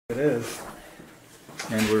It is.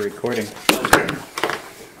 And we're recording.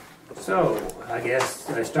 So, I guess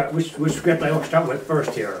I start. Which script I want to start with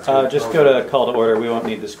first here? Just go to call to order. We won't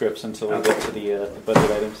need the scripts until we get to the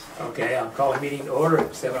budget items. Okay, I'll call the meeting to order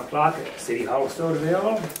at 7 o'clock at City Hall of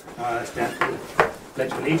Sodaville. Stand for the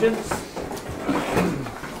Pledge of Allegiance.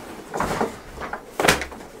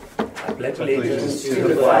 I pledge allegiance to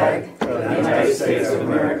the flag of the United States of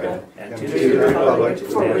America and to the republic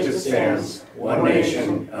for which it stands, one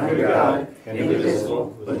nation, under God,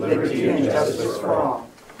 indivisible, with liberty and justice for all.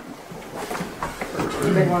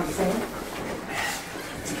 Anybody want to say?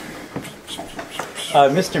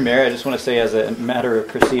 Mr. Mayor, I just want to say as a matter of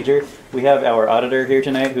procedure, we have our auditor here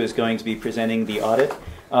tonight who is going to be presenting the audit.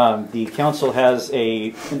 The council has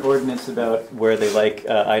an ordinance about where they like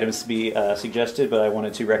items to be suggested, but I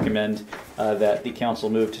wanted to recommend that the council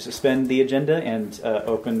move to suspend the agenda and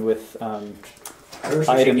open with item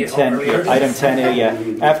 10. Item 10A,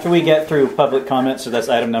 yeah. After we get through public comments, so that's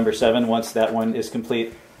item number 7. Once that one is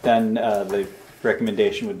complete, then the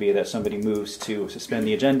recommendation would be that somebody moves to suspend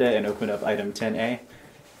the agenda and open up item 10A,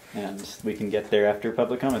 and we can get there after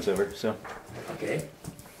public comments over. So, okay.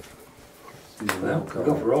 Well, we'll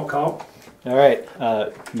go for roll call. all right,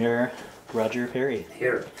 Mayor Roger Perry,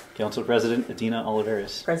 Here. Council President Adina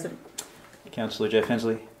Oliveris, President. Councilor Jeff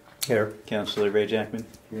Hensley, Here. Councilor Ray Jackman,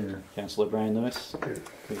 Here. Councilor Brian Lewis. Here.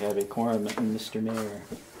 We have a quorum, Mr. Mayor.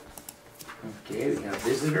 Okay, we have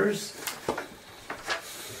visitors.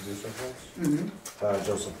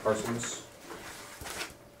 Joseph Parsons.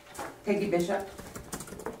 Peggy Bishop.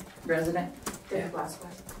 Resident. Yeah.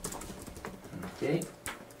 Okay.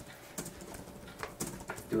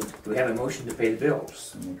 Do we have a motion to pay the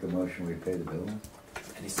bills? I make a motion we pay the bill.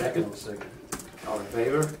 Any seconds? All in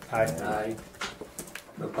favor? Aye. Aye.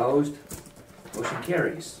 Opposed? Motion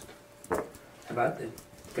carries. How about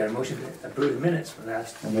got a motion to approve the minutes for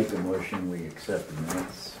last? I make a motion we accept the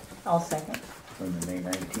minutes I'll second. from the May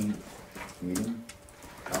 19th meeting.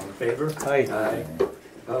 All in favor? Aye. Aye.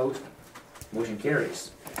 Opposed? Motion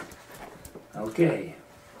carries. Okay,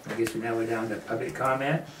 I guess we now we're down to public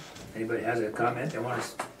comment. Anybody has a comment they want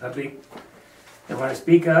to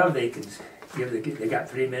speak of, they can give. They got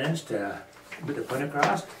 3 minutes to put the point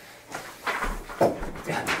across.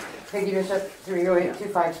 Peggy Bishop,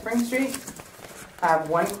 30825 Spring Street. I have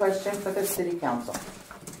one question for the City Council.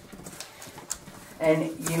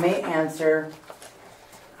 And you may answer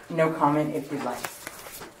no comment if you'd like.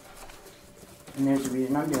 And there's a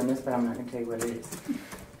reason I'm doing this, but I'm not going to tell you what it is.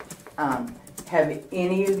 Have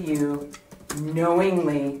any of you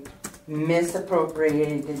knowingly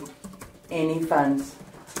misappropriated any funds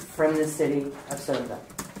from the city of Sodaville?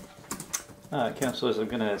 Councilors, I'm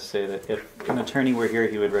going to say that if an attorney were here,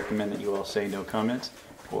 he would recommend that you all say no comment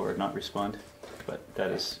or not respond. But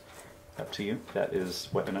that is up to you. That is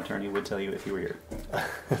what an attorney would tell you if you were here.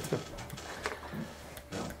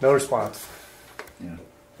 No response. Yeah.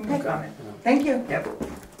 No Okay. comment. Thank you. Yep.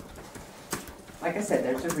 Like I said,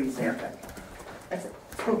 there's a reason. Yeah. But that's it.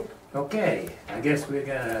 Cool. Okay, I guess we're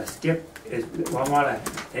gonna skip.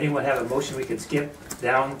 Anyone have a motion we can skip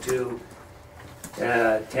down to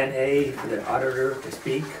 10A for the auditor to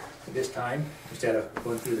speak at this time instead of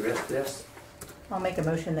going through the rest of this? I'll make a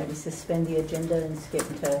motion that we suspend the agenda and skip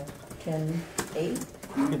to 10A.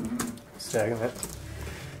 Second it.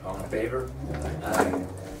 All in favor? Aye.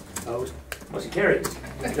 Opposed? Motion carries.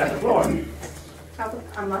 You got the floor.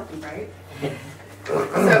 I'm lucky, right? So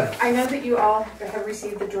I know that you all have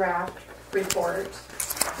received the draft report,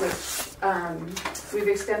 which we've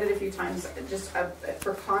extended a few times just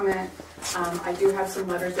for comment. I do have some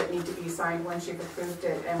letters that need to be signed once you've approved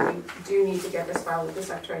it, and we do need to get this filed with the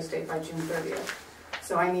Secretary of State by June 30th.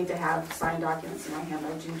 So I need to have signed documents in my hand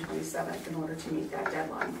by June 27th in order to meet that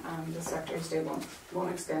deadline. The Secretary of State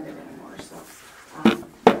won't extend it anymore. So I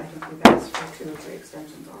think we've asked for 2 or 3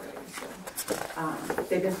 extensions already. So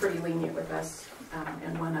they've been pretty lenient with us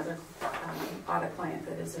and one other audit client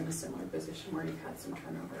that is in a similar position where you've had some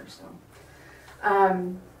turnover. So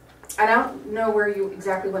I don't know where you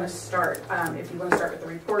exactly want to start. If you want to start with the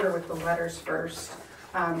report or with the letters first.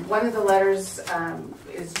 One of the letters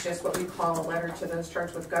is just what we call a letter to those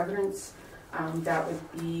charged with governance. That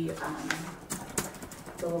would be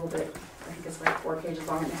a little bit, I think it's like 4 pages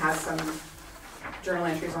long, and it has some journal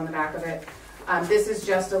entries on the back of it. This is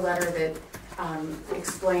just a letter that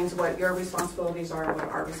explains what your responsibilities are, what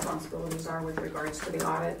our responsibilities are with regards to the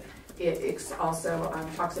audit. It also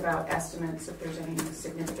talks about estimates, if there's any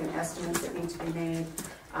significant estimates that need to be made.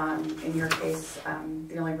 In your case,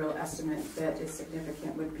 the only real estimate that is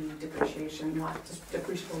significant would be depreciation, just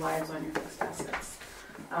depreciable lives on your fixed assets.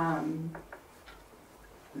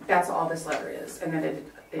 That's all this letter is. And then it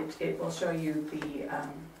it will show you the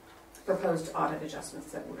proposed audit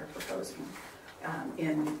adjustments that we're proposing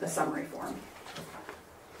in the summary form.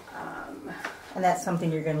 And that's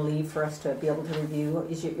something you're going to leave for us to be able to review?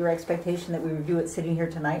 Is your expectation that we review it sitting here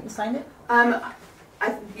tonight and sign it?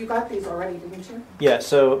 You got these already, didn't you? Yeah,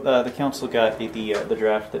 so the council got the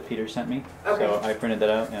draft that Peter sent me. Okay. So I printed that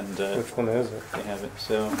out, and Which one is it? they have it.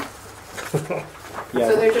 So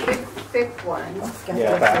So there's a big thick one,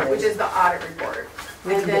 Yeah. which is the audit report.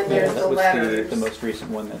 And then yeah, there's that the was letters. the most recent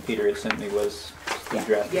one that Peter had sent me was the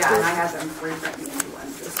draft. Yeah, and report. I had them reprint me a new one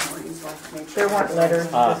this morning, so I can make sure. There weren't letters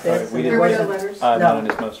Ah, with this? sorry, we and didn't- There were no wasn't- letters? Not No. in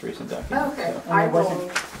his most recent document. Oh, okay, so. I And it will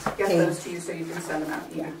wasn't get paid. those to you so you can send them out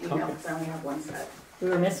email, because I only have one set. We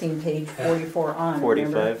were missing page 44 on.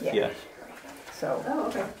 45, remember? yeah. So, Oh,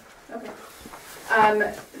 okay,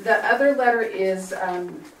 okay. The other letter is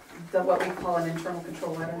what we call an internal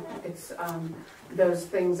control letter. It's those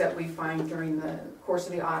things that we find during the course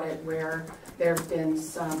of the audit where there have been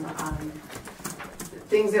some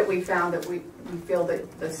things that we found that we feel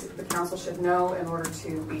that the council should know in order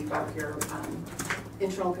to beef up your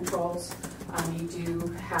internal controls. You do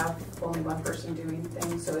have only one person doing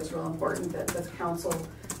things, so it's real important that the council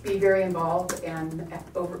be very involved and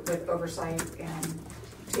with oversight and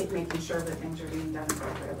making sure that things are being done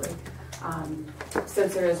appropriately.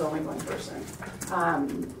 Since there is only one person,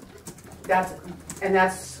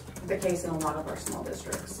 that's the case in a lot of our small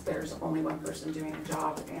districts. There's only one person doing a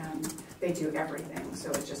job, and they do everything. So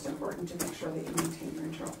it's just important to make sure that you maintain your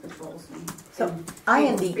internal controls and I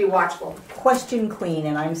am the be watchful. question queen,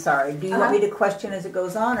 and I'm sorry. Do you want me to question as it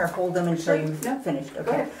goes on, or hold them until Sure. you've No. finished? Go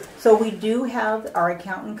Okay. ahead. So we do have our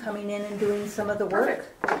accountant coming in and doing some of the work.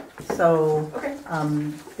 Perfect. So Okay.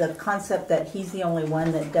 the concept that he's the only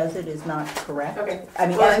one that does it is not correct. Okay. I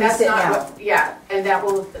mean, Well, as and we that's sit not now. what, yeah, and that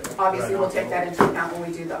will, obviously, we'll take that into account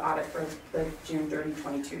when we do the audit for the June 30,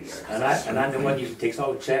 22 year. And I'm the one who takes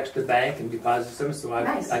all the checks to the bank and deposits them, so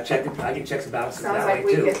Nice. I can check the balances Sounds that like way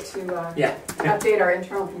we too. get to Yeah. update our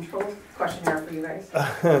internal control questionnaire for you guys.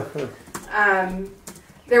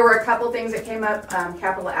 There were a couple things that came up.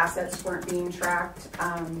 Capital assets weren't being tracked.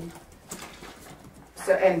 And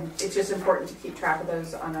it's just important to keep track of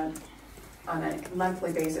those on a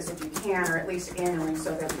monthly basis if you can, or at least annually,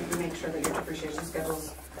 so that you make sure that your depreciation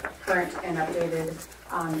schedule's current and updated.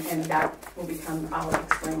 And that will become, I'll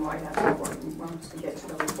explain why that's important once we get to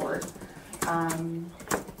the report.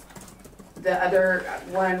 The other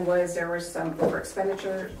one was there was some over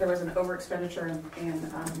expenditure. There was an over expenditure in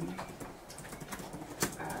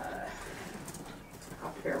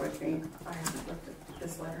bear with me. I haven't looked at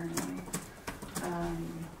this letter anyway.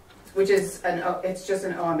 Which is it's just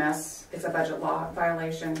an OMS. It's a budget law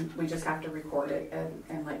violation. We just have to record it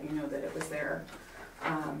and let you know that it was there.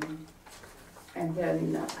 And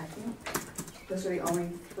then I think those are the only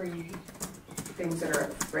three things that are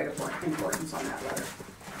of great importance on that letter.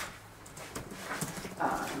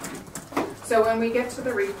 So when we get to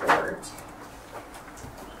the report,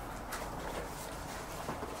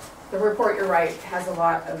 you're right, has a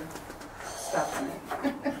lot of stuff in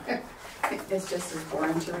it. It's just as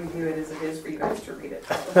boring to review it as it is for you guys to read it.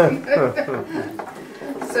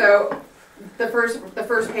 So the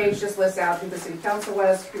first page just lists out who the city council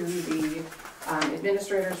was, who the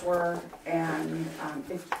administrators were, and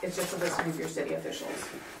it's just a listing of your city officials.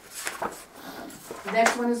 The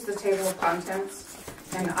next one is the table of contents,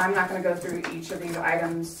 and I'm not going to go through each of these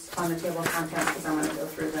items on the table of contents because I'm going to go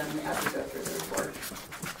through them as we go through the report.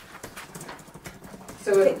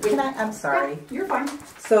 So I'm sorry. Yeah, you're fine.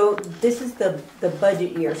 So this is the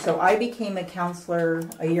budget year. So I became a counselor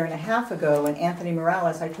a year and a half ago, and Anthony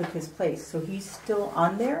Morales, I took his place. So he's still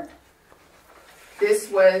on there? This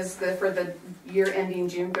was for the year ending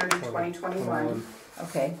June 30, 2021.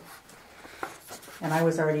 Okay. And I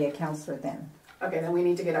was already a counselor then. Okay, then we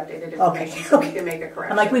need to get updated information so we can make a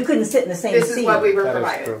correction. I'm like, we couldn't sit in the same This seat. is what we were That is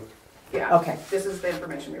provided. true. Yeah. Okay. This is the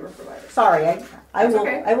information we were provided. Sorry, I That's will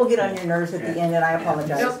okay. I will get on your nerves at the end, and I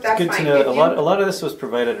apologize. Nope, that's Good fine. to know. If A you- lot of this was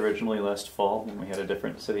provided originally last fall when we had a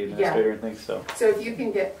different city administrator and things. So So if you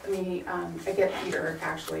can get me, I get Peter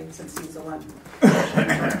actually, since he's the one.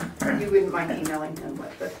 You wouldn't mind emailing him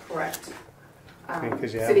with the correct.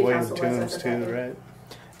 Because you have city William council was Toombs at too, that. right?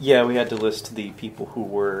 yeah, we had to list the people who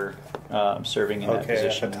were serving in that Okay, at the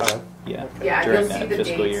position. time. Yeah, Yeah, during you'll see that the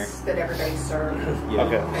fiscal year. dates that everybody served. Yeah.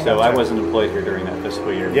 Okay. So I wasn't employed here during that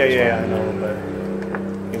fiscal year. Yeah, I know, but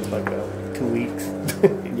it was like 2 weeks.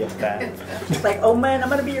 Yeah. That. It's like, oh man, I'm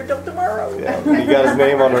going to be here till tomorrow. Yeah, you got his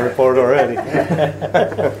name on the report already.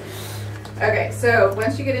 Okay, so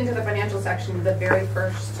once you get into the financial section, the very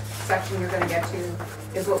first section you're going to get to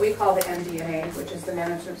is what we call the MD&A, which is the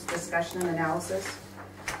management's discussion and analysis.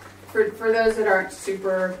 For those that aren't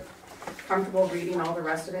super comfortable reading all the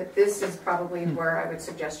rest of it, this is probably where I would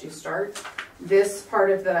suggest you start. This part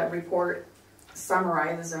of the report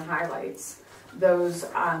summarizes and highlights those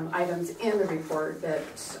items in the report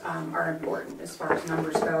that are important as far as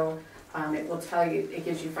numbers go. It will tell you, it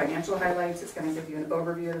gives you financial highlights, it's going to give you an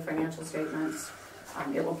overview of the financial statements.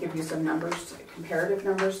 It will give you some numbers, comparative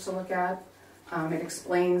numbers to look at. It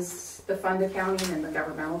explains the fund accounting and the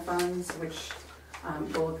governmental funds, which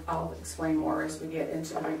I'll explain more as we get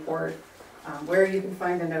into the report. Where you can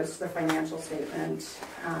find the notes to the financial statement,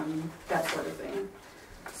 that sort of thing.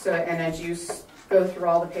 So, and as you go through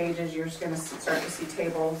all the pages, you're just going to start to see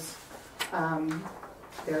tables.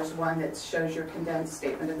 There's one that shows your condensed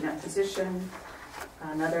statement of net position,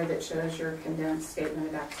 another that shows your condensed statement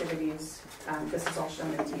of activities. This is all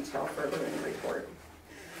shown in detail further in the report.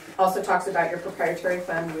 Also talks about your proprietary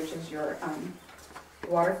fund, which is your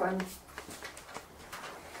water fund.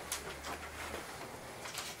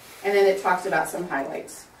 And then it talks about some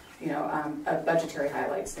highlights, you know, budgetary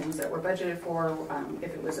highlights, things that were budgeted for,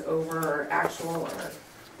 if it was over or actual, or,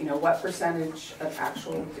 you know, what percentage of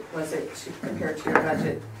actual was it compared to your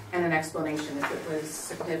budget, and an explanation if it was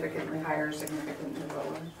significantly higher or significantly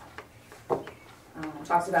lower.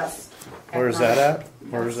 Talks about... Where's that at?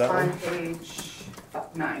 Where's that on one? page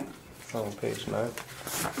 9. Oh, page 9.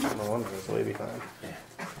 No wonder it's way behind.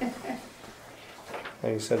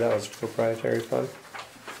 And you said that was proprietary fund?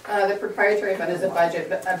 The proprietary fund is a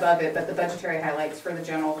budget above it, but the budgetary highlights for the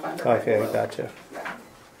general fund are right Okay, below. gotcha. Yeah.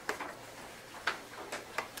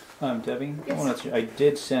 Debbie, Yes. I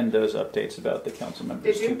did send those updates about the council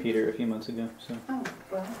members Did you? to Peter a few months ago. So. Oh,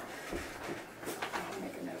 well, I'll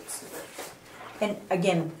make a note of it. And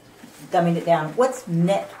again, dumbing it down, what's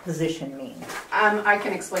net position mean? I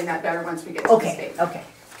can explain that better once we get to the Okay, statement. okay.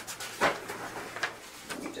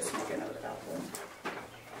 Let me just make a note about that.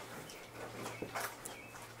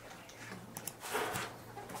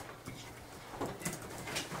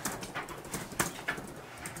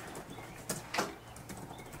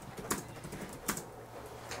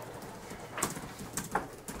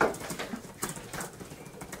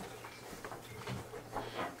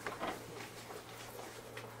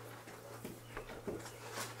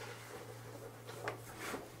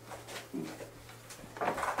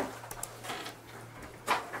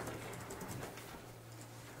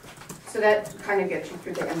 So that kind of gets you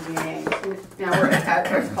through the MD&A. Now we're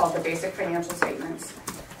at what's called the basic financial statements.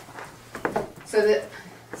 So the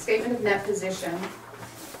statement of net position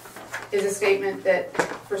is a statement that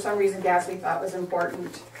for some reason Gatsby thought was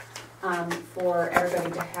important for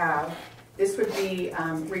everybody to have. This would be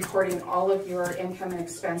recording all of your income and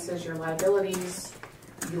expenses, your liabilities,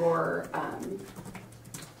 your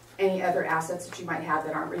any other assets that you might have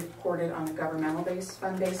that aren't reported on a governmental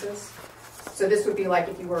fund basis. So this would be like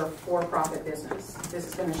if you were a for-profit business. This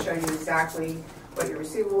is going to show you exactly what your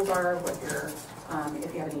receivables are, what your,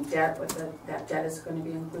 if you have any debt, what that debt is going to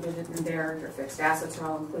be included in there. Your fixed assets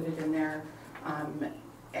are all included in there.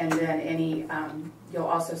 And then any, you'll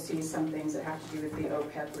also see some things that have to do with the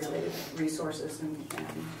OPEB-related resources and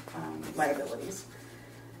liabilities.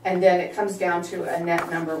 And then it comes down to a net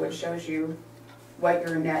number, which shows you what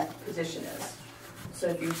your net position is. So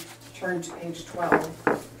if you turn to page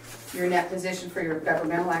 12, your net position for your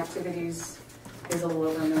governmental activities is a little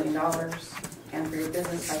over $1 million, and for your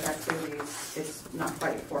business type activities, it's not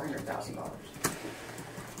quite $400,000.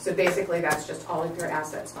 So basically, that's just all of your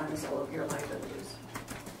assets minus all of your liabilities.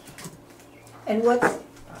 And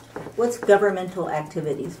what's governmental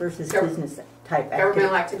activities versus business type activities?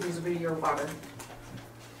 Governmental activities would be your water,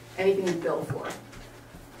 anything you bill for.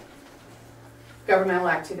 Governmental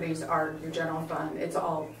activities are your general fund. It's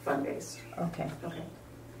all fund-based. Okay. Okay.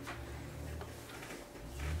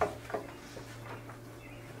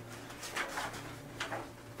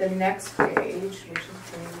 The next page, which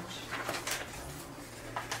is page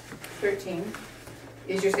 13,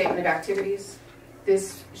 is your statement of activities.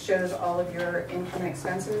 This shows all of your income and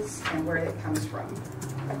expenses and where it comes from.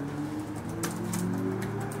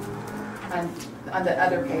 On the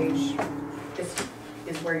other page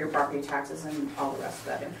is where your property taxes and all the rest of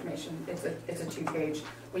that information. It's a 2-page.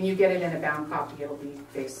 When you get it in a bound copy, it'll be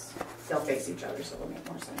they'll face each other, so it'll make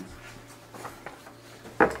more sense.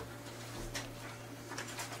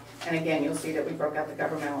 And again, you'll see that we broke out the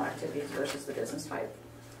governmental activities versus the business type,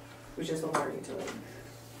 which is the water utility.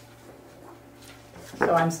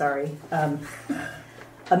 So I'm sorry. $1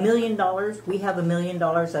 million, we have $1 million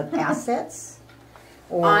of assets?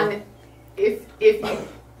 Or If you,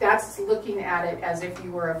 that's looking at it as if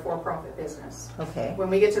you were a for-profit business. okay. When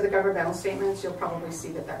we get to the governmental statements, you'll probably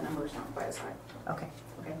see that that number is not quite as high. Okay.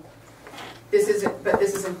 Okay. This is, but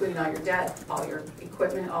this is including all your debt, all your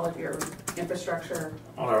equipment, all of your infrastructure,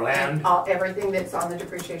 All our land, everything that's on the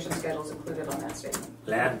depreciation schedule is included on that statement.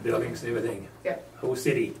 land, buildings, everything. Yep. Whole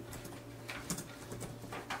city.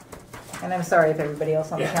 And I'm sorry if everybody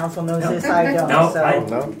else on the Yeah. council knows No. this, I don't, No, so.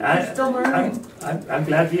 I'm Still learning. I'm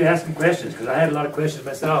glad you're asking questions, because I had a lot of questions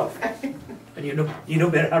myself. And you know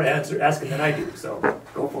better how to ask them than I do, so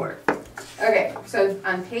go for it. Okay, so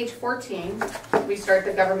on page 14, we start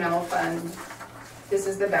the governmental fund. This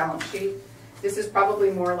is the balance sheet. This is probably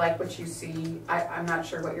more like what you see. I'm not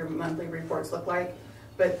sure what your monthly reports look like,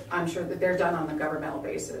 but I'm sure that they're done on the governmental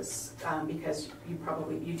basis, because you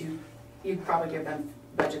probably give them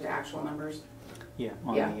budget to actual numbers. Yeah,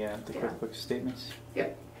 on Yeah. the Yeah. QuickBooks statements.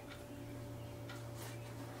 Yep.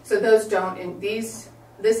 So those don't, this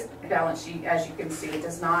balance sheet, as you can see,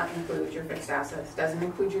 does not include your fixed assets, doesn't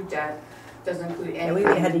include your debt, doesn't include And we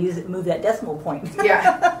anything. had to move that decimal point.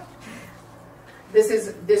 Yeah.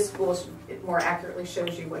 This will it more accurately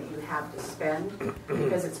shows you what you have to spend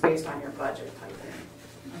because it's based on your budget type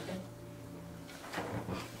thing. Okay.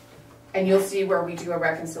 And you'll see where we do a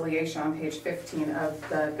reconciliation on page 15 of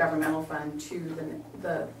the governmental fund to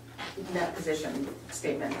the net position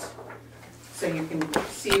statement. So you can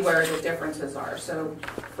see where the differences are. So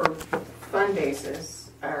for fund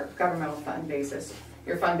basis, or governmental fund basis,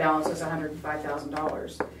 your fund balance is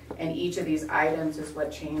 $105,000, and each of these items is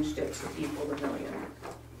what changed it to equal the million.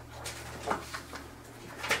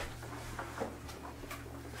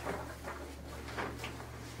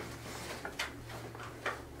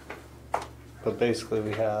 But basically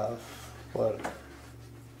we have, what,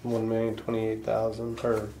 1,028,000,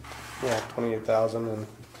 or, yeah, 28,000 and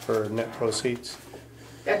for net proceeds.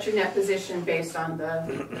 That's your net position based on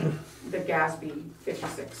the GASB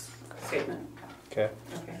 56 statement. Okay.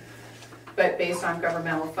 Okay. But based on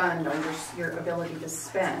governmental fund, on your ability to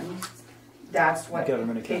spend, that's what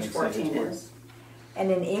Government page accounting 14 standards is. And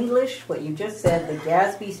in English, what you just said, the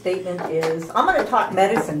GASB statement is, I'm gonna talk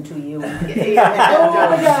medicine to you. Oh my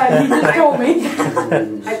God, he just told me.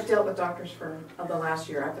 I've dealt with doctors for the last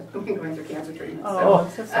year. I've been going through cancer treatment. Oh,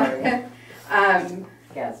 I'm so sorry.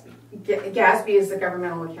 GASB. GASB is the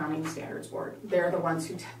Governmental Accounting Standards Board. They're the ones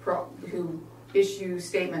who issue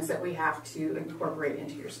statements that we have to incorporate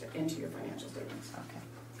into your financial statements. Okay.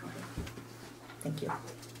 Thank you.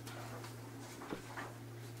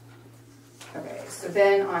 Okay, so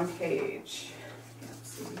then on page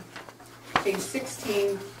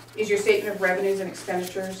 16 is your statement of revenues and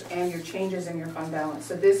expenditures and your changes in your fund balance.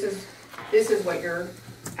 So this is what you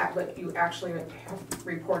actually have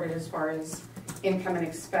reported as far as income and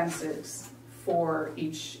expenses for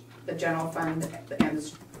the general fund and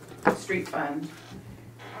the street fund.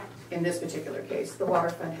 In this particular case, the water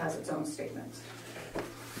fund has its own statement.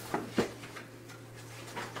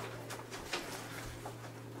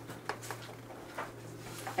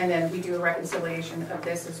 And then we do a reconciliation of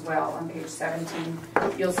this as well on page 17.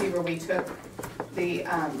 You'll see where we took the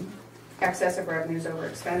excess of revenues over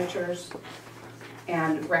expenditures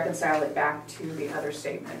and reconcile it back to the other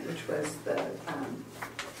statement, which was the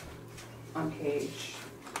on page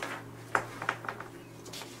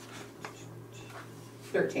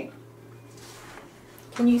 13.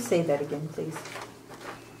 Can you say that again, please?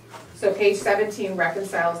 So page 17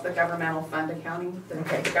 reconciles the governmental fund accounting, the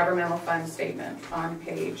Okay. governmental fund statement on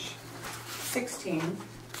page 16,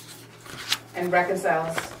 and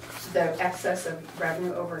reconciles the excess of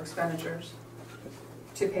revenue over expenditures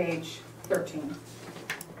to page 13.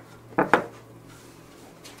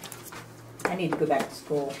 I need to go back to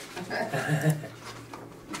school.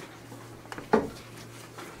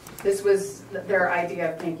 This was their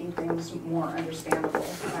idea of making things more understandable.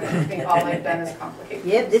 I think all they've done is complicate.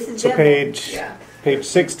 Yep, this is So definitely. Yeah. page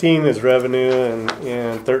 16 is revenue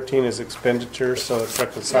and 13 is expenditure, so it's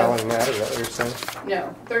reconciling that, is that what you're saying?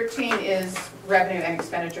 No, 13 is revenue and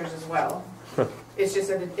expenditures as well. It's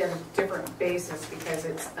just at a different basis because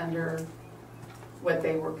it's under what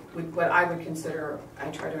I would consider,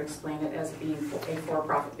 I try to explain it as being a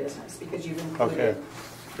for-profit business because you've included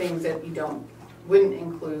things that you wouldn't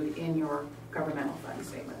include in your governmental fund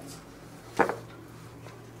statements.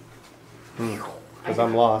 Because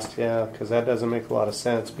I'm lost, yeah, because that doesn't make a lot of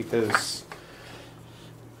sense because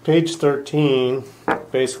page 13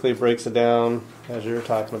 basically breaks it down as you're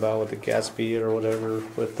talking about with the gas fee or whatever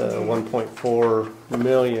with the 1.4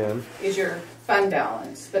 million. Is your fund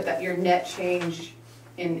balance, but that your net change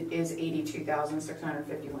is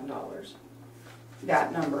 $82,651.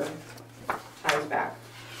 That number ties back.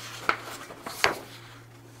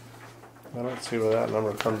 I don't see where that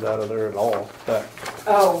number comes out of there at all. That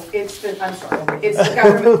Oh, I'm sorry, it's the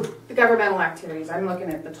government, the governmental activities. I'm looking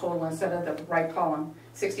at the total instead of the right column.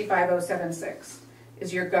 65076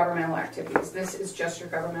 is your governmental activities. This is just your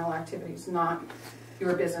governmental activities, not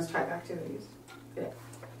your business type activities,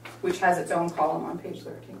 which has its own column on page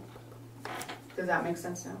 13. Does that make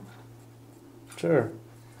sense now? Sure.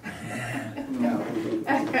 No.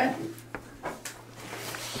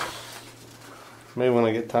 Maybe when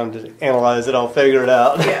I get time to analyze it, I'll figure it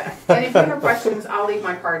out. Yeah, and if you have questions, I'll leave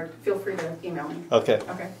my card. Feel free to email me. Okay.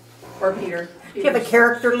 Okay. Or Peter. Do you have a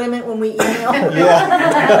character limit when we email?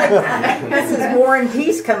 Yeah. This is War and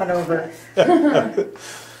Peace coming over.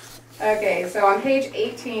 Okay, so on page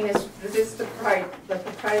 18 this is the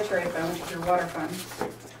proprietary fund, which is your water fund.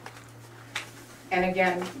 And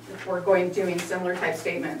again, we're doing similar type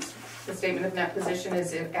statements. The statement of net position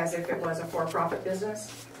is as if it was a for-profit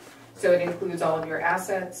business. So it includes all of your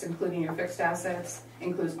assets, including your fixed assets,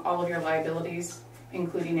 includes all of your liabilities,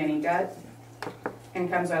 including any debt, and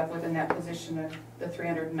comes up with a net position of the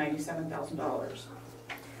 $397,000.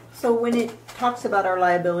 So when it talks about our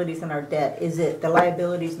liabilities and our debt, is it the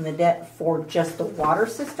liabilities and the debt for just the water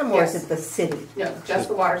system, or Yes. is it the city? No, just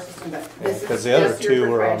the water system. But this Because is the other just your two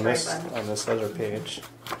were on proprietary fund. this other page.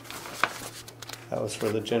 That was for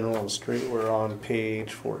the general and street. We're on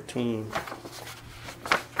page 14.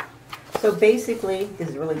 So basically, this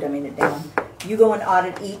is really dumbing it down. You go and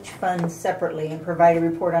audit each fund separately and provide a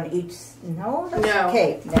report on each. No, that's No.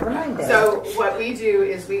 okay. Never mind that. So what we do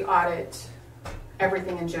is we audit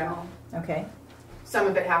everything in general. Okay. Some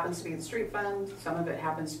of it happens to be the street fund, some of it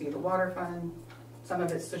happens to be the water fund, some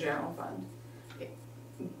of it's the general fund.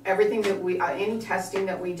 Everything that any testing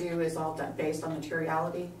that we do is all done based on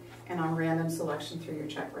materiality and on random selection through your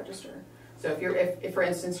check register. So if for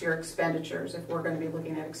instance your expenditures, if we're going to be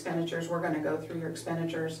looking at expenditures, we're going to go through your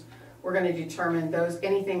expenditures. We're going to determine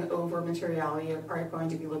anything over materiality are going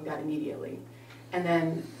to be looked at immediately. And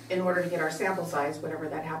then in order to get our sample size, whatever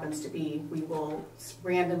that happens to be, we will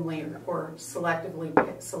randomly or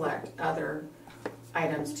selectively select other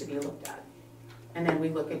items to be looked at. And then we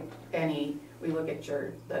look at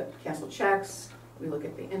the canceled checks, we look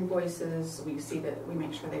at the invoices, we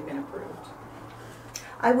make sure they've been approved.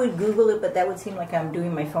 I would Google it, but that would seem like I'm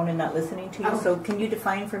doing my phone and not listening to you. Oh. So can you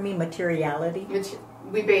define for me materiality?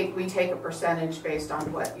 We take a percentage based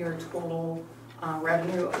on what your total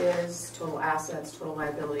revenue is, total assets, total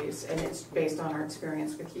liabilities, and it's based on our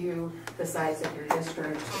experience with you, the size of your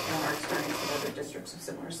district, and our experience with other districts of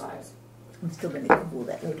similar size. I'm still going to Google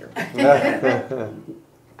that later.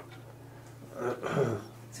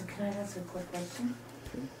 So can I ask a quick question?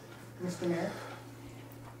 Mr. Mayor?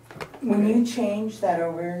 When you change that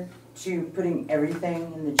over to putting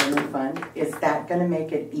everything in the general fund, is that going to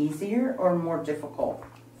make it easier or more difficult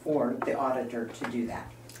for the auditor to do that?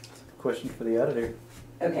 Question for the auditor.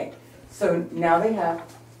 Okay, so now they have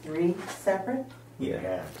three separate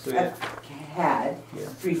Yeah. So yeah. had Yeah.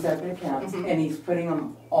 three separate accounts, Mhm. and he's putting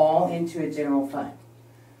them all into a general fund.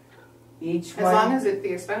 Each As one. long as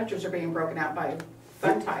the expenditures are being broken out by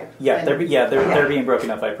fund type. Yeah, then- they're being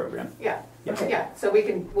broken up by program. Yeah, Yeah. yeah, so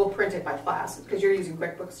we'll print it by class, because you're using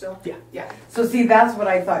QuickBooks still? Yeah. Yeah, So see, that's what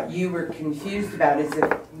I thought you were confused about, is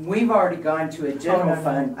if we've already gone to a general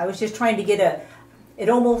fund. I was just trying to get it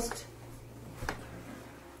almost,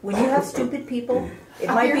 when you have stupid people, it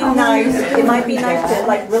might be You're not nice, stupid. it might be nice to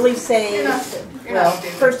like really say, you're not stupid. You're well, not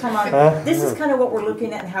stupid. first time on, this is kind of what we're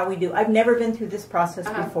looking at and how we do. I've never been through this process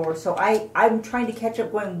Uh-huh. before, so I'm trying to catch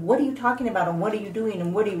up going, what are you talking about and what are you doing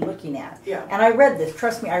and what are you looking at? Yeah. And I read this,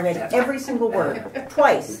 trust me, I read every single word,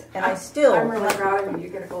 twice, and I still, I'm really proud of you, you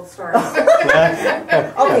get a gold star.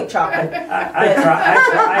 I'll take chocolate.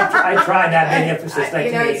 I try not many emphasis like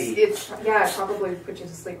You know, me. it probably put you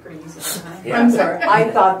to sleep pretty easy sometimes. Yeah. I'm sorry, I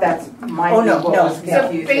thought that's my Oh, no, what no. was So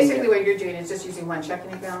confusing basically you. what you're doing is just using one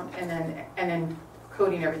checking account and then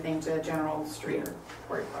coding everything to general, street, or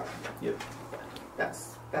quarry property. Yep.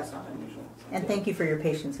 That's not unusual. And thank you for your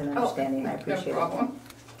patience and understanding, I appreciate No it. problem.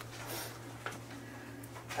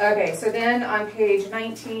 Okay, so then on page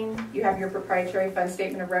 19, you have your proprietary fund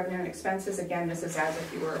statement of revenue and expenses. Again, this is as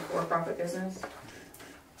if you were a for-profit business.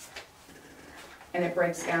 And it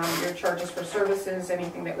breaks down your charges for services,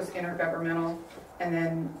 anything that was intergovernmental, and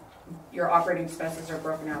then your operating expenses are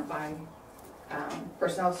broken out by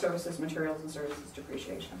personnel services, materials and services,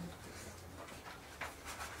 depreciation.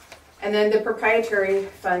 And then the proprietary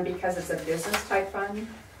fund, because it's a business type fund,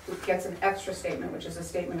 it gets an extra statement, which is a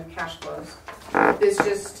statement of cash flows. This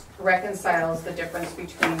just reconciles the difference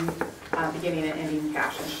between beginning and ending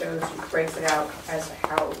cash and breaks it out as to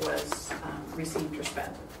how it was received or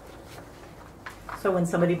spent. So when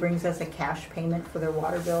somebody brings us a cash payment for their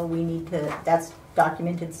water bill, we need to, that's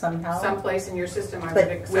documented somehow? Someplace in your system, I would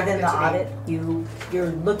But accept within it the to be. audit,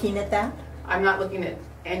 you're looking at that? I'm not looking at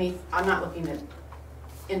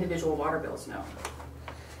individual water bills, no.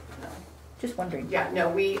 No. Just wondering. Yeah, no,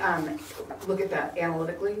 we look at that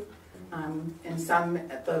analytically. In some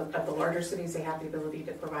of the larger cities, they have the ability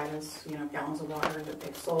to provide us, gallons of water that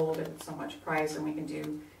they've sold at so much price, and we can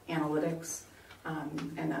do analytics.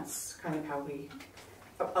 And that's kind of how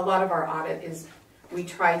a lot of our audit is, we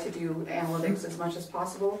try to do analytics as much as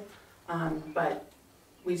possible, but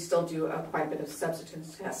we still do quite a bit of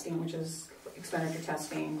substance testing, which is expenditure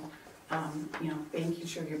testing, making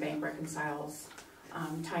sure your bank reconciles,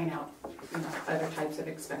 tying out, other types of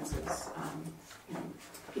expenses,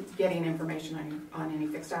 getting information on any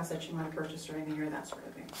fixed assets you might have purchased during the year, that sort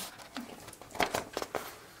of thing.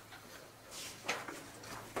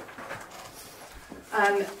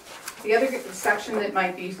 The other section that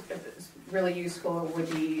might be really useful would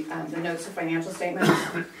be the notes of financial statements,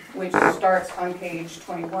 which starts on page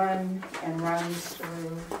 21 and runs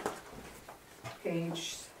through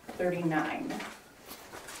page 39.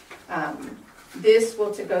 This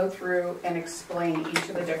will go through and explain each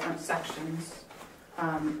of the different sections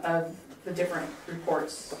of the different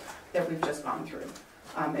reports that we've just gone through.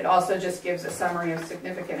 It also just gives a summary of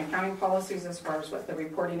significant accounting policies as far as what the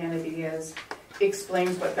reporting entity is,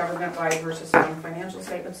 explains what government-wide versus financial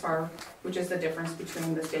statements are, which is the difference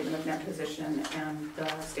between the statement of net position and the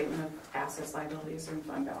statement of assets, liabilities, and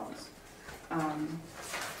fund balance.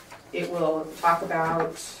 It will talk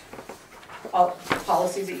about all the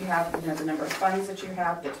policies that you have, the number of funds that you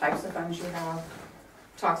have, the types of funds you have,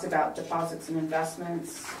 talks about deposits and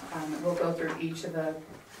investments. We'll go through each of the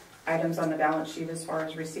items on the balance sheet as far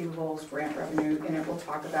as receivables, grant revenue, and it will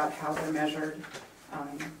talk about how they're measured.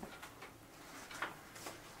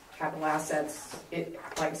 Capital assets,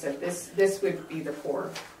 like I said, this would be the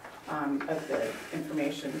core of the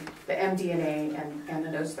information. The MD&A and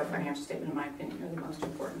the notes of the financial statement, in my opinion, are the most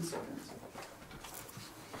important statements.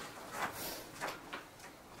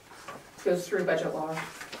 Goes through budget law.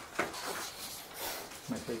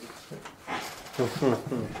 My favorite.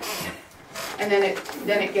 And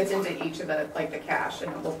then it gets into each of the cash,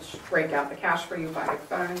 and it will break out the cash for you by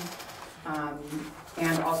fund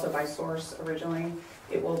and also by source originally.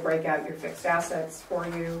 It will break out your fixed assets for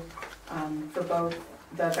you for both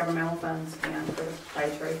the governmental funds and for the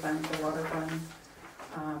proprietary fund, the water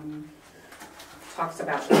fund. Talks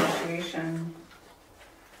about depreciation,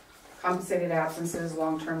 compensated absences,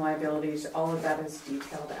 long-term liabilities. All of that is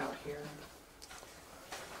detailed out here.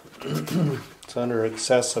 It's under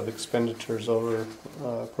excessive expenditures over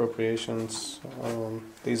appropriations.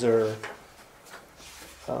 These are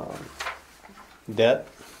debt.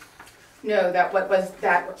 No, that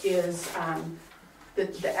is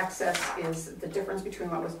the excess is the difference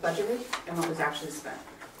between what was budgeted and what was actually spent.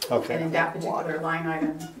 Okay. And in that particular line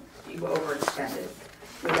item, you overextended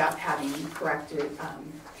without having corrected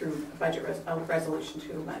through budget resolution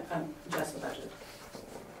to adjust the budget.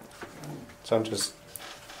 So I'm just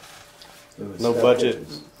No budget.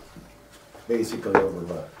 Basically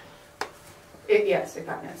overlooked. Yes, it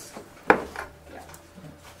got missed.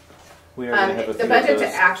 We are going to have a the few budget of to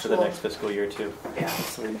those actual- for the next fiscal year too. Yeah.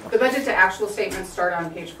 So we know. The budget to actual statements start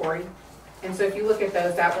on page 40. And so if you look at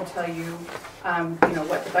those, that will tell you,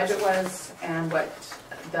 what the budget was and what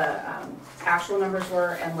the actual numbers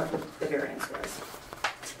were and what the variance was.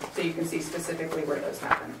 So you can see specifically where those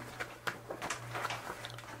happen.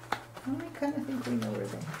 I kind of think we know where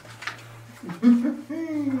they are.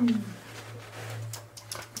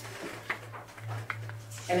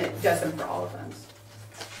 And it does them for all of them.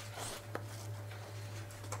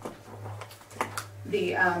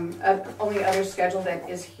 The only other schedule that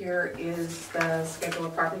is here is the schedule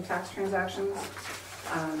of property tax transactions.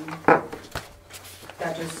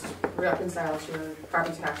 That just reconciles your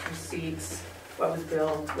property tax receipts, what was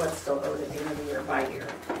billed, what's still owed at the end of the year by year.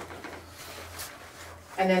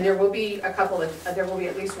 And then there will be there will be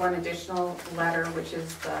at least one additional letter, which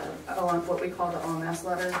is what we call the OMS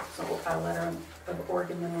letter, so a letter of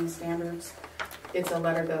Oregon Minimum Standards. It's a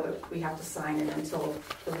letter that we have to sign, and until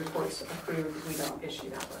the report's approved, we don't issue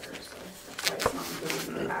that letter, so that's why it's not included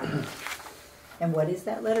in the packet. And what is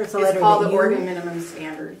that letter? It's a It's letter called that the you... Oregon Minimum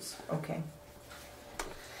Standards. Okay.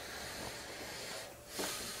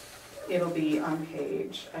 It'll be on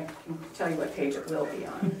page, I can tell you what page it will be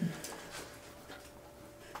on.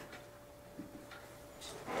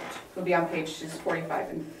 It'll be on pages 44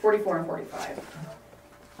 and 45.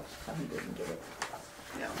 Probably didn't get it.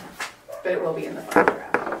 No, but it will be in the final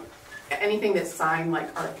draft. Anything that's signed,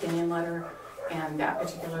 like our opinion letter, and that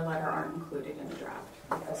particular letter aren't included in the draft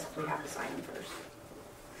because we have to sign them first.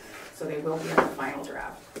 So they will be in the final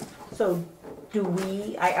draft. So do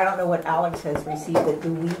we, I don't know what Alex has received, but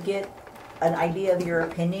do we get an idea of your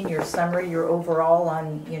opinion, your summary, your overall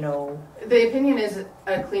on, you know? The opinion is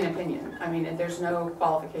a clean opinion. I mean, there's no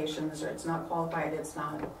qualifications, or it's not qualified, it's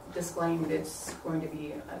not disclaimed, it's going to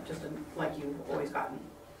be just like you've always gotten.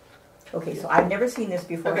 Okay, so I've never seen this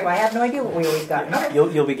before, Okay. so I have no idea what we always got.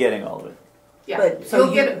 You'll be getting all of it. Yeah, But, so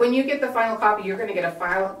when you get the final copy, you're going to get a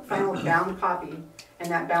final bound copy, and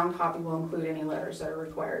that bound copy will include any letters that are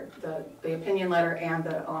required, the opinion letter and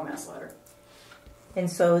the OMS letter. And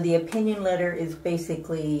so the opinion letter is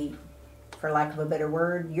basically, for lack of a better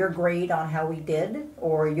word, your grade on how we did,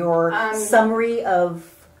 or your summary of,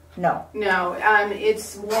 no. No,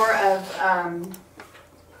 it's more of,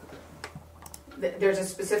 there's a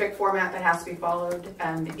specific format that has to be followed,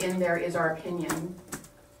 and in there is our opinion,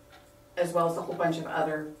 as well as a whole bunch of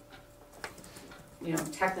other, you know,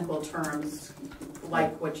 technical terms,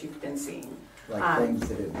 like what you've been seeing. Like things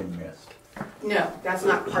that have been missed. No, that's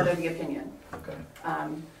not part of the opinion. Okay.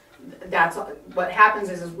 That's what happens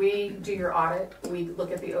is we do your audit, we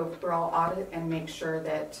look at the overall audit and make sure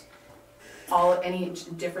that any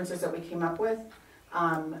differences that we came up with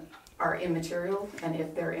are immaterial, and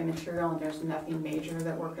if they're immaterial and there's nothing major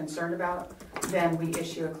that we're concerned about, then we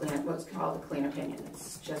issue what's called a clean opinion.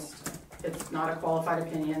 It's not a qualified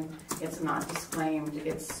opinion, it's not disclaimed,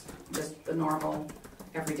 it's just the normal,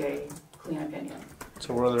 everyday clean opinion.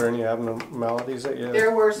 So were there any abnormalities that you?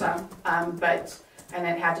 There were some, and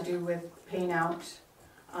it had to do with paying out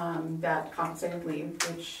that compensated leave,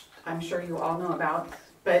 which I'm sure you all know about.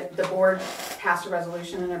 But the board passed a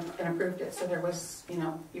resolution and approved it. So there was, you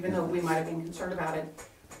know, even though we might have been concerned about it,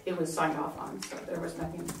 it was signed off on. So there was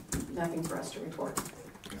nothing for us to report.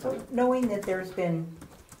 So knowing that there's been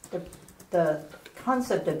the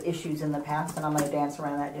concept of issues in the past, and I'm going to dance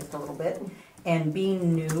around that just a little bit, and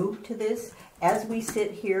being new to this, as we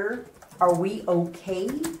sit here, are we okay?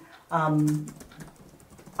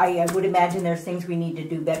 I would imagine there's things we need to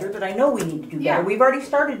do better, but I know we need to do better. Yeah. We've already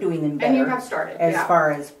started doing them better. And you have started, as yeah.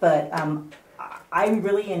 far as, but I'm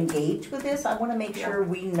really engaged with this. I want to make sure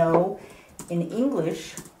we know in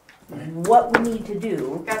English what we need to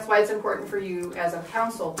do. That's why it's important for you as a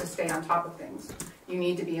council to stay on top of things. You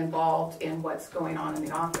need to be involved in what's going on in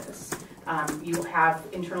the office. You have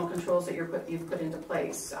internal controls that you've put into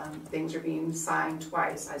place. Things are being signed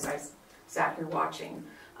twice as I sat here watching.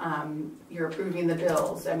 You're approving the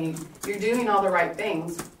bills. I mean, you're doing all the right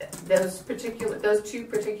things. Those two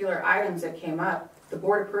particular items that came up, the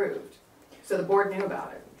board approved. So the board knew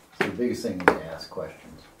about it. So the biggest thing is to ask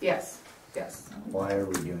questions. Yes, yes, Why are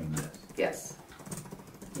we doing this? yes.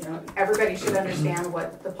 You know, everybody should understand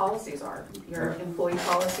what the policies are. Your employee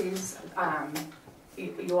policies,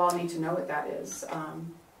 you all need to know what that is.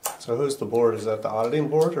 So who's the board? Is that the auditing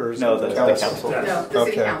board or is No, it the council? council. No, the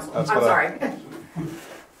city Okay, council. that's I'm what sorry.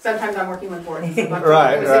 Sometimes I'm working with boards. Sometimes I'm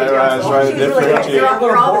Right, working with the city right. I was council. trying to She's really differentiate.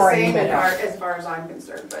 You're all the boring, same but- as far as I'm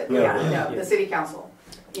concerned, but no, the city council.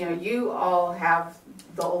 You know, you all have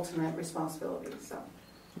the ultimate responsibility, so.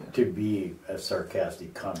 To be a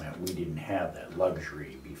sarcastic comment, we didn't have that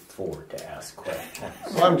luxury before to ask questions.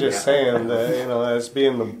 Well, I'm just saying that, you know, as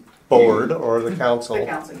being the board or the council, The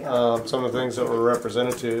council, yeah. some of the things that were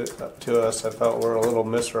represented to us, I felt were a little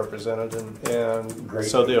misrepresented, and Great.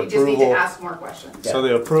 so the You just need to approval, ask more questions. so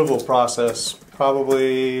the approval process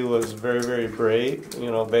probably was very, very vague, you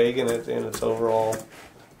know, vague in its overall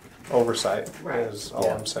oversight. Right. Is all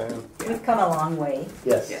I'm saying. We've come a long way.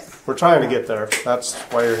 Yes. Yes. We're trying to get there. That's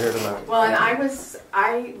why you're here tonight. Well, and I was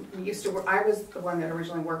the one that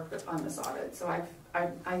originally worked on this audit, so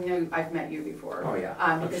I know I've met you before. Oh,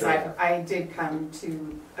 yeah. Because Sure. I did come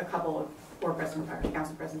to a couple of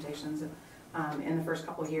council presentations in the first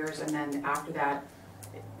couple of years, and then after that,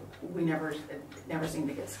 we never seemed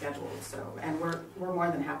to get scheduled. So, and we're more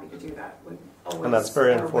than happy to do that. We always And that's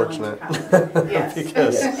very are willing to unfortunate. come. Yes.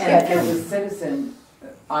 Because And as a citizen,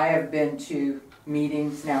 I have been to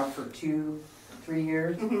meetings now for 2-3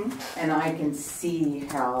 years, Mhm. and I can see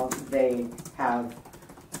how they have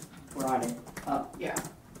brought it up Yeah.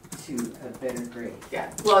 to a better grade.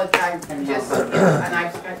 Yeah. Well, I And just how- and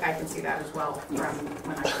I can see that as well from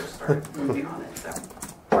when I first started moving on it. So.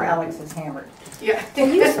 Or Alex is hammered. Yeah.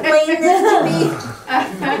 Can you explain this to me?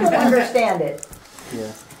 I don't understand it.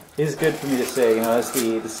 Yeah, it is good for me to say, you know, as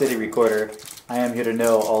the city recorder, I am here to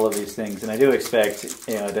know all of these things, and I do expect,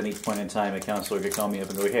 you know, at any point in time, a counselor could call me up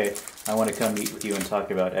and go, "Hey, I want to come meet with you and talk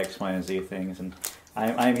about X, Y, and Z things." And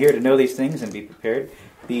I'm here to know these things and be prepared.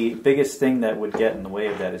 The biggest thing that would get in the way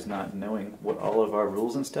of that is not knowing what all of our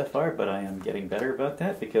rules and stuff are, but I am getting better about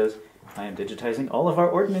that because I am digitizing all of our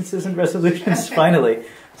ordinances and resolutions finally.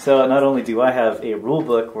 So not only do I have a rule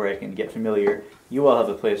book where I can get familiar, you all have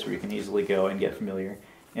a place where you can easily go and get familiar.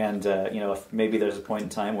 And, if maybe there's a point in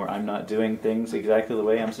time where I'm not doing things exactly the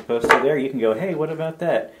way I'm supposed to there, you can go, hey, what about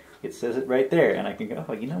that? It says it right there. And I can go,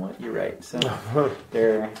 oh, you know what? You're right. So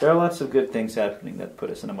there are lots of good things happening that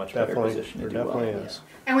put us in a much better position to do well. Definitely is.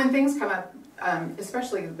 And when things come up,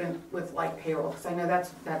 especially with like payroll, because I know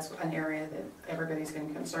that's an area that everybody's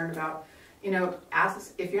been concerned about.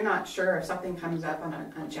 Ask if you're not sure if something comes up on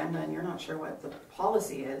an agenda and you're not sure what the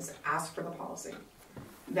policy is, ask for the policy.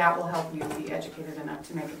 That will help you be educated enough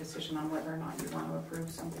to make a decision on whether or not you want to approve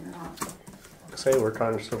something or not. Say we're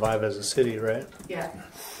trying to survive as a city, right? Yeah.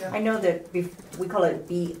 I know that we call it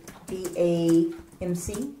BAMC,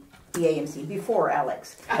 before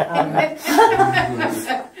Alex. I'm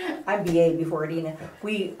BA before Adina.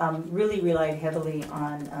 We really relied heavily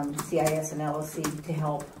on CIS and LLC to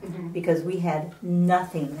help because we had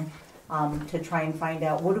nothing to try and find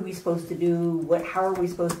out what are we supposed to do, how are we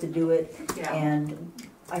supposed to do it, and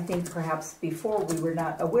I think perhaps before we were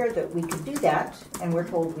not aware that we could do that, and we're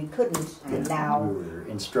told we couldn't, and now... We were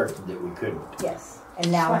instructed that we couldn't. Yes, and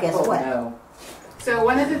now guess what? No. So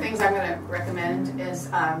one of the things I'm going to recommend is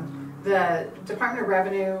the Department of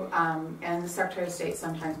Revenue and the Secretary of State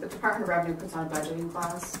sometimes, but the Department of Revenue puts on a budgeting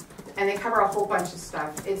class, and they cover a whole bunch of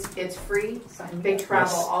stuff. It's free. They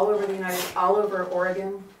travel all over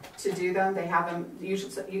Oregon to do them. They have them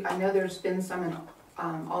usually. I know there's been some in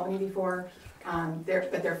Albany before.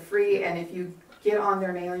 But they're free, and if you get on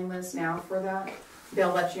their mailing list now for that,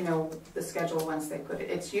 they'll let you know the schedule once they put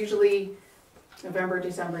it. It's usually November,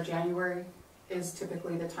 December, January is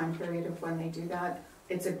typically the time period of when they do that.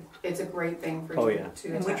 It's a great thing for you to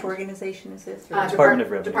attend. And which organization is this? Department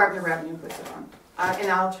of Revenue. Department of Revenue puts it on.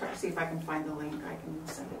 And I'll try to see if I can find the link. I can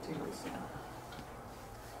send it to you. So.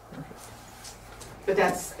 But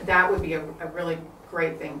that would be a really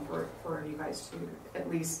great thing for you guys to, at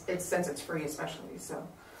least since it's free especially, so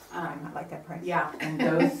I like that price. Yeah. And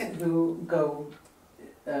those who go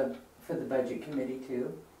for the budget committee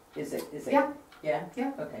too, is it? Yeah.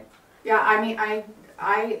 Okay. Yeah, I mean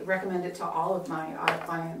I recommend it to all of my audit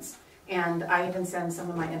clients, and I even send some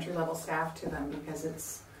of my entry-level staff to them because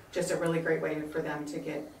it's just a really great way for them to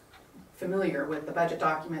get familiar with the budget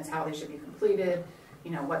documents, how they should be completed,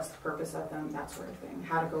 what's the purpose of them, that sort of thing,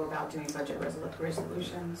 how to go about doing budget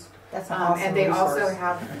resolutions. That's an awesome and they resource. also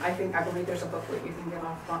have, I believe there's a booklet you can get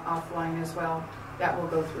offline as well that will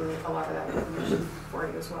go through a lot of that information for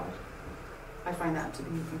you as well. I find that to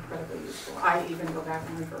be incredibly useful. I even go back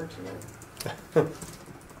and refer to it.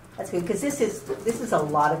 That's good, because this is a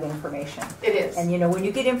lot of information. It is. And when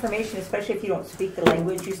you get information, especially if you don't speak the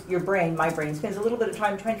language, my brain spends a little bit of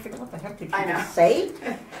time trying to figure out what the heck did you just say?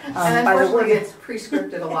 And unfortunately, it's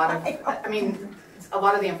pre-scripted a lot of, a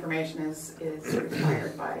lot of the information is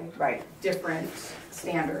required by different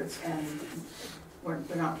standards, and we're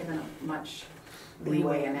not given much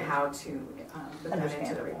leeway in how to put that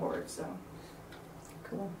into the report, so.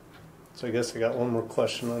 Cool. So I guess I got one more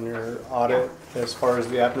question on your audit. As far as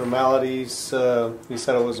the abnormalities, you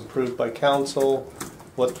said it was approved by council.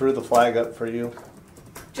 What threw the flag up for you?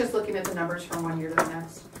 Just looking at the numbers from one year to the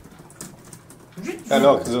next. I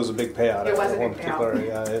know, because it was a big payout. It was a big payout.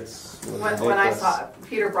 Yeah, it's when I saw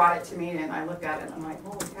Peter brought it to me and I looked at it, and I'm like,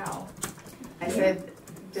 holy cow! I said,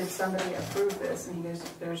 did somebody approve this? And he goes,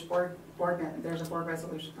 there's a board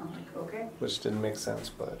resolution. I'm like, okay. Which didn't make sense,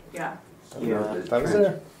 but yeah. That was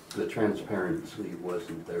there. The transparency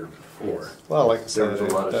wasn't there before. Yes. Well, like I said, there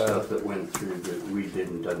was a lot of stuff that went through that we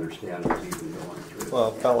didn't understand was even going through. Well,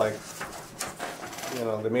 it felt like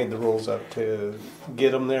they made the rules up to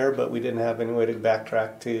get them there, but we didn't have any way to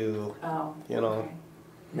backtrack to. Okay.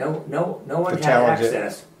 No one had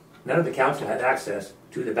access. None of the council had access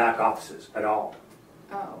to the back offices at all.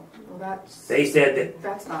 Oh, well, that's. They said that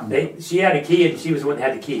that's not. She had a key, and she was the one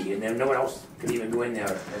that had the key, and then no one else could even go in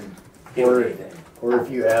there and do anything. Or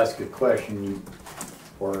if you ask a question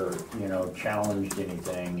or challenged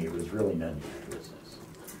anything, it was really none of your business.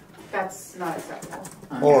 That's not acceptable.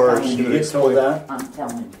 Or did you get told that? I'm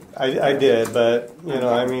telling you. I did, but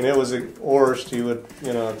it was or she would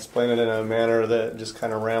explain it in a manner that just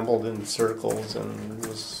kind of rambled in circles and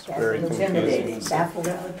was very confusing.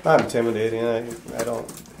 Not intimidating. I don't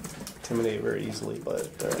intimidate very easily, but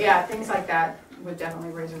things like that would definitely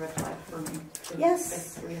raise a red flag for me.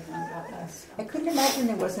 Yes. We have known about this. I couldn't imagine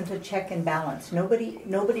there wasn't a check and balance. Nobody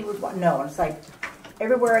would want. No, it's like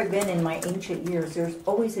everywhere I've been in my ancient years, there's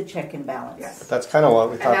always a check and balance. Yes. That's kind of what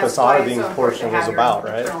we And thought that's this why it's auditing so important portion to was have about,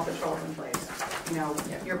 your right? internal controls in place. You know,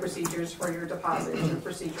 your procedures for your deposits, your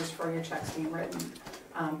procedures for your checks being written,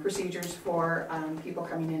 procedures for people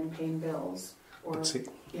coming in and paying bills. Or, See,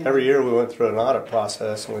 you know. every year we went through an audit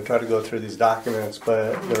process and we tried to go through these documents,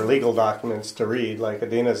 but they're legal documents to read, like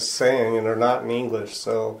Adina's saying, and they're not in English.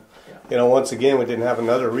 So, you know, once again, we didn't have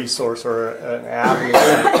another resource or an avenue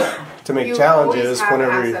to make You challenges always have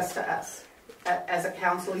whenever you, access to us. As a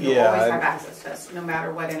council, you Yeah, always I- have access to us, no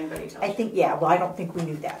matter what anybody tells you. I think, yeah, well, I don't think we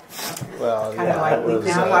knew that. well, Kind of yeah, like it we was,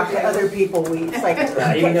 now talk to other people, it's like,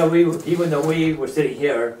 Even though we were sitting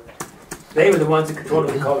here, they were the ones that controlled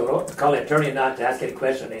it, call the attorney not to ask any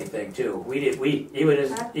question or anything too. Even as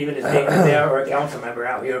being there or a council member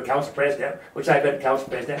out here, a council president, which I've been council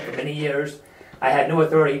president for many years, I had no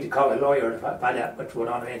authority to call a lawyer to find out what's going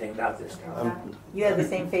on or anything about this. you have the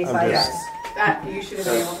same face I'm I just- have. That, you should have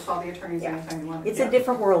been able to call the attorneys anytime you wanted. It's a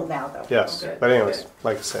different world now, though. yes. Okay. But anyways,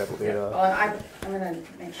 like I said, we, Well, and I'm gonna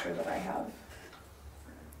make sure that I have.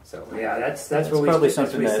 So yeah, that's That's where we probably that's where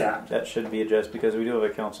something we that, sat. that should be addressed because we do have a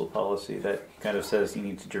council policy that kind of says you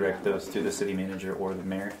need to direct those to the city manager or the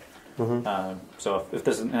mayor. mhm. So if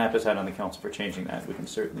there's an appetite on the council for changing that, we can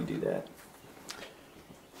certainly do that.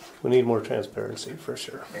 we need more transparency for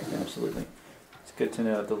sure. Absolutely. It's good to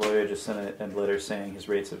know that the lawyer just sent a letter saying his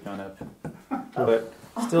rates have gone up, but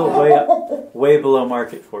still way below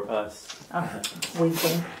market for us.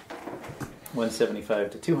 Winking. 175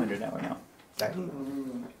 to 200 an hour now.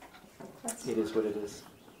 That's, It is what it is.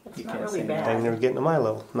 that's You not can't really say bad. And they're getting to my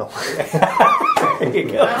level. No. There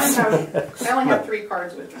you go. I only have 3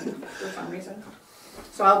 cards with me for some reason.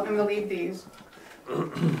 So I'm gonna leave these.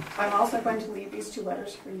 I'm also going to leave these 2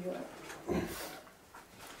 letters for you.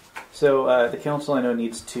 So the council, I know,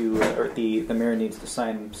 needs to, or the mayor needs to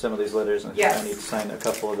sign some of these letters, and Yes. I need to sign a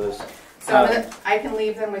couple of those. So I can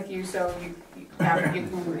leave them with you, so you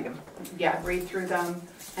can read through them,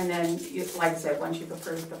 and then, like I said, once you've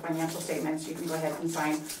approved the financial statements, you can go ahead and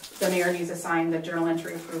sign. The mayor needs to sign the journal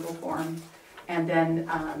entry approval form, and then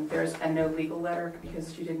there's a no legal letter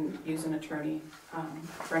because you didn't use an attorney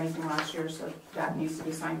for anything last year, so that needs to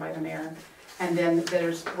be signed by the mayor. And then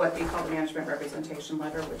there's what we call the management representation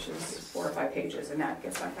letter, which is 4 or 5 pages, and that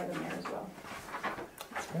gets signed by the mayor as well.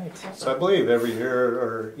 Right. So I believe every year,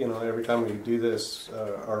 or you know, every time we do this,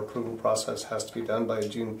 our approval process has to be done by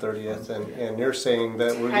June 30th. And you're saying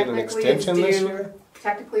that we're getting an Technically, it's extension this due- year?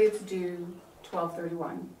 Technically, it's due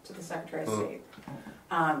 12/31 to the Secretary of State.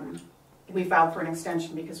 We filed for an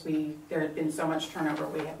extension because there had been so much turnover,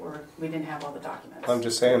 we didn't have all the documents. I'm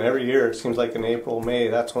just saying, every year it seems like in April, May,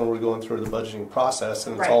 that's when we're going through the budgeting process,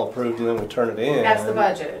 and it's Right. all approved, and then we turn it in. That's the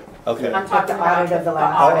budget. Okay. I'm talking The about audit of the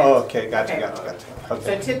last- audit. Oh, okay, gotcha, Okay. gotcha. So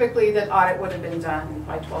Okay. typically, the audit would have been done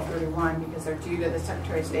by 12/31 because they're due to the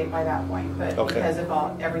Secretary of State by that point. But Okay. because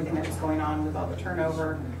of everything that was going on with all the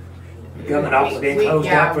turnover, Coming off of being closed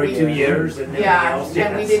out for 2 years and everything yeah, else.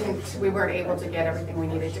 and we weren't able to get everything we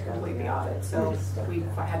needed to complete the audit, so we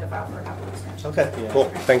had to file for a couple of extensions. Okay, Yeah. cool,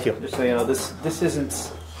 thank you. Just so you know, this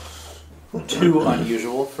isn't too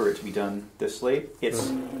unusual for it to be done this late.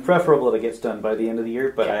 It's preferable that it gets done by the end of the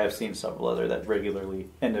year, but I have seen several other that regularly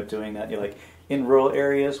end up doing that. You're like in rural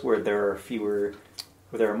areas where there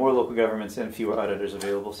are more local governments and fewer auditors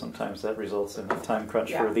available. Sometimes that results in a time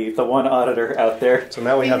crunch for the one auditor out there. So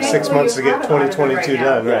now we have Thankfully, 6 months to you get have an auditor 2022 right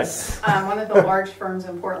now. done, right? Yes. One of the large firms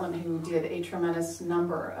in Portland who did a tremendous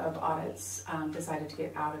number of audits decided to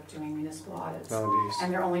get out of doing municipal audits. Oh, geez.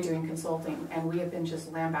 And they're only doing consulting. And we have been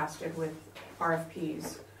just lambasted with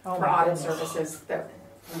RFPs Oh, for my audit goodness. services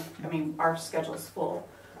our schedule is full.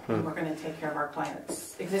 And we're going to take care of our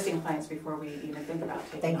clients, existing clients, before we even think about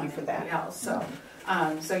taking Thank on you for that. anybody else.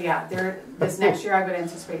 So yeah, this next year I would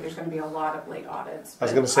anticipate there's going to be a lot of late audits. I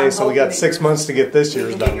was but going to say, I'm so we hoping got that 6 yours- months to get this we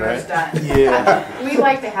year's can done, get yours right? done. Yeah. We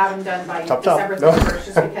like to have them done by Top, top. December No. 31st,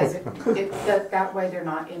 just because that way they're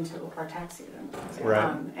not into our tax season.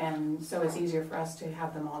 Right. And so it's easier for us to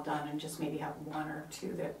have them all done and just maybe have 1 or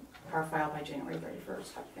 2 that are filed by January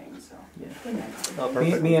 31st type thing. So Yeah. Well,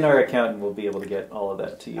 me and our accountant will be able to get all of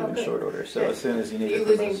that to you in Okay. short order. So Good. as soon as you need you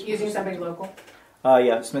it from us, using somebody local?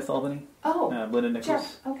 yeah, Smith Albany, Oh, Linda Nichols.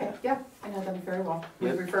 Jeff. Okay, yeah, I know them very well. We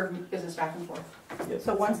Yep. refer business back and forth. Yep.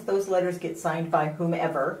 So once those letters get signed by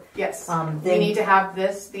whomever, Yes. We then need to have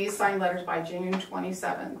these signed letters by June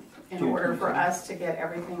 27th in June order for 27th. us to get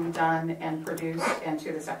everything done and produced and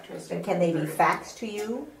to the Secretary of State. can they be faxed to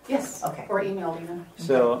you? Yes. Okay. Or emailed even.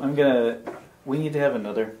 So I'm gonna We need to have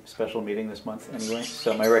another special meeting this month anyway.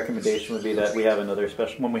 So my recommendation would be that we have another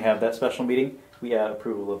special, when we have that special meeting, we have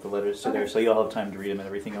approval of the letters to there. So you'll have time to read them and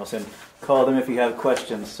everything else, and call them if you have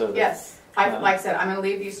questions. So that, Yes. Like I said, I'm going to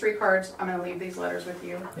leave these 3 cards. I'm going to leave these letters with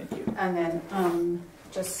you. Thank you. And then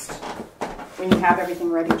just when you have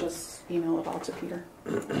everything ready, just email it all to Peter.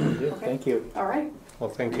 Okay. Thank you. All right. Well,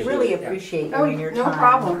 thank you. Really appreciate you Oh, and your no time.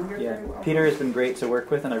 problem. You're Yeah, very welcome. Peter has been great to work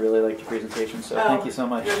with, and I really liked your presentation. So thank you so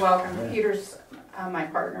much. You're welcome. Yeah. Peter's my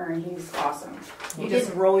partner, and he's awesome. You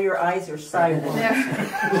didn't roll your eyes or sigh once.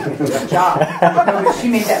 Yeah. Good job. No, she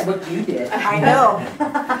made that look you did. I know.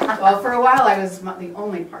 Well, for a while, I was the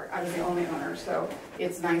only owner, so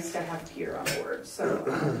it's nice to have Peter on board, so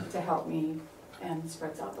to help me and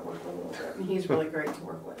spreads out the work a little bit. And he's really great to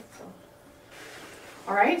work with. So,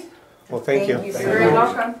 all right. Well, thank you. Thank you You're very very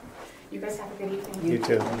much. welcome. You guys have a good evening. You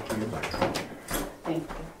too. Thank you.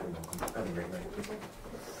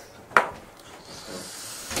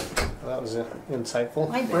 That was insightful.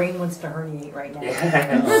 My brain wants to herniate right now.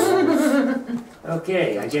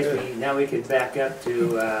 Okay, I guess now we can back up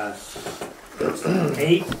to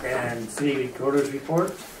 8 and city recorder's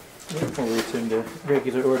report. We'll return to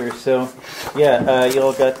regular order. So, yeah, you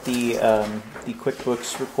all got the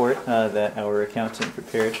QuickBooks report that our accountant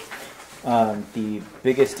prepared. The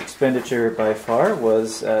biggest expenditure by far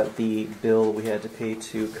was the bill we had to pay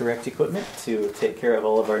to Correct Equipment to take care of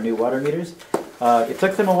all of our new water meters. It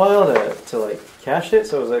took them a while to like cash it,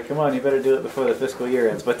 so I was like, come on, you better do it before the fiscal year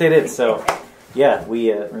ends. But they did, so yeah,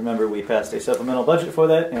 we remember we passed a supplemental budget for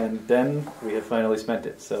that, and then we have finally spent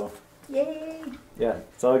it. So Yay! yeah,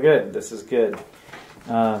 it's all good. This is good.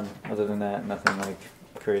 Other than that, nothing like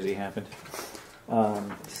crazy happened.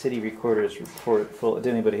 City recorder's report full.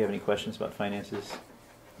 Did anybody have any questions about finances?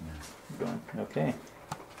 Okay,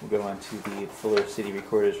 we'll go on to the fuller city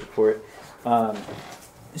recorder's report.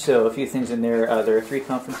 So a few things in there. There are 3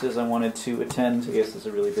 conferences I wanted to attend. I guess it's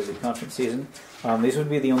a really busy conference season. These would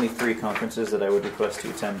be the only 3 conferences that I would request to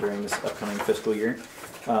attend during this upcoming fiscal year.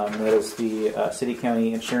 That is the City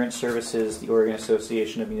County Insurance Services, the Oregon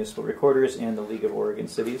Association of Municipal Recorders, and the League of Oregon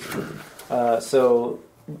Cities. So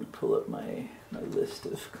let me pull up my list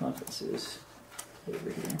of conferences over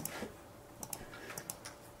here.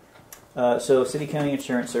 So City County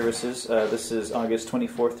Insurance Services, this is August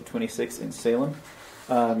 24th to 26th in Salem.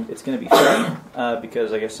 It's going to be free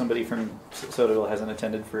because I guess somebody from Sodaville hasn't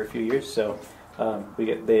attended for a few years. So a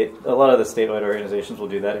lot of the statewide organizations will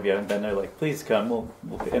do that. If you haven't been there, like, please come.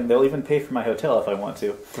 And they'll even pay for my hotel if I want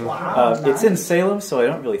to. Wow, It's in Salem, so I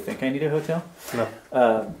don't really think I need a hotel. No.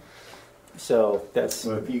 So that's.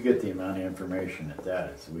 Well, if you get the amount of information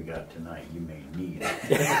as we got tonight, you may need it.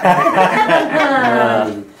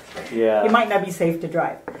 Yeah. It might not be safe to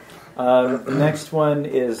drive. The next one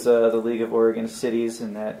is the League of Oregon Cities,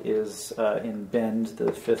 and that is in Bend,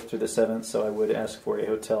 the 5th through the 7th. So I would ask for a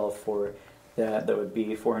hotel for that. That would be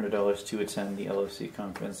 $400 to attend the LOC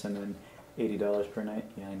conference, and then $80 per night.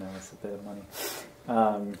 Yeah, I know, that's a bit of money.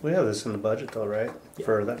 We have this in the budget, though, right? Yeah.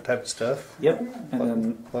 For that type of stuff. Yep. And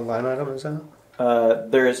then What line item is that?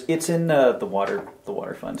 it's in the water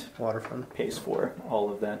fund. Water fund. Pays for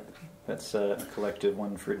all of that. That's a collective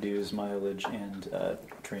one for dues, mileage, and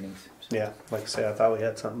trainings. So. Yeah, like I say, I thought we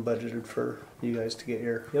had something budgeted for you guys to get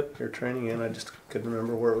your training in. I just couldn't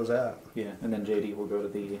remember where it was at. Yeah, and then JD will go to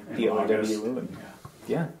the August. OIW, and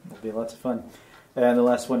yeah, it'll be lots of fun. And the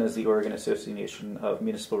last one is the Oregon Association of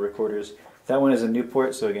Municipal Recorders. That one is in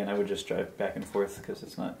Newport, so again, I would just drive back and forth because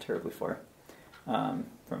it's not terribly far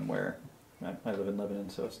from where I live in Lebanon,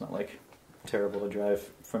 so it's not like terrible to drive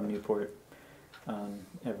from Newport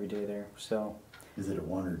every day there. So Is it a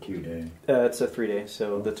 1 or 2 day? it's a 3-day,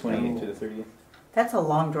 so the 28th to the 30th. That's a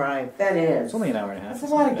long drive. That is. It's only an hour and a half.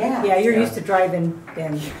 That's a lot of gas. Yeah, you're used to driving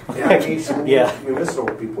and Yeah.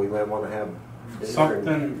 Municipal people, you might want to have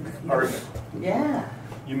Something, or Yeah.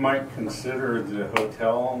 you might consider the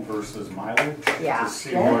hotel versus mileage Yeah. to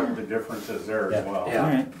see Yeah. what the difference is there as well. All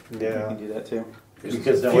right. Yeah. You can do that too.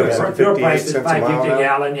 Because then Fuel we got some fuel 58 price is cents a mile $5.50 now. a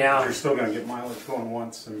gallon, yeah. You're still going to get mileage going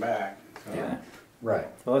once and back. So. Yeah. right.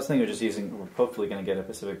 Well, I was thinking of just using. We're hopefully going to get a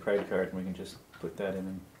Pacific Pride card, and we can just put that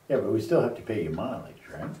in. Yeah, but we still have to pay you mileage,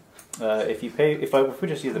 right? If you pay, if we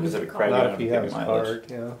just use the Pacific Pride, we Not don't if have you to have pay his mileage.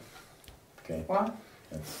 card, yeah. Okay. Well,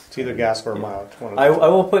 That's, It's either gas or mileage. One of I the two.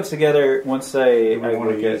 will put together once I We want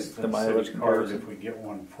look to use at the the mileage city card comparison. if we get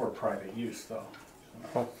one for private use, though.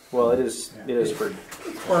 Well, it is for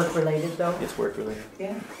work related though. it's work related.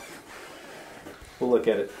 yeah. We'll look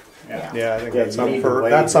at it. Yeah. Yeah, I think Yeah, that's you something need for to weigh-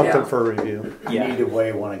 that's something yeah. for review. you Yeah. need to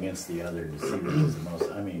weigh one against the other to see which is the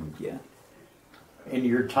most. I mean, Yeah. in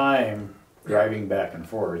your time driving back and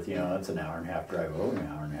forth, you know, it's an hour and a half drive over, an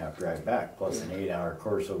hour and a half drive back, plus an 8-hour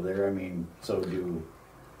course over there. I mean, so do.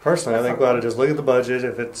 Personally, I think we ought to just look at the budget.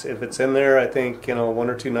 If it's in there, I think, you know, 1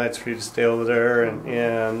 or 2 nights for you to stay over there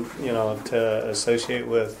and you know, to associate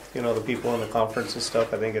with, you know, the people in the conference and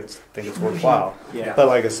stuff. I think it's worthwhile. Yeah. But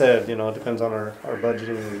like I said, you know, it depends on our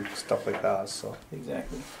budgeting and stuff like that. So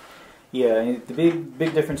Exactly. Yeah, and the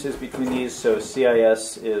big differences between these. So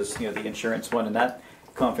CIS is, you know, the insurance one, and that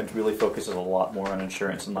conference really focuses a lot more on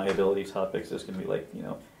insurance and liability topics. It's going to be like, you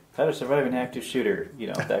know, how to survive an active shooter, you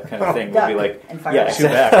know, that kind of thing. We'll be like, yeah, shoot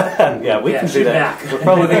back. Yeah, we Yeah, can do shoot that. back. We're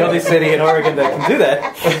probably the only city in Oregon that can do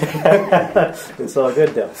that. It's all good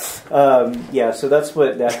though. Yeah, so that's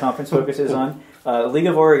what that conference focuses on. League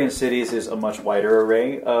of Oregon Cities is a much wider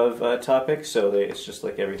array of topics, so it's just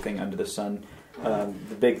like everything under the sun.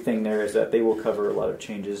 The big thing there is that they will cover a lot of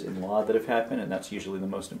changes in law that have happened, and that's usually the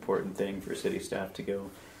most important thing for city staff to go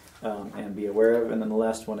and be aware of. And then the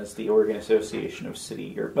last one is the Oregon Association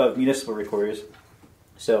of Municipal Recorders.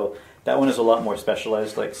 So that one is a lot more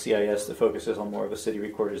specialized, like CIS, that focuses on more of the city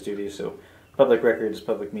recorder's duties. So public records,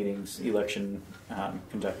 public meetings, election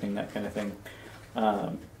conducting, that kind of thing.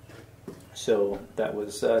 So that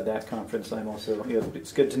was that conference. I'm also, you know,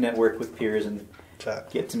 it's good to network with peers and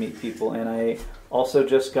get to meet people. And I also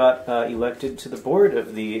just got elected to the board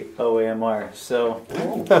of the OAMR. So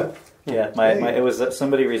yeah, it was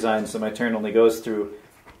somebody resigned, so my turn only goes through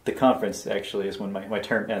the conference. Actually, is when my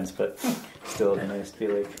term ends. But still, it's nice to be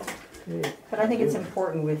like. Hey. But I think it's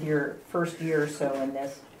important with your first year or so in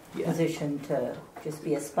this position to just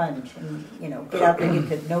be a sponge and, you know, get out there,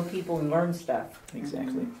 get to know people and learn stuff.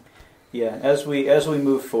 Exactly. Yeah, as we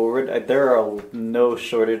move forward, there are no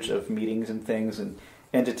shortage of meetings and things and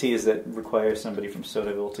entities that require somebody from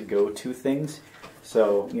Sodaville to go to things.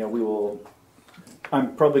 So, you know,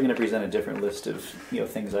 I'm probably going to present a different list of, you know,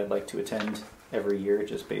 things I'd like to attend every year,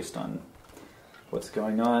 just based on what's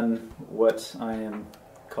going on, what I am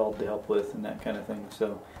called to help with, and that kind of thing.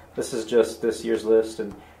 So this is just this year's list,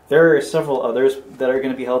 and there are several others that are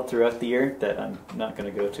going to be held throughout the year that I'm not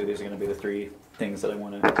going to go to. These are going to be the 3 things that I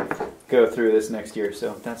want to go through this next year.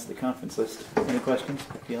 So that's the conference list. Any questions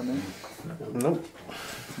beyond that? Nope.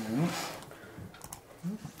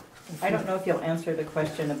 I don't know if you'll answer the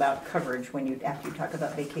question about coverage after you talk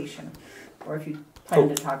about vacation, or if you plan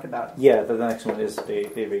to talk about. Yeah, the next one is a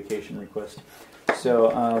vacation request. So,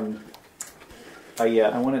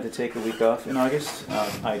 I wanted to take a week off in August.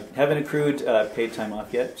 I haven't accrued paid time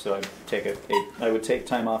off yet, so I would take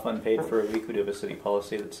time off unpaid for a week. We do have a city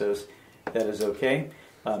policy that says that is okay,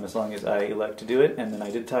 as long as I elect to do it. And then I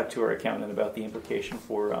did talk to our accountant about the implication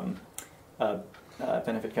for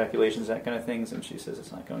benefit calculations, that kind of things, and she says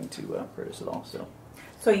it's not going to hurt us at all.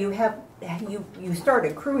 So you start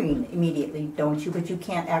accruing immediately, don't you? But you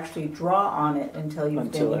can't actually draw on it until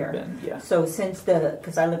you've been here. Yeah. So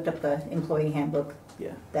because I looked up the employee handbook,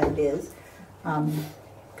 that it is,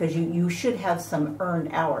 because you should have some earned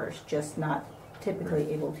hours, just not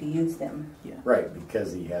typically able to use them. Yeah. Right,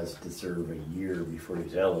 because he has to serve a year before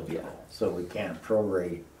he's eligible. Yeah. So we can't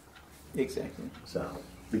prorate. Exactly. So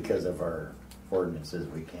because of our ordinances,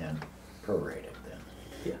 we can prorate it then.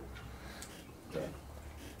 Yeah. Okay.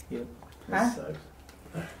 Yep. That sucks.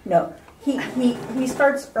 No, he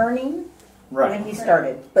starts earning Right. when he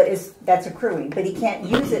started, but that's accruing. But he can't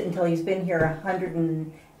use it until he's been here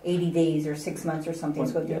 180 days or 6 months or something.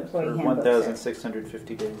 Is what the employee handbook says.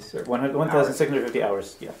 1,650 days or 1,650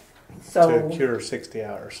 hours. Yeah. So to cure 60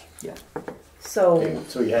 hours. Yeah. So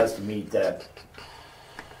So he has to meet that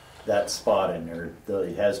spot in there.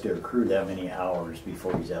 He has to accrue that many hours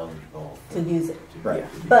before he's eligible to use it, Right.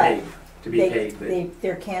 but To be paid.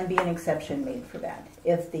 there can be an exception made for that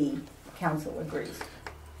if the council agrees.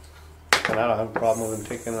 And I don't have a problem with him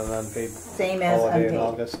taking an unpaid Same as holiday unpaid. in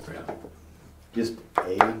August. Just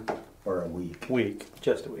a or a week.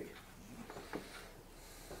 Just a week.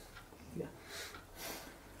 Yeah.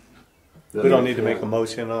 We don't need to make a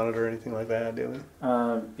motion on it or anything like that, do we?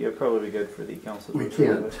 Yeah, probably be good for the council. We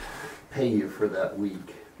can't pay you for that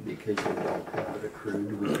week because you don't have it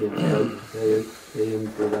accrued. We can't pay him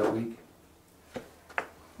for that week.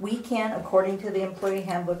 We can, according to the employee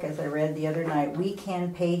handbook, as I read the other night, we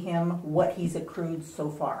can pay him what he's accrued so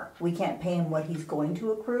far. We can't pay him what he's going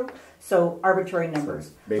to accrue. So arbitrary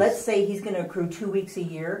numbers. Let's say he's going to accrue 2 weeks a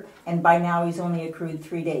year, and by now he's only accrued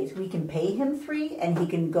 3 days. We can pay him 3, and he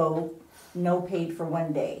can go no paid for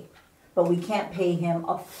 1 day. But we can't pay him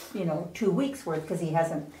 2 weeks worth because he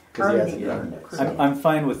hasn't earned it. I'm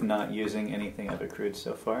fine with not using anything I've accrued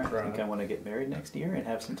so far. Right. I think I want to get married next year and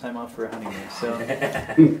have some time off for a honeymoon. So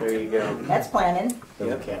there you go. That's planning. So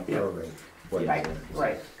we can't prorate. what Right, it is.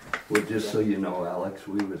 right. Well, just so you know, Alex,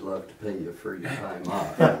 we would love to pay you for your time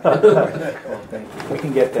off. Well, thank you. We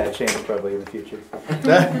can get that changed probably in the future.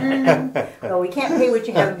 Well, we can't pay what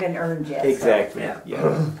you haven't been earned yet. Exactly. Yeah.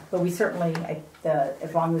 Yeah. But we certainly,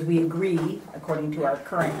 as long as we agree, according to our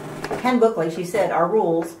current handbook, like she said, our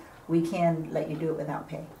rules, we can let you do it without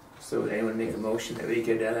pay. So would anyone make a motion that we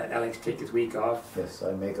could let Alex take his week off? Yes,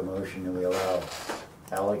 I make a motion that we allow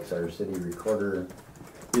Alex, our city recorder,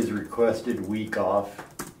 his requested week off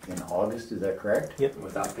in August, is that correct? Yep.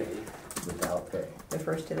 Without pay. Without pay. The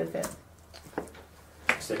 1st to the 5th.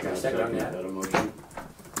 Second on that. Emotion.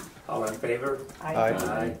 All in favor? Aye.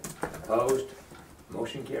 Aye. Opposed?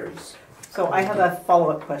 Motion carries. So I have a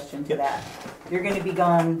follow-up question to that. You're going to be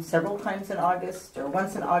gone several times in August, or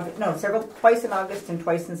once in August, no, twice in August and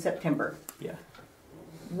twice in September. Yeah.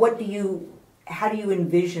 How do you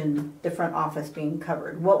envision the front office being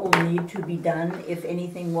covered? What will need to be done? If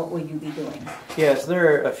anything, what will you be doing? Yeah, so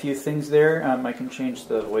there are a few things there. I can change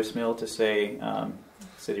the voicemail to say,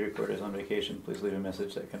 city recorder is on vacation, please leave a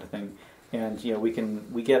message, that kind of thing. And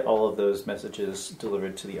we get all of those messages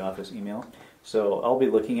delivered to the office email. So I'll be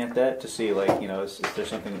looking at that to see, like, is there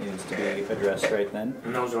something that needs to be addressed right then?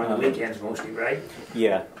 And those are on the weekends mostly, right?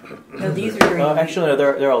 Yeah. No, these are during. Actually, no,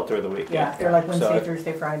 they're all through the week. Yeah, they're like Wednesday, So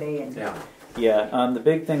Thursday, Friday, and. Yeah. Yeah, the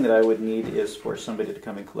big thing that I would need is for somebody to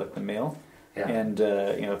come and collect the mail. Yeah. And,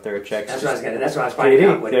 if there are checks. That's what I was finding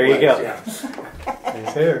out what there it you was. go. Yeah.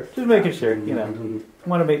 He's here. Just making sure,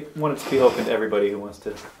 want it to be open to everybody who wants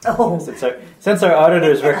to. Oh. Since our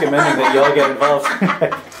auditor is recommending that you all get involved.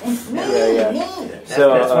 Yeah.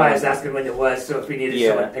 That's why I was asking when it was, so if we needed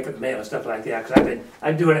someone Yeah. to pick up mail and stuff like that, because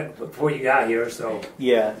I'm doing it before you got here, so.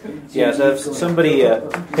 Yeah. So have somebody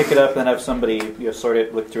pick it up, then have somebody sort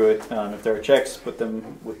it, look through it. If there are checks, put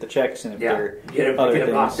them with the checks, and if Yeah, there get are other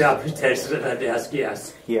them locked things. up instead of sitting at the desk,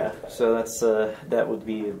 yes. Yeah, so that would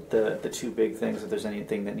be the two big things. If there's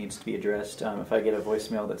anything that needs to be addressed, if I get a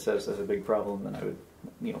voicemail that says there's a big problem, then I would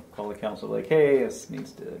call the council like, hey, this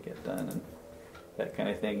needs to get done, and that kind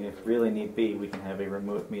of thing. If really need be, we can have a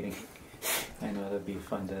remote meeting. I know that'd be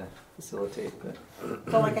fun to facilitate. But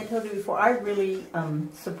So like I told you before, I really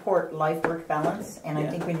support life-work balance, and I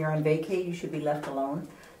Yeah. think when you're on vacay, you should be left alone.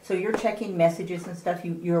 So you're checking messages and stuff,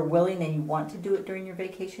 you're willing and you want to do it during your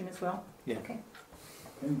vacation as well? Yeah. Okay.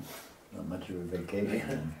 Not much of a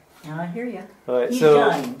vacation. I hear you. all right, He's so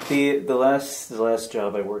done. the last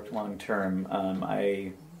job I worked long term,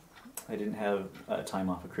 I didn't have time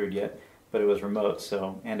off accrued yet, but it was remote,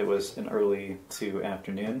 and it was an early to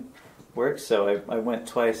afternoon work, so I went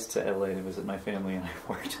twice to LA to visit my family, and I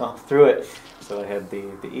worked all through it. So I had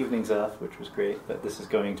the evenings off, which was great, but this is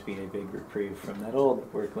going to be a big reprieve from that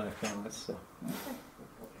old work-life balance. So,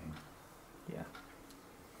 yeah.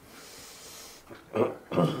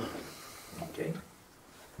 Okay.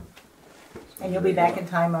 And you'll be back in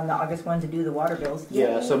time on the August 1 to do the water bills.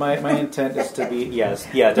 Yeah, so my intent is to be,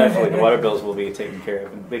 definitely the water bills will be taken care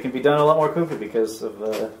of. And they can be done a lot more quickly because of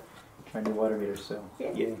our new water meters, so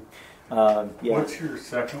yay. What's your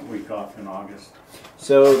second week off in August?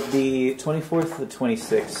 So the 24th to the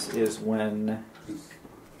 26th is when...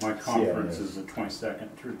 My conference is the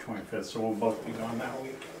 22nd through 25th, so we'll both be gone that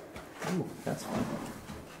week. Ooh, that's fun.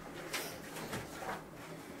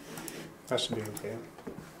 That should be okay.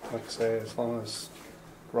 Like I say, as long as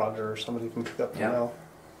Roger or somebody can pick up the Yeah. mail.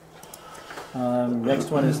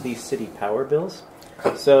 Next one is the city power bills.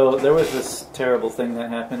 So there was this terrible thing that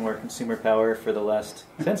happened where Consumer Power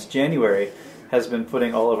since January, has been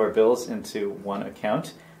putting all of our bills into one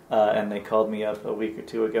account. And they called me up a week or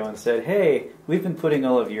two ago and said, hey, we've been putting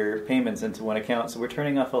all of your payments into one account, so we're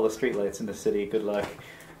turning off all the streetlights in the city. Good luck.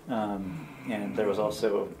 And there was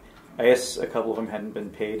also, I guess a couple of them hadn't been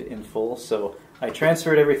paid in full, so I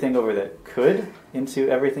transferred everything over that could into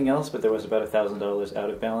everything else, but there was about $1,000 out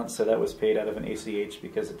of balance, so that was paid out of an ACH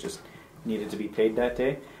because it just needed to be paid that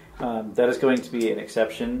day. That is going to be an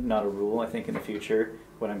exception, not a rule. I think in the future,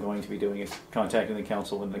 what I'm going to be doing is contacting the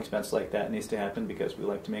council when an expense like that needs to happen because we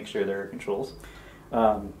like to make sure there are controls.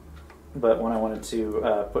 But what I wanted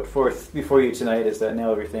to put forth before you tonight is that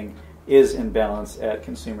now everything is in balance at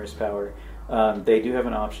Consumers Power. They do have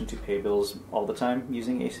an option to pay bills all the time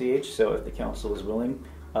using ACH, so if the council is willing,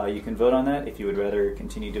 you can vote on that. If you would rather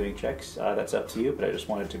continue doing checks, that's up to you, but I just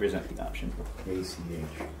wanted to present the option. ACH.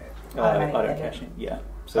 Auto cashing, yeah.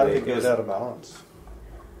 So it goes out of balance.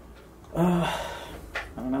 I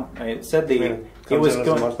don't know. It said It was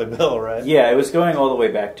going a monthly bill, right? Yeah, it was going all the way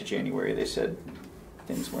back to January. They said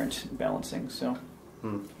things weren't balancing, so.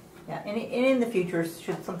 Yeah, and in the future,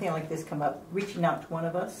 should something like this come up, reaching out to one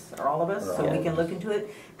of us or all of us so we can look into it,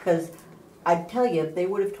 because I'd tell you, if they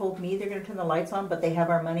would have told me they're going to turn the lights on, but they have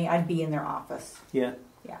our money, I'd be in their office. Yeah.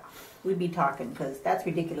 Yeah, we'd be talking because that's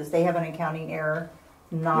ridiculous. They have an accounting error,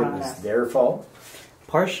 not It on was us. their fault?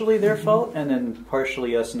 Partially their fault, and then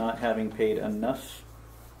partially us not having paid enough.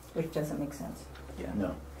 Which doesn't make sense. Yeah.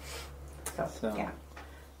 No. So, Yeah.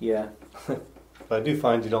 yeah. But I do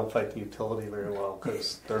find you don't fight the utility very well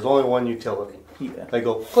because there's only one utility. Yeah. They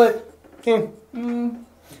go click.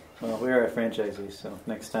 Well, we are a franchisee, so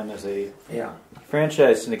next time there's a Yeah,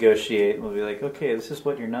 franchise to negotiate, we'll be like, okay, this is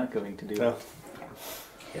what you're not going to do. Yeah.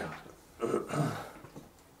 yeah.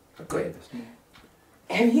 Go ahead.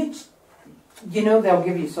 Have you know they'll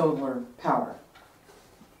give you solar power.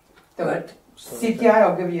 What? CPI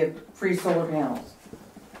will give you free solar panels.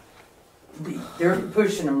 They're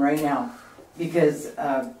pushing them right now because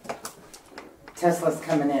Tesla's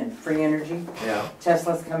coming in. Free energy. Yeah.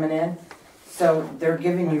 Tesla's coming in. So they're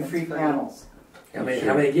giving you free panels. How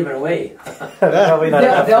many giving away? Probably not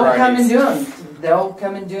enough They'll come and varieties. do them. They'll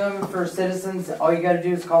come and do them for citizens. All you got to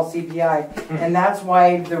do is call CPI. And that's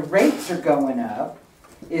why the rates are going up.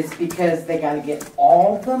 Is because they got to get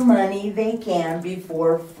all the money they can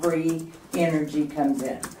before free energy comes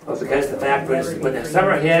in. Well, because the fact when the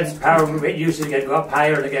summer hits, power rate usage is going to go up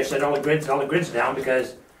higher, and they got to shut all the grids down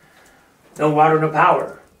because no water, no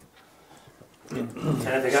power. And if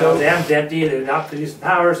they got all the dams empty, they're not producing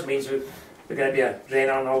power, so it means there's going to be a drain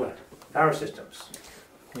on all the power systems.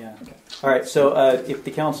 Yeah. All right. So if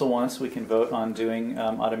the council wants, we can vote on doing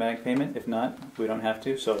automatic payment. If not, we don't have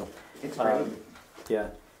to. So, It's great. yeah,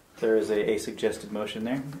 there is a suggested motion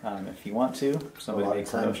there. If you want to, A somebody lot of makes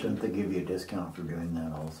a times, motion. don't they give you a discount for doing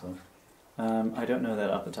that also? I don't know that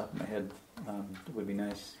off the top of my head. It would be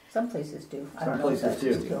nice. Some places do. I Some don't know if places that's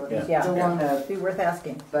do, utilities. yeah. Still Yeah. want a It'd be worth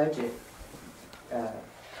asking. budget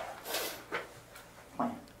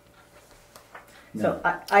plan. So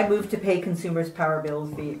I move to pay consumers' power bills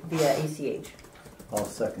via ACH. I'll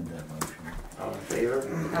second that motion. All in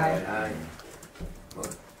favor? Aye.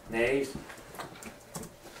 Nays?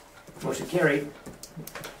 Motion carried.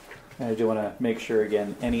 And I do want to make sure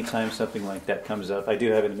again, anytime something like that comes up, I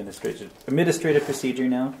do have an administrative procedure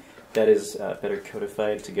now that is better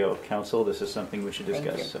codified to go council. This is something we should Thank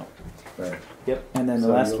discuss. you. So, Right. yep. And then the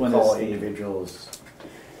So last you'll one call is the, individuals.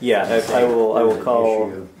 yeah. and say I will there's an call.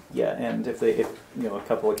 issue. Yeah, and if you know, a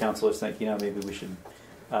couple of councilors think, you know, maybe we should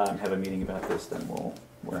have a meeting about this, then we'll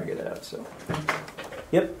figure that out. So,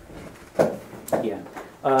 yep. Yeah.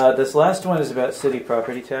 This last one is about city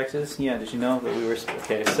property taxes. Yeah, did you know that we were...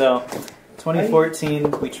 Okay, so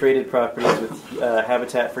 2014, we traded properties with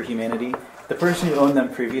Habitat for Humanity. The person who owned them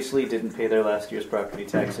previously didn't pay their last year's property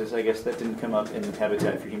taxes. I guess that didn't come up in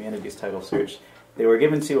Habitat for Humanity's title search. They were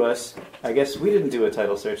given to us. I guess we didn't do a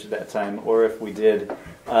title search at that time, or if we did,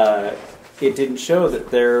 it didn't show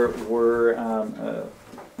that there were, I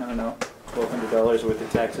don't know, $1,200 worth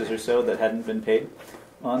of taxes or so that hadn't been paid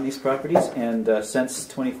on these properties. And since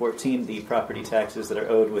 2014, the property taxes that are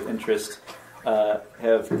owed with interest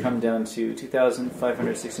have come down to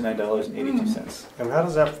 $2,569.82. And how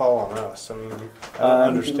does that fall on us? I mean, I don't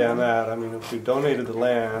understand that. I mean, if we donated the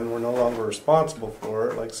land, we're no longer responsible for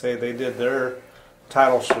it. Like, say they did their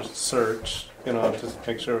title search, you know, to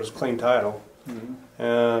make sure it was clean title. Mm-hmm.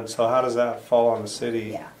 And so how does that fall on the city?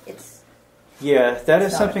 Yeah, it's Yeah, that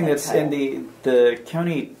is It's not something a that's title. in the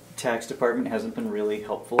county tax department hasn't been really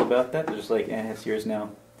helpful about that. They're just like, it's yours now,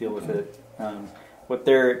 deal with it. What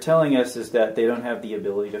they're telling us is that they don't have the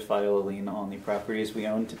ability to file a lien on the properties we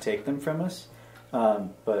own to take them from us.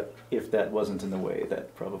 But if that wasn't in the way,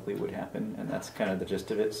 that probably would happen, and that's kind of the gist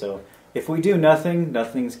of it. So if we do nothing,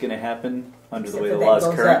 nothing's going to happen under the Except way that the that law is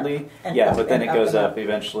goes currently. up and Yeah, up but then and it up goes and up. up.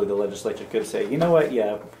 Eventually, the legislature could say, you know what?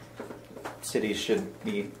 Yeah, cities should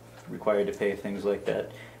be required to pay things like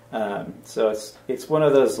that. So it's one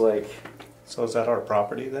of those like, So is that our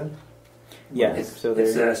property then? yeah. It's, So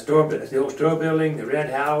it's there, a store, it's the old store building, the red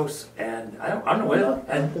house, and I don't know whether, Not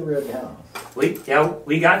and the red house.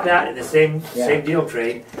 we got that in the same Yeah. deal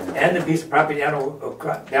trade, and the piece of property down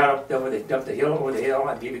where they dumped the hill over the hill.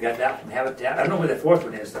 I believe we got that from Habitat. I don't know where the fourth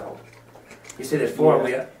one is though. You said there's four.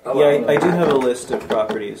 Yeah. We, I do have a list of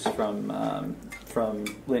properties from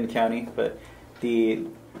Lynn County, but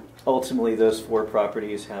ultimately those 4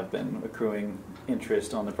 properties have been accruing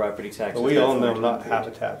interest on the property taxes. But we that own were them, not paid.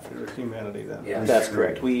 Habitat for Humanity then. Yeah. That's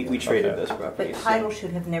correct. We traded Okay. those but properties. so title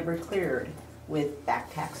should have never cleared with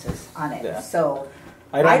back taxes on it. Yeah. So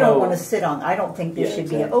I I don't know- want to sit on. I don't think this Yeah, should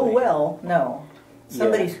exactly. be. Oh well, no.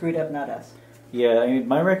 Somebody Yeah. screwed up, not us. Yeah, I mean,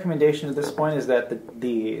 my recommendation at this point is that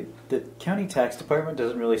the county tax department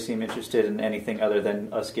doesn't really seem interested in anything other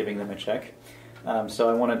than us giving them a check. So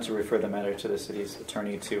I wanted to refer the matter to the city's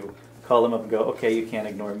attorney to call them up and go, okay, you can't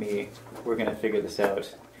ignore me. We're going to figure this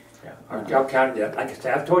out. Yeah, our county, like I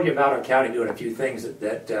said, I've told you about our county doing a few things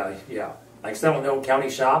yeah, like selling the old county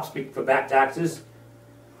shops for back taxes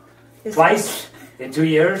twice in 2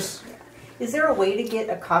 years. Is there a way to get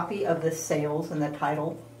a copy of the sales and the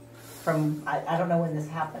title from, I don't know when this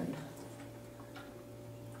happened.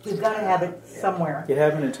 We've got to have it somewhere. It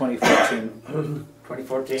happened in 2014.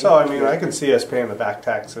 2014. So I mean, I can see us paying the back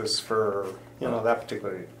taxes for that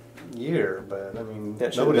particular year, but I mean,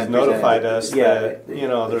 That should have nobody's been notified presented. us Yeah. that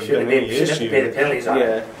there's Shouldn't been any shouldn't have to pay the issue. penalties on Yeah,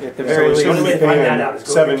 it. at the So very we least. shouldn't be Only way to find that out paying is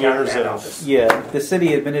go 7 to the county years land of. office. Yeah, the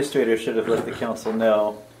city administrator should have let the council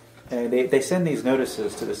know. And they send these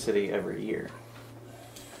notices to the city every year.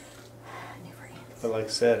 But like I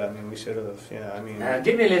said, I mean, we should have. Yeah, I mean,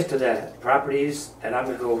 Give me a list of the properties, and I'm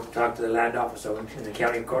going to go talk to the land office over in the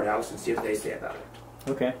county courthouse and see what they say about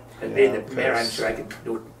it. Okay. And Yeah, being the mayor, I'm because- sure I can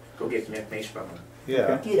go get some information from them.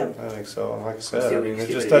 yeah, Get 'em. I think so. And like I See said, I what- mean, it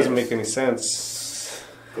see just what it doesn't is. make any sense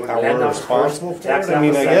Go to the how land we're office responsible first, for tax it. I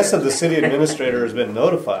mean, I office guess if second. the city administrator has been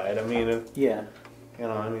notified, I mean, Yeah,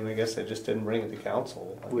 I mean, I guess they just didn't bring it to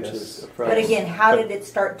council. I which guess. is a But problem. again, how did it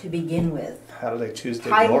start to begin with? How do they choose to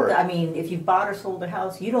Title, ignore it? I mean, if you've bought or sold a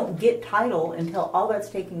house, you don't get title until all that's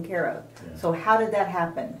taken care of. Yeah. So how did that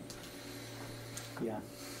happen? Yeah.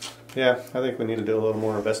 Yeah, I think we need to do a little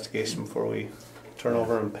more investigation before we turn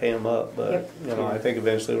over and pay them up. But Yep. I think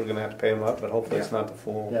eventually we're going to have to pay them up. But hopefully, it's not the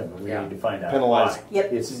full Yeah, but we Yeah. need to find out penalized. why.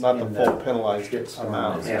 Yep. It's Not the in full penalized shitstorm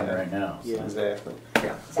amount. that's in right now. Yeah. Exactly.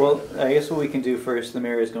 Yeah. Well, I guess what we can do first, the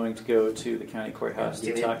mayor is going to go to the county courthouse to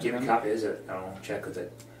Give me talk to a them. copy of it. I'll check with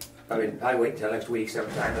it. I'll wait until next week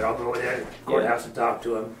sometime, but I'll go over there to the courthouse and talk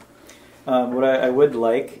to him. What I would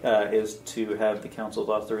like is to have the council's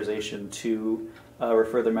authorization to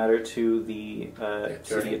refer the matter to the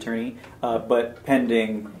city attorney, but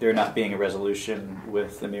pending there not being a resolution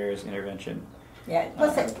with the mayor's intervention. Yeah,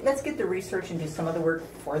 let's get the research and do some of the work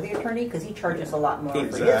for the attorney, because he charges a lot more for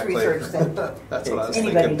his Exactly. research than That's what I was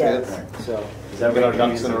anybody thinking too. does. So, Is that Get our what ducks you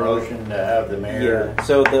in use a the row. motion to have the mayor? yeah.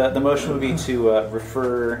 So the motion would be to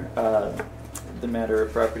refer the matter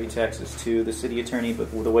of property taxes to the city attorney,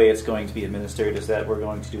 but the way it's going to be administered is that we're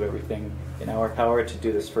going to do everything in our power to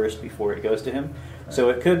do this first before it goes to him. So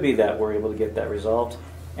it could be that we're able to get that resolved,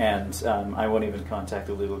 and I won't even contact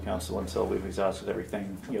the legal counsel until we've exhausted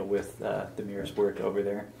everything, with the mayor's work over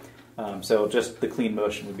there. So just the clean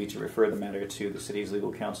motion would be to refer the matter to the city's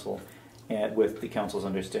legal counsel, and with the council's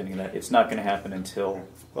understanding that it's not going to happen until.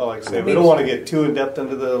 Well, like I say, we don't want to get too in depth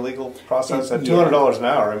into the legal process. At $200 an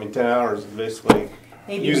hour, I mean, 10 hours is basically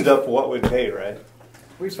Maybe used up what we'd pay, right?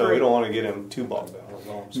 So refer- we don't want to get him too bogged down. Is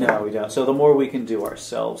all I'm saying. No, we don't. So the more we can do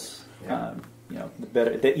ourselves, Yeah. the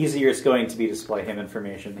better. The easier it's going to be to supply him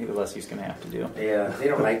information, the less he's going to have to do. Yeah, they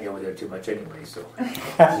don't like me over there too much anyway, so.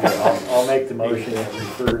 I'll make the motion and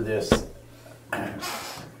refer this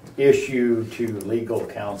issue to legal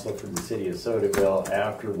counsel from the city of Sodaville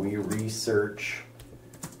after we research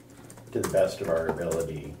to the best of our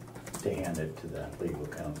ability to hand it to the legal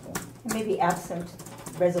counsel. Maybe absent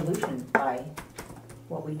resolution by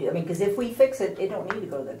what we do. I mean, because if we fix it, it don't need to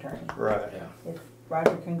go to the attorney. Right. If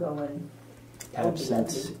Roger can go and that would be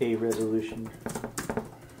Absent lovely. a resolution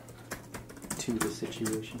to the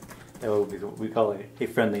situation. That would be what we call a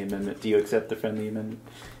friendly amendment. Do you accept the friendly amendment?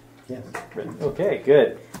 Yes. Okay,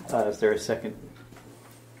 good. Is there a second?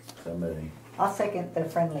 Somebody. I'll second the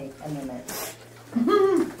friendly amendment.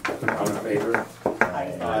 All in favor?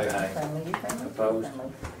 Aye. Aye. Friendly, friendly, Opposed?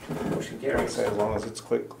 friendly. Motion Like I carries. say, as long as it's a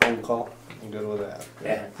quick phone call, I'm good with that.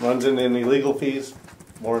 Yeah. Runs into any legal fees,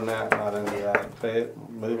 more than that, not into that. Pay it,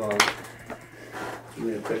 move on.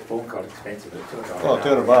 Even a quick phone call is expensive, but $200. Well,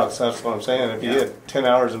 $200, that's what I'm saying. If you Yeah. get 10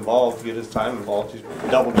 hours involved, you get his time involved, you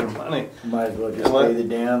doubled your money. Might as well just What? pay the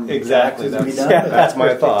damn Exactly, taxes and be that's, done. that's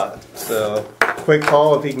my thought. So, quick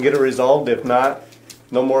call if he can get it resolved. If not,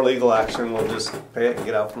 no more legal action. We'll just pay it and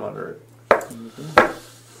get out from under it.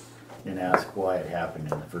 And ask why it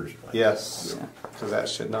happened in the first place. Yes, Yeah. because that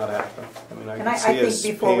should not happen. I mean, I And can I see think us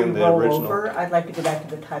before we paying the roll original. over, I'd like to go back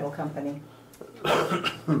to the title company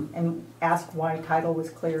and ask why title was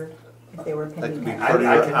cleared if they were That could pending. be that. part of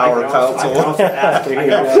I your can hour also counsel.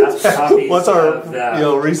 ask copies What's our of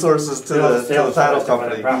the resources to the sales title of the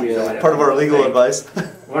company? properties over there. Part of our legal advice.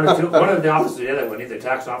 One of the officers, the other one, either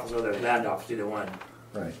tax office or the land office, either one.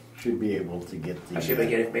 Right. Should be able to get I should be the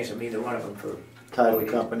getting information from either one of them for. title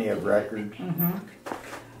company of record. Mhm.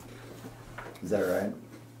 Is that right?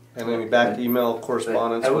 And any back email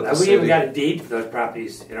correspondence with the Have we even city. got a deed to those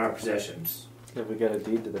properties in our possessions? Have we got a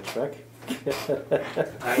deed to the truck?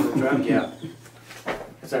 Out of the truck, yeah.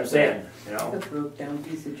 That's what I'm saying, you know. A broke down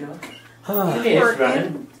piece of junk. It's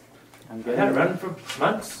running. I'm I've good. had it running for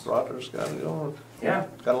months. Roger's got it going. Yeah.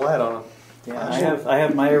 Got a light on it. Yeah, I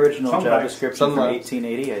have my original Some job lights. description Some from lights.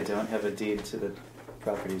 1880. I don't have a deed to the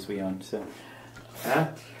properties we own. So Huh?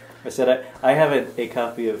 I said I have a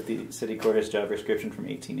copy of the city quarters job description from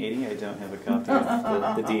 1880. I don't have a copy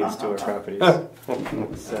of the deeds to our properties.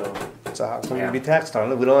 So So how come Yeah. we be taxed on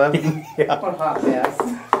it? We don't have. What a hot mess.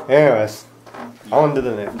 Anyways, on to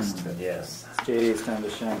the next. Yes. JD, it's time to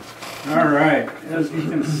shine. All right, as you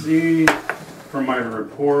can see from my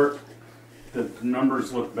report, the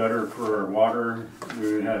numbers look better for our water.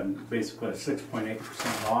 We had basically a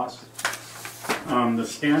 6.8% loss. The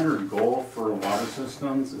standard goal for water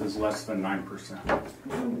systems is less than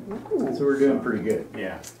 9%. So we're doing pretty good.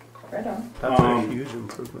 Yeah. Right on. That's a huge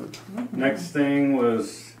improvement. Next thing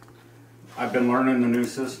was, I've been learning the new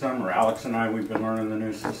system, or Alex and I, we've been learning the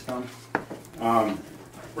new system.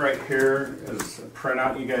 Right here is a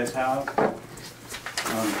printout you guys have.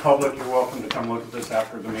 Public, you're welcome to come look at this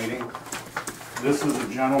after the meeting. This is a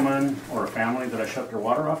gentleman or a family that I shut their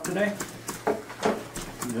water off today.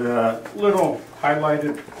 The little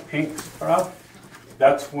highlighted pink stuff,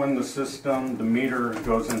 that's when the system, the meter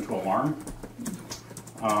goes into alarm.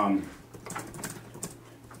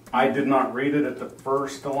 I did not read it at the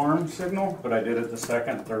first alarm signal, but I did at the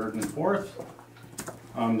second, third, and fourth.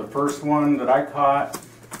 The first one that I caught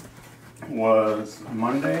was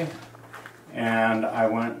Monday, and I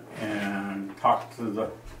went and talked to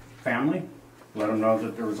the family, let them know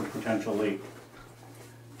that there was a potential leak.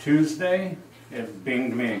 Tuesday, it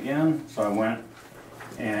binged me again, so I went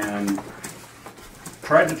and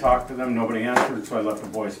tried to talk to them. Nobody answered, so I left a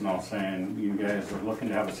voicemail saying, you guys are looking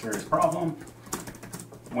to have a serious problem.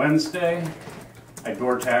 Wednesday, I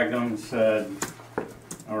door tagged them, said,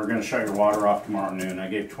 we're going to shut your water off tomorrow noon. I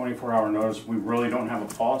gave 24-hour notice. We really don't have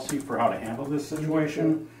a policy for how to handle this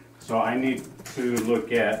situation, so I need to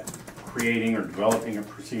look at creating or developing a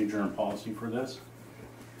procedure and policy for this.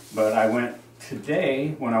 But I went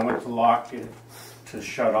today, when I went to lock it to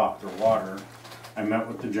shut off their water, I met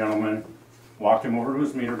with the gentleman, walked him over to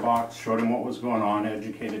his meter box, showed him what was going on,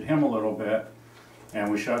 educated him a little bit, and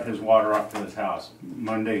we shut his water off to his house.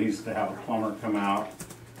 Monday he's to have a plumber come out,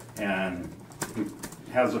 and he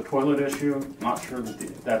has a toilet issue. Not sure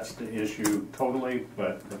that that's the issue totally,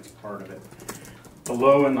 but that's part of it.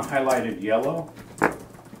 Below in the highlighted yellow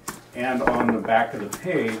and on the back of the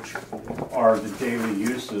page are the daily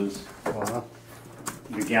uses,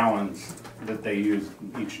 the gallons that they use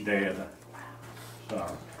each day of the.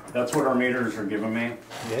 So that's what our meters are giving me.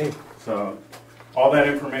 Yay. So all that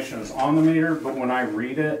information is on the meter, but when I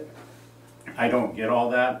read it, I don't get all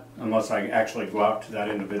that unless I actually go out to that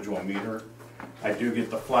individual meter. I do get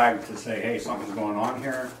the flag to say, hey, something's going on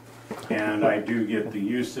here, and I do get the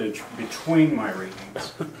usage between my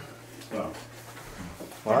readings. So.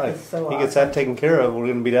 Well, That is so he gets that taken care of, we're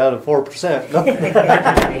going to be down to 4%. No.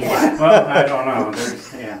 Well, I don't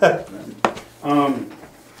know.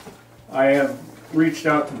 I have reached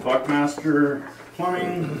out to Buckmaster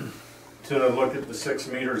Plumbing to look at the 6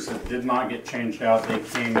 meters that did not get changed out. They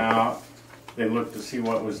came out, they looked to see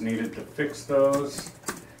what was needed to fix those,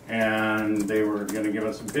 and they were going to give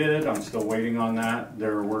us a bid. I'm still waiting on that.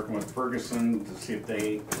 They're working with Ferguson to see if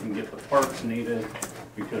they can get the parts needed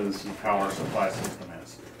because of how our supply system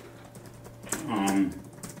is.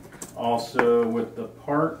 Also with the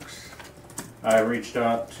parks, I reached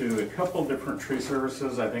out to a couple different tree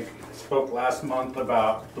services. I think I spoke last month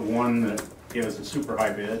about the one that gave us a super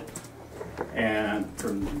high bid and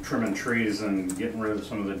for trimming trees and getting rid of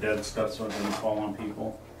some of the dead stuff so it doesn't fall on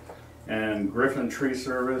people. And Griffin Tree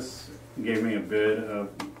Service gave me a bid of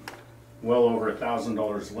well over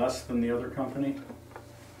 $1,000 less than the other company.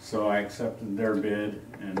 So I accepted their bid,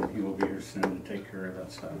 and he will be here soon to take care of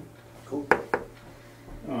that stuff. Cool.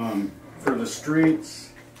 For the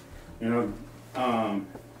streets, you know,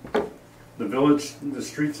 the village, the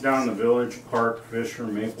streets down in the village, Park, Fisher,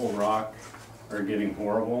 Maple Rock, are getting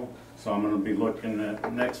horrible. So I'm going to be looking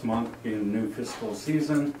at next month, being a new fiscal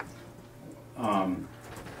season,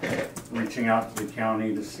 reaching out to the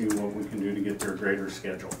county to see what we can do to get their grader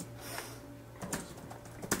scheduled.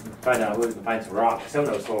 Find out where we can find some rock. Some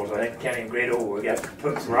of those holes, I think, can't even grade over. We got to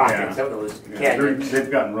put some rock in some of those Yeah, canyons. they've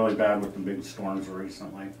gotten really bad with the big storms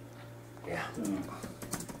recently. Yeah. So,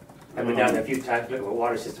 I've been down there a few times, look at the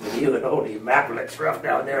water system with you, and holy mackerel, it's rough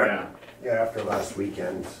down there. yeah, Yeah, after last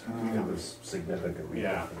weekend, it was significantly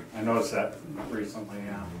yeah, different. I noticed that recently.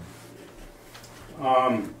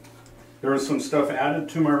 Yeah. There was some stuff added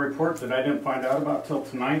to my report that I didn't find out about till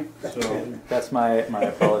tonight, so. That's my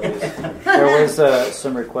apologies. There was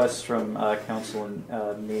some requests from council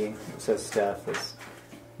and me. It says staff. It's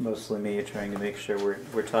mostly me trying to make sure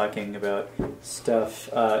we're talking about stuff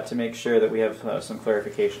to make sure that we have some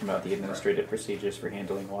clarification about the administrative procedures for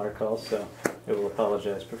handling water calls. So I will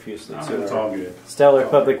apologize profusely to It's all good. stellar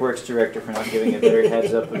Public Works Director for not giving a better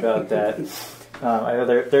heads up about that. I know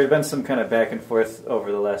there had been some kind of back and forth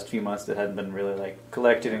over the last few months that hadn't been really like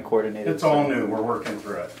collected and coordinated. It's all new. We're working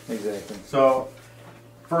through it. Exactly. So,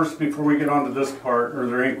 first, before we get on to this part, are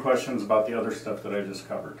there any questions about the other stuff that I just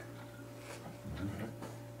covered?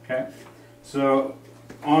 Okay. So,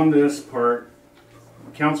 on this part,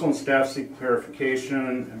 council and staff seek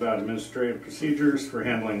clarification about administrative procedures for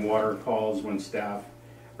handling water calls when staff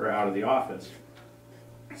are out of the office.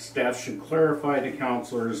 Staff should clarify to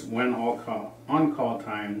counselors when on-call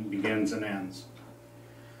time begins and ends.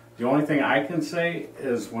 The only thing I can say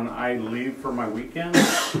is when I leave for my weekend,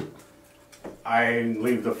 I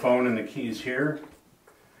leave the phone and the keys here,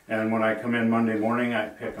 and when I come in Monday morning, I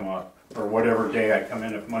pick them up, or whatever day I come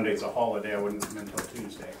in. If Monday's a holiday, I wouldn't come in until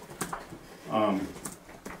Tuesday.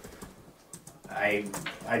 I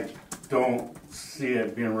don't see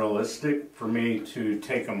it being realistic for me to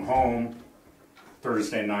take them home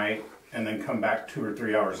Thursday night and then come back 2 or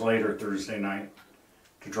 3 hours later Thursday night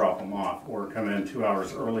to drop them off, or come in 2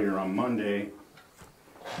 hours earlier on Monday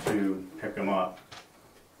to pick them up.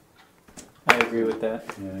 I agree with that.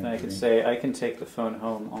 Yeah, And I can agree. say I can take the phone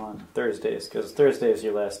home on Thursdays because Thursday is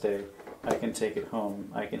your last day. I can take it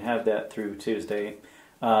home. I can have that through Tuesday.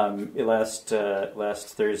 Last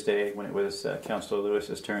Thursday, when it was Councilor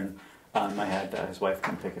Lewis's turn, I had his wife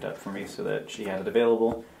come pick it up for me so that she had it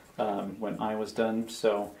available when I was done.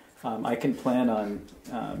 So I can plan on,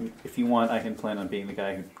 if you want, I can plan on being the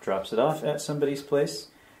guy who drops it off at somebody's place,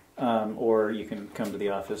 or you can come to the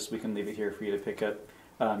office. We can leave it here for you to pick up.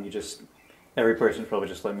 Every person probably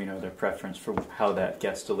just let me know their preference for how that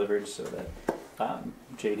gets delivered, so that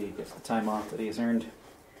JD gets the time off that he's earned.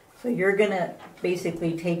 So you're gonna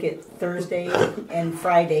basically take it Thursday and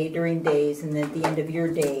Friday during days, and then at the end of your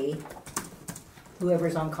day,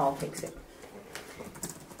 whoever's on call takes it.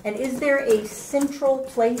 And is there a central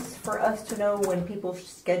place for us to know when people's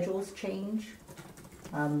schedules change?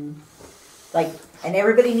 And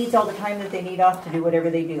everybody needs all the time that they need off to do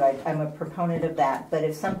whatever they do. I'm a proponent of that. But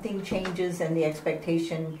if something changes and the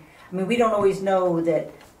expectation, I mean, we don't always know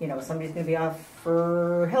that, somebody's going to be off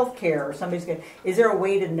for health care or somebody's going to, is there a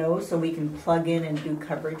way to know so we can plug in and do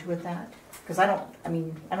coverage with that? Because I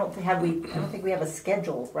don't think we have a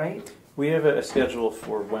schedule, right? We have a schedule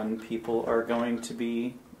for when people are going to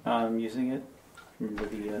be using it. Remember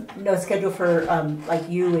the No schedule for like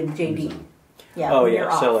you and JD. Yeah. oh when yeah,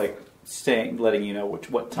 you're so off. like letting you know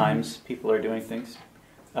what times people are doing things.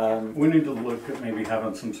 We need to look at maybe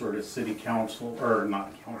having some sort of city council, or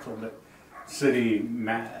not council, but city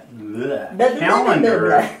calendar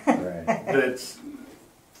Right.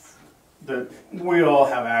 that we all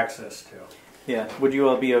have access to. Yeah. Would you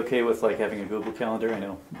all be okay with like having a Google Calendar? I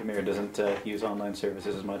know the mayor doesn't use online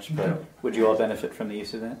services as much, but would you all benefit from the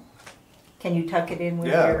use of that? Can you tuck it in with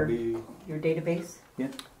Yeah, your database? Yeah.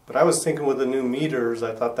 but I was thinking with the new meters,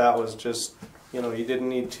 I thought that was just, you didn't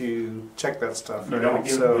need to check that stuff. No, Right? we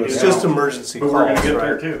do- So we it's do just now. emergency But calls, we're going to get right?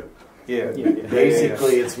 there too. Yeah.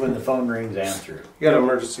 Basically, it's when the phone rings, answer it. You got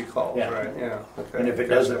emergency calls, Yeah. right? Yeah. Okay. And if it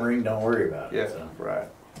doesn't ring, don't worry about it. Yeah, So. right.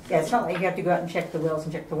 Yeah, it's not like you have to go out and check the wells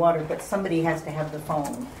and check the water, but somebody has to have the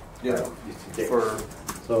phone. Yeah. For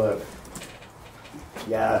So if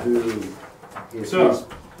Yahoo, if So- his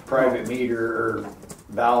private meter or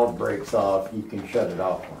valve breaks off, you can shut it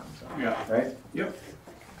off for him. So, Yeah. right? Yep.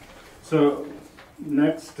 So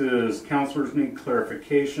next is counselors need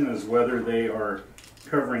clarification as whether they are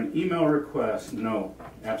covering email requests. No,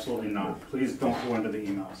 absolutely not. Please don't go into the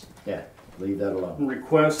emails. Yeah. Leave that alone.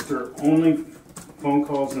 Requests are only phone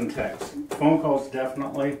calls and texts. Phone calls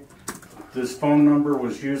definitely. This phone number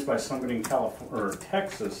was used by somebody in California or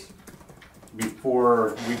Texas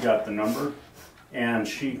before we got the number, and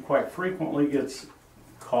she quite frequently gets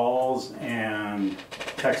calls and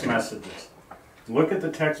text messages. Look at the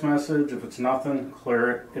text message. If it's nothing, clear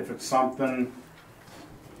it. If it's something,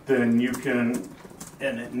 then you can,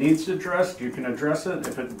 and it needs addressed, you can address it.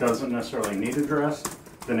 If it doesn't necessarily need addressed,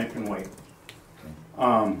 then it can wait.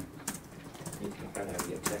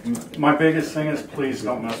 My biggest thing is please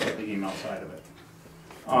don't mess with the email side of it.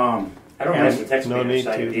 I don't mess with text No meters need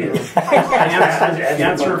side of to. it.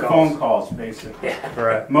 Answer phone calls, basically.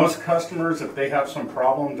 Correct. Most customers, if they have some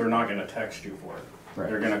problem, they're not going to text you for it. Right.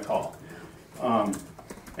 They're going to call.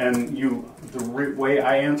 And way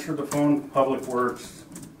I answered the phone, Public Works,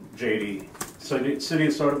 JD. City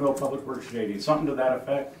of Sodaville, Public Works, JD. Something to that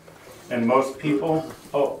effect. And most people,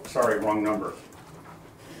 oh, sorry, wrong number.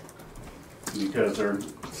 Because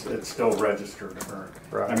it's still registered to her.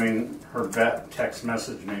 Right. I mean, her vet text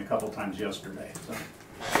messaged me a couple times yesterday. So.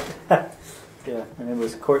 Yeah, and it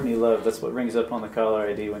was Courtney Love. That's what rings up on the caller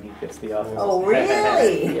ID when he gets the office. Oh,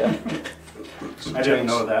 really? Yeah. I didn't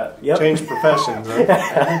know that. Yep. Change professions,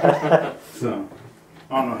 right? So,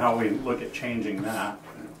 I don't know how we look at changing that.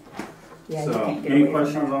 Yeah, you So, can't get any away from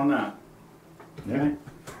questions that. on that? Okay.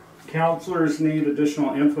 Counselors need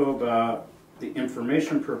additional info about the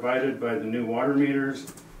information provided by the new water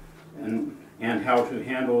meters and how to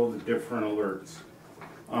handle the different alerts.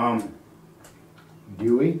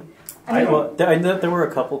 Do we? I know there were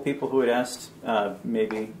a couple people who had asked,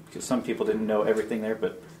 maybe, because some people didn't know everything there,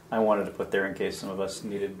 but I wanted to put there in case some of us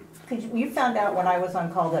needed. Because you found out when I was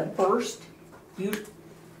on call that burst, you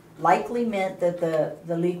likely meant that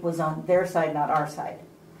the leak was on their side, not our side.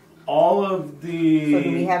 All of the... So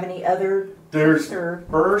do we have any other... There's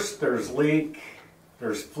burst, there's leak,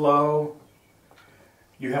 there's flow.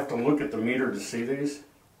 You have to look at the meter to see these.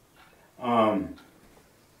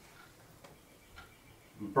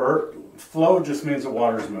 Flow just means the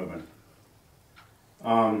water's moving.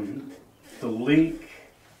 The leak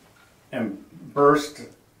and burst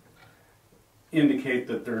indicate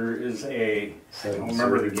that there is I don't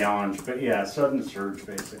remember the gallons, but yeah, sudden surge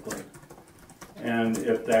basically. And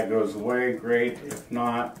if that goes away, great. If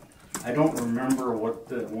not, I don't remember what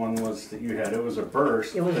the one was that you had. It was a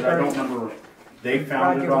burst, It was but I don't burst. remember. They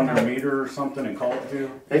found it Roger on went their out. meter or something and called you?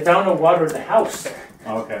 They found no water in the house.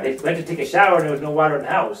 Okay. They went to take a shower and there was no water in the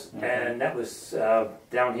house. And that was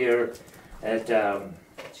down here at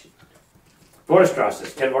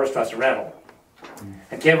Vorderstrasse's, Ken Vorderstrasse rental.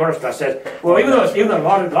 And Ken Vorderstrasse says, well, even though the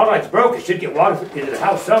water line's broke, it should get water into the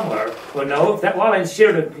house somewhere. Well, no, if that water line's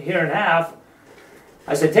sheared a hair and a half,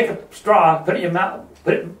 I said, take a straw, put it in your mouth,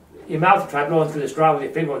 and try blowing through the straw with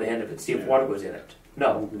your finger on the end of it, see if water goes in it.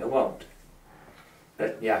 No, it won't.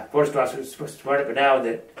 But yeah, Vorderstrasse was smart enough now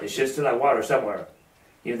that it should still have water somewhere.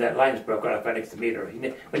 Even that line's broke right next to the meter.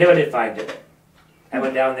 We never did find it. I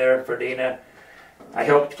went down there for Dana. I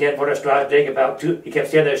helped Ken Vorderstrasse dig about 2. He kept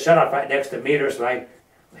saying there's a shut-off right next to the meter, so I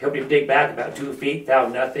helped him dig back about 2 feet,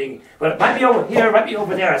 found nothing. Well, it might be over here, it might be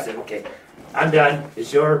over there. I said, okay, I'm done.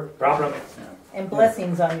 It's your problem. And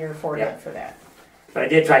blessings on your forehead for that. But I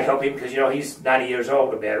did try to help him because, he's 90 years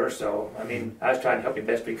old or better. So, I mean, I was trying to help him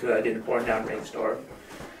best we could in the pouring down rainstorm.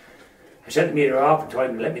 I shut the meter off and told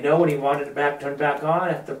him to let me know when he wanted it turned back on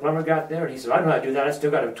after the plumber got there. And he said, I know how to do that. I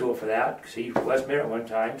still got a tool for that because he was married at one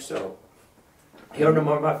time. So, he heard no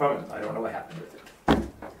more about from him. I don't know what happened with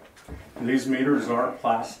it. These meters are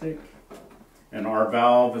plastic, and our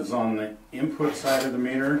valve is on the input side of the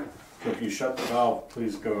meter. So if you shut the valve,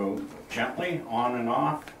 please go gently on and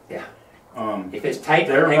off. Yeah. If it's tight,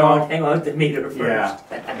 hang on to the meter first.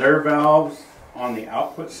 Yeah. Their valves on the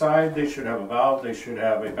output side, they should have a valve. They should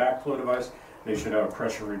have a backflow device. They should have a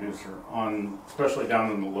pressure reducer especially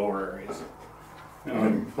down in the lower areas.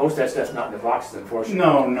 Most of that stuff's not in the boxes,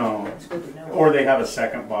 unfortunately. No. It's good to know. Or they have a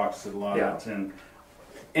second box that a lot Yeah. of it's in.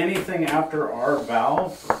 Anything after our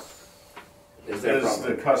valve Is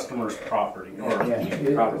the customer's property. Or,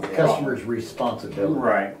 Yeah, Probably. the customer's responsibility.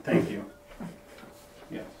 right, thank you.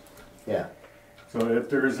 Yes. Yeah. So if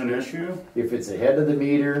there is an issue, If it's ahead of the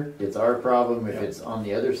meter, it's our problem. If Yeah. it's on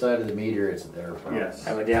the other side of the meter, it's their problem. yes.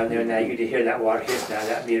 I went down there and now you could hear that water hiss down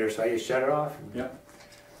that meter, so I just shut it off. Yep.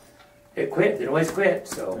 It quit. It always quit.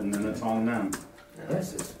 So And then it's on them.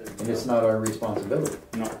 this is. And it's not our responsibility.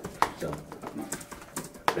 No. So,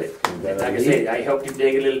 But that like I a say, I helped him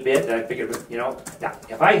dig a little bit. And I figured, now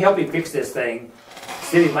if I help him fix this thing, the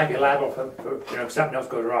city might be liable for if something else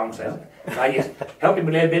goes wrong. So I just helped him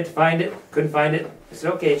a little bit to find it. Couldn't find it. I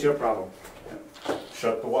said, okay, it's your problem.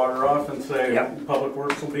 Shut the water off and say, Yep. Public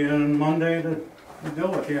Works will be in Monday to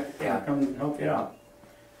deal with you. Yeah. Come help you out.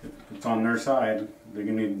 If it's on their side, they're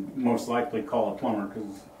going to most likely call a plumber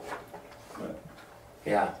but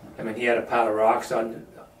Yeah, I mean, he had a pile of rocks on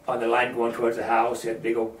the line going towards the house. He had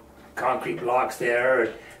big old concrete blocks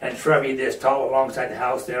there, and shrubby this tall alongside the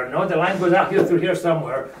house there. No, the line goes out here through here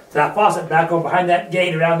somewhere. So that faucet back over behind that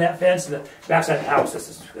gate around that fence and the backside of the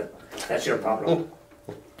house. That's your problem.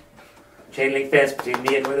 Chain link fence between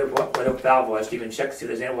me and where the valve was. To even check to see if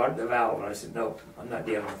there's any water in the valve. And I said, no, I'm not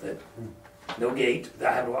dealing with it. No gate.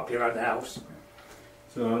 I have to walk here around the house.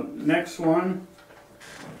 So next one,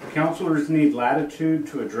 counselors need latitude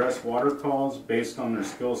to address water calls based on their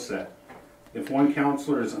skill set. If one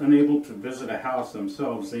counselor is unable to visit a house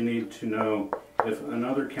themselves, they need to know if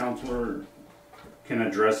another counselor can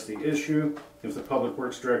address the issue, if the Public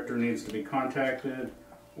Works Director needs to be contacted,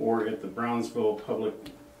 or if the Brownsville Public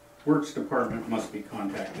Works Department must be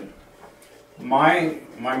contacted. My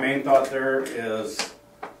main thought there is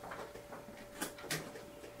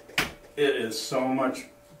it is so much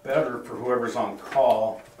better for whoever's on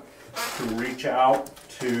call to reach out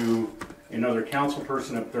to another council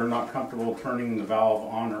person if they're not comfortable turning the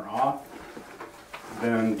valve on or off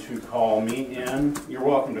than to call me in. You're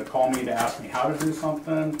welcome to call me to ask me how to do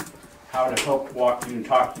something, how to help walk you and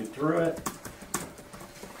talk you through it.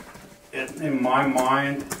 In my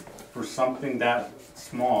mind, for something that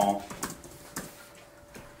small,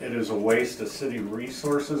 it is a waste of city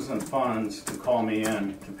resources and funds to call me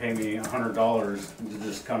in to pay me $100 to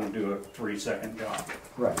just come and do a 3-second job.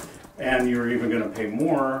 Right. And you're even going to pay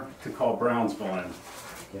more to call Brownsville in.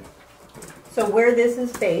 Yeah. So where this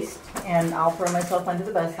is based, and I'll throw myself under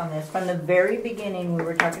the bus on this, from the very beginning we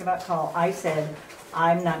were talking about call, I said,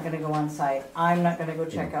 I'm not going to go on site. I'm not going to go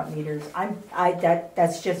check out meters.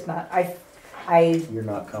 That's just not, You're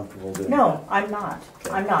not comfortable doing no, that? I'm not.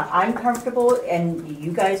 I'm not. I'm comfortable, and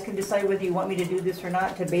you guys can decide whether you want me to do this or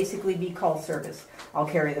not, to basically be call service. I'll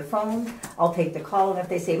carry the phone, I'll take the call, and if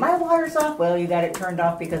they say, my water's off, well, you got it turned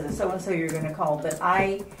off because of so-and-so you're going to call. But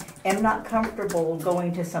I am not comfortable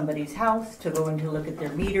going to somebody's house to go in to look at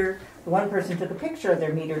their meter. The one person took a picture of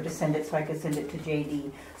their meter to send it so I could send it to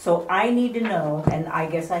JD. So I need to know, and I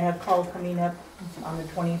guess I have calls coming up on the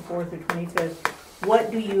 24th or 25th. What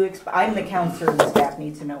do you expect? I'm the counselor, the staff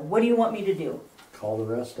needs to know. What do you want me to do? Call the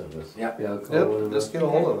rest of us. Yep. Yeah, call Yep, just get a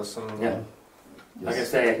hold of us. And, Yeah. Like I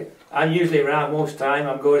say, I'm usually around most time.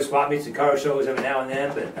 I'm going to swap meets and car shows every now and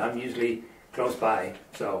then, but I'm usually close by.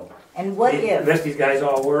 So And what the if? rest of these guys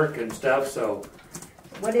all work and stuff, so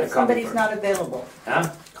What I if call me somebody's first. not available?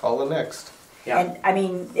 huh? Call the next. Yeah. And I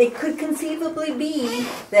mean, it could conceivably be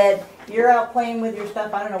that you're out playing with your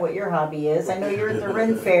stuff. I don't know what your hobby is. I know you're at the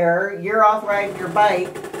Ren Fair. You're off riding your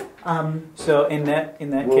bike. So in that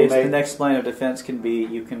We'll case, make- the next line of defense can be,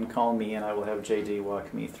 you can call me and I will have JD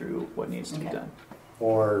walk me through what needs to be Okay. done.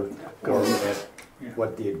 Or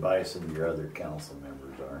what the advice of your other council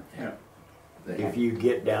members are. Yeah. If you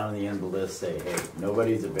get down to the end of the list, say, hey,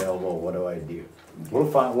 nobody's available, what do I do?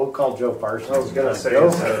 We'll call Joe Parsons. I was gonna say, Joe,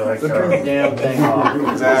 is there like, turn the damn thing off.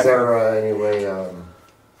 Is there any way,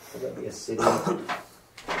 would that be a city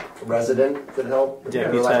resident could help?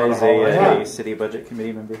 Deputize Yeah. a city budget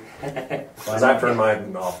committee member. Because I've turned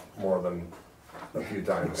mine off more than a few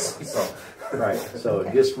times, so. Right, so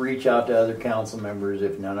just reach out to other council members.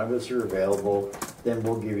 If none of us are available, then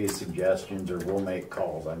we'll give you suggestions or we'll make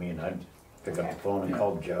calls. I mean, I'd pick up the phone and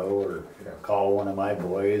call Joe or call one of my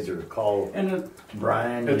boys or call And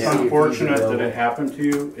Brian. it's and see if he's unfortunate that available. it happened to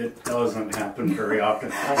you. It doesn't happen very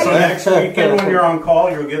often. So next weekend when you're on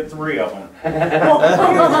call, you'll get 3 of them. Well, here's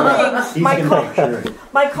the thing. He's gonna make sure.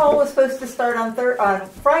 My call was supposed to start on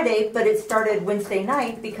Friday, but it started Wednesday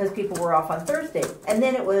night because people were off on Thursday. And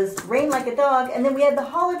then it was rain like a dog, and then we had the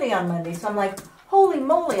holiday on Monday. So I'm like, holy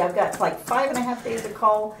moly, I've got like 5.5 days of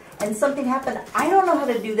call, and something happened. I don't know how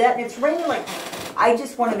to do that, and it's raining like. I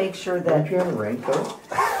just want to make sure that. Don't you have a raincoat?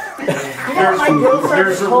 You know, my drill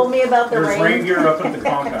sergeant told me about the There's rain. rain gear up at the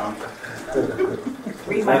compound.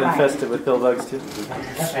 Read Is my that mind. infested with pill bugs too? So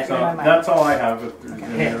that's all I have. If there's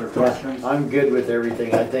any other questions. I'm good with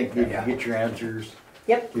everything. I think you can get your answers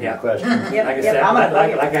Yep. to your Yeah. questions. Yep. Like I yep. said, I'm gonna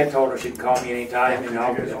like, plug like I told her, she can call me anytime, and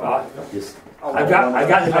I'll Just, I've got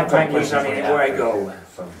enough time to do something anywhere I go.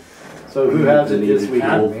 so who has it this week?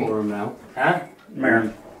 Tool Me? for him now? Huh?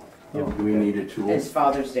 Mayor. Do we need a tool? It's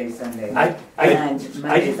Father's Day Sunday. I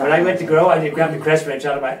when I went to grow, I did grab the crest wrench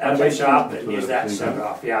out of my shop and use that and shut it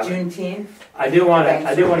off. Yeah, Juneteenth. I do want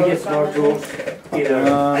to get some more tools. Either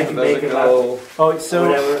I can Does make it it up, go? Oh, so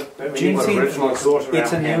whatever. But we need Juneteenth, original tools around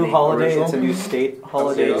it's a new handy. holiday. It's a Original? new state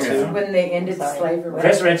holiday Okay. too. When they ended slavery.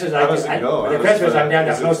 Crest wrenches, How does it go? the crest wrenches I'm down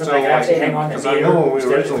to Is it close enough I still can actually like- hang on the Because I know when we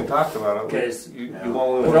meter. originally talked about it, Because you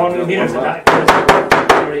only with all new meters, one.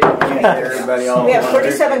 Everybody all We have wondered.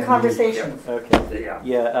 47 conversations. Okay. yeah.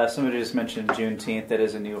 Yeah, somebody just mentioned Juneteenth. That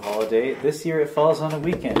is a new holiday. This year it falls on a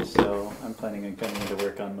weekend, so I'm planning on coming into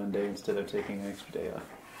work on Monday instead of taking an extra day off.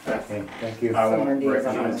 Okay, thank you. I won't Monday is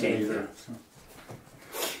on recognize it Juneteenth. either.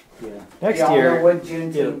 Yeah. Next Y'all know year. what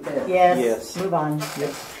Juneteenth is. Yes. Yes. Move on.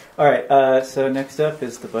 All right. So next up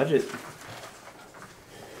is the budget.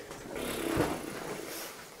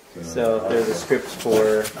 So there's the scripts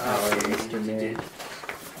for our Mr. Mayor.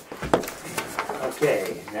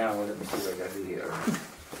 Okay, now let me see what I gotta do here.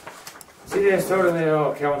 City of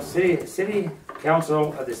Sodaville Council, City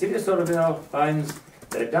Council of the City of Sodaville funds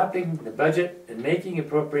that adopting the budget and making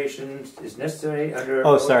appropriations is necessary under.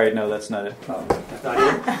 Oh, sorry, no, that's not it. Oh, that's not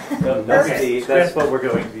it? No, that's, Okay. that's what we're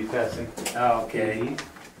going to be passing. Okay.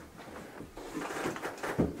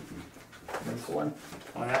 This one,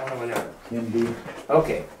 On that one over there. 10B.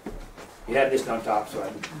 Okay. You had this on top, so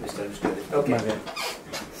I misunderstood it. Okay. Okay.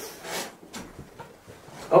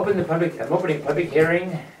 I'm opening public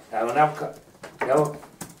hearing. I will now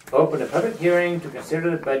open the public hearing to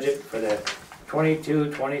consider the budget for the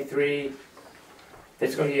 22-23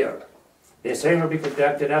 fiscal year. This hearing will be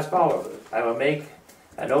conducted as follows. I will make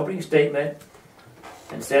an opening statement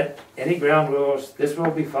and set any ground rules. This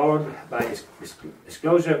will be followed by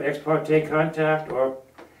disclosure of ex parte contact or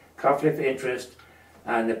conflict of interest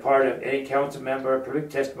on the part of any council member. Public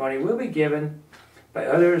testimony will be given by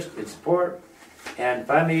others in support, and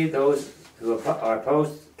finally, those who are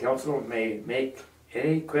opposed, council may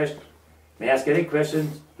ask any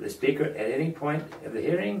questions of the speaker at any point of the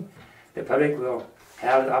hearing. The public will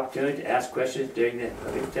have the opportunity to ask questions during the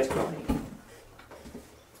public testimony.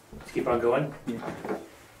 Let's keep on going. Yeah.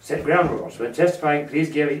 Set ground rules. When testifying, please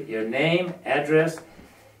give your name, address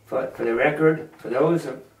for the record. For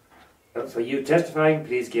you testifying,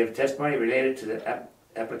 please give testimony related to the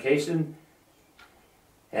application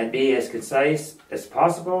and be as concise as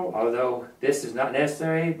possible. Although this is not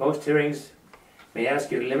necessary, most hearings may ask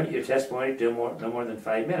you to limit your testimony to no more than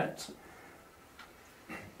 5 minutes.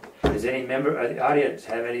 Does any member of the audience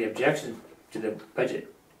have any objections to the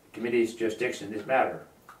budget committee's jurisdiction in this matter?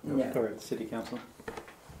 No. Or city council.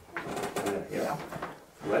 Yeah.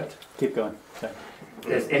 What? Keep going. Sorry.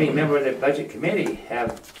 Does any member of the budget committee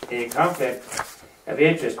have any conflict of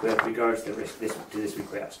interest with regards to this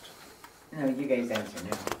request? No, you guys answer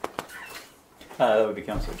now. That would be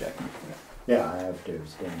Councilor Jackman. Yeah, I have to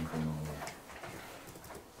abstain from all that.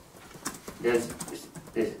 Does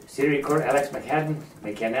the city recorder Alex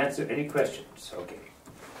McCann answer any questions? Okay.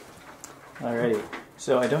 Alrighty.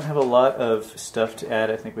 So I don't have a lot of stuff to add.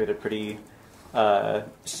 I think we had a pretty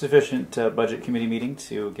sufficient budget committee meeting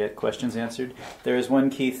to get questions answered. There is one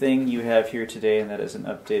key thing you have here today, and that is an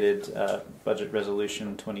updated budget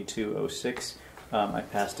resolution 2206. I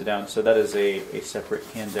passed it down. So that is a separate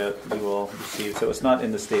handout you all received. So it's not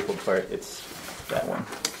in the stapled part, it's that one.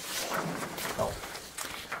 Oh.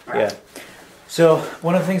 Yeah. So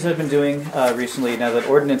one of the things I've been doing recently, now that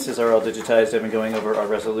ordinances are all digitized, I've been going over our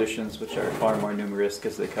resolutions, which are far more numerous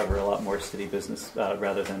because they cover a lot more city business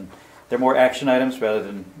they're more action items rather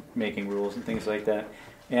than making rules and things like that.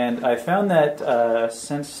 And I found that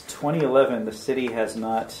since 2011, the city has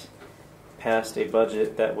not passed a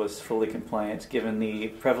budget that was fully compliant, given the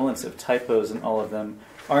prevalence of typos, and all of them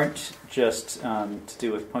aren't just to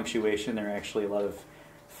do with punctuation. There are actually a lot of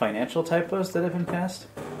financial typos that have been passed.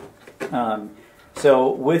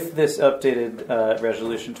 So with this updated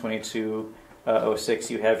Resolution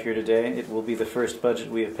 2206 you have here today, it will be the first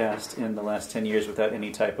budget we have passed in the last 10 years without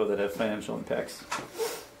any typo that have financial impacts.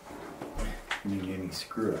 Need any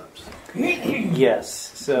screw-ups?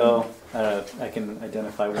 Yes. So I can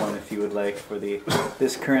identify one if you would like for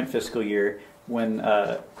this current fiscal year. When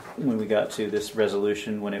we got to this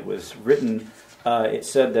resolution, when it was written, it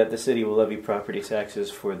said that the city will levy property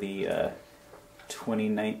taxes for the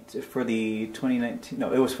 2019.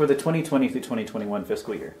 No, it was for the 2020 through 2021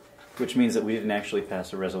 fiscal year, which means that we didn't actually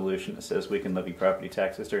pass a resolution that says we can levy property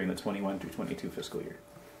taxes during the 21 through 22 fiscal year.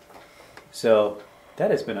 So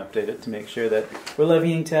that has been updated to make sure that we're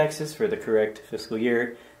levying taxes for the correct fiscal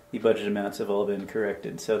year. The budget amounts have all been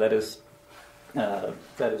corrected. So that is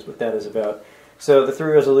what that is about. So the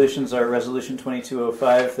three resolutions are Resolution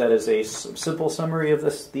 2205. That is a simple summary of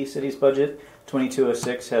the city's budget.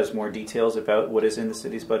 2206 has more details about what is in the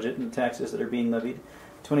city's budget and the taxes that are being levied.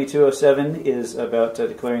 2207 is about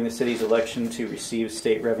declaring the city's election to receive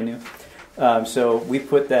state revenue. So we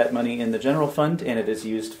put that money in the general fund, and it is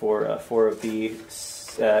used for 4 of the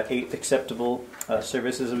 8 acceptable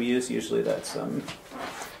services we use. Usually that's,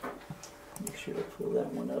 make sure to pull that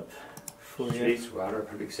one up for you. Streets, water,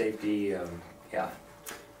 public safety, yeah.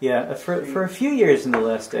 Yeah, for a few years in the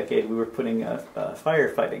last decade, we were putting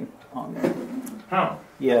firefighting on there. Huh.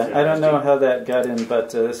 Yeah, I don't know how that got in,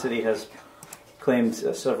 but the city has claimed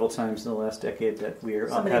several times in the last decade that we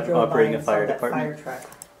are operating a fire department. Fire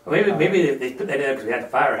truck. Well, maybe they put that in because we had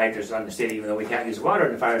fire hydrants on the city, even though we can't use water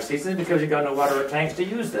in the fire season because we got no water or tanks to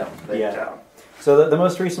use them. But, yeah. So the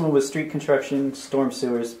most recent one was street construction, storm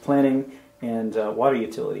sewers, planning, and water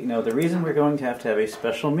utility. Now, the reason we're going to have a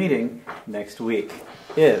special meeting next week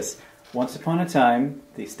is, once upon a time,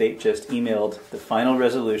 the state just emailed the final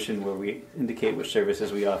resolution where we indicate which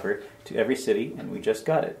services we offer to every city, and we just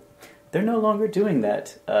got it. They're no longer doing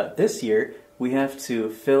that. This year, we have to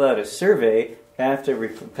fill out a survey after we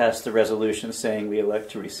pass the resolution saying we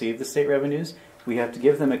elect to receive the state revenues. We have to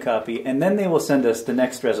give them a copy, and then they will send us the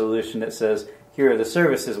next resolution that says, here are the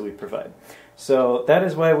services we provide. So that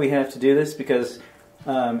is why we have to do this, because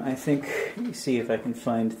I think, let me see if I can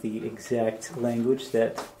find the exact language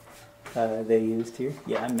that they used here.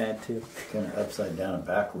 Yeah, I'm mad too. Kind of upside down and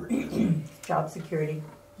backwards. Job security.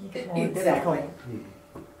 Exactly.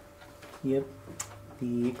 Yep.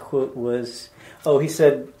 The quote was, he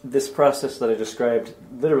said, this process that I described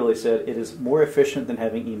literally said it is more efficient than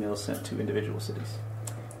having emails sent to individual cities.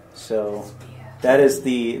 So that is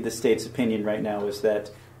the state's opinion right now, is that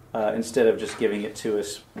instead of just giving it to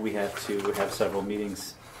us, we have to have several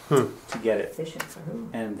meetings to get it. Efficient for who?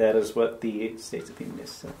 And that is what the state's opinion is.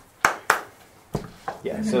 So,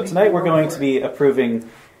 yeah, so tonight we're going to be approving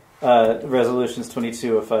resolutions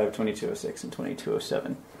 2205, 2206, and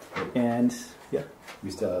 2207. And, yeah. We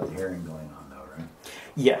still have the hearing going on though, right?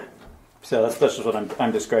 Yeah. So that's just what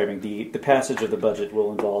I'm describing. The passage of the budget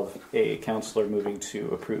will involve a counselor moving to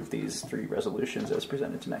approve these 3 resolutions as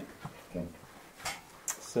presented tonight. Okay.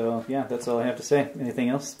 So, yeah, that's all I have to say. Anything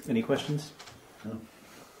else? Any questions? No.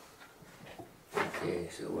 Okay,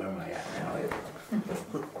 so where am I at now?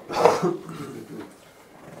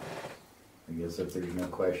 I guess if there's no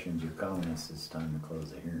questions or comments, it's time to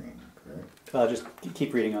close the hearing, correct? Just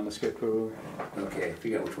keep reading on the script. Okay,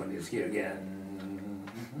 figure out which one it is here again.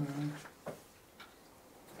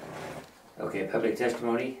 Okay, public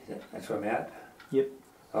testimony, that's where I'm at. Yep.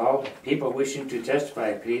 All people wishing to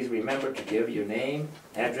testify, please remember to give your name,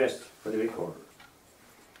 address for the recorder.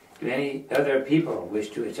 Do any other people wish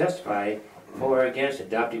to testify for or against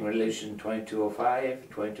adopting resolution 2205,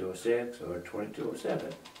 2206, or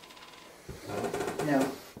 2207? No.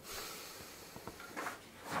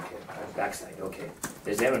 Okay, backside, okay.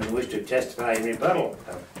 Does anyone wish to testify in rebuttal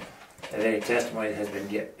of any testimony that has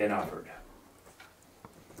been offered?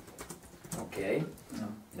 Okay,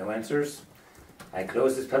 no answers. I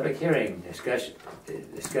close this public hearing. Discussion.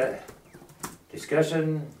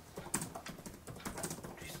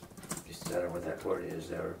 Just I don't know what that word is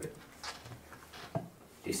there, but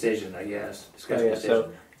decision, I guess. Discussion, yeah, decision.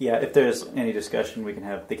 so, yeah, if there's any discussion, we can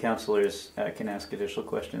have the counselors can ask additional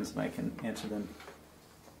questions and I can answer them.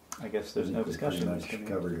 I guess there's no discussion. Pretty much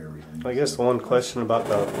covered everything. I guess the one question about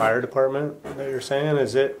the fire department that you're saying,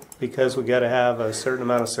 is it because we got to have a certain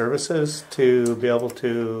amount of services to be able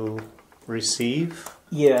to receive?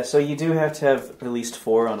 Yeah, so you do have to have at least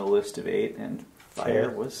 4 on a list of 8, and fire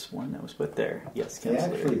Okay. was one that was put there. Yes, They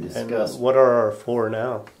Councilor. actually And discussed. what are our 4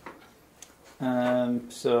 now?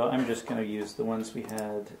 So I'm just going to use the ones we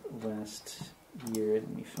had last year. Let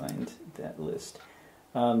me find that list.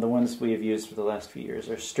 The ones we have used for the last few years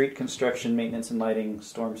are street construction, maintenance and lighting,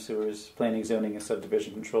 storm sewers, planning, zoning and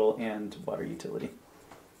subdivision control, and water utility.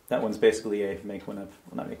 That one's basically a make one up.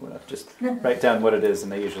 Well, not make one up. Just write down what it is,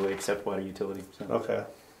 and they usually accept water utility. So. Okay.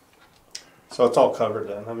 So it's all covered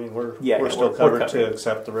then. I mean, we're Yeah, still we're covered covered. to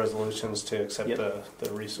accept the resolutions, to accept Yep.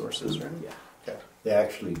 the resources, right? Yeah. Okay. They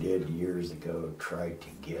actually did years ago try to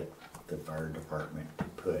get the fire department to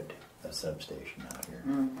put a substation out here.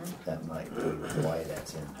 That might be why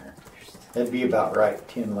that's in there. That'd be about right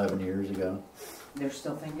 10, 11 years ago. They're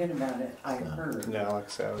still thinking about it, I heard. Now, like I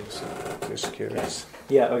said, I was just curious.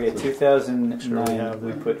 Yeah, okay, 2009, Sure we have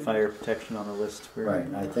we that. put fire protection on the list. For, Right,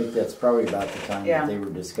 and I think that's probably about the time Yeah. that they were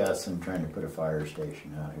discussing trying to put a fire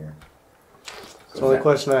station out here. That's the only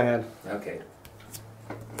question I had. Okay.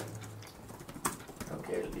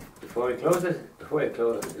 Okay, before we close,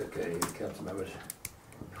 okay, council members.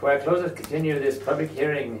 Before I close it, continue this public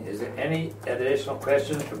hearing, is there any additional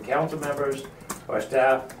questions from council members or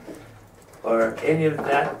staff, or any of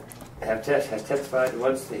that has testified?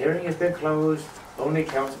 Once the hearing has been closed, only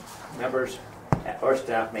council members or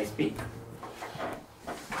staff may speak.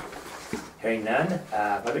 Hearing none,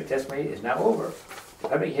 public testimony is now over. The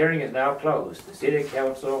public hearing is now closed. The city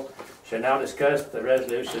council shall now discuss the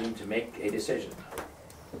resolution to make a decision.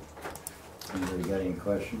 Anybody got any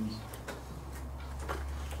questions?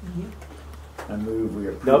 I move we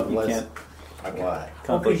approve. Nope, you can't. Why?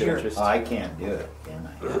 Conflict of you're- interest. I can't do it, can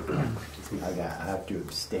I? I have to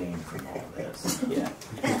abstain from all this. Yeah.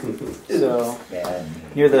 So, Bad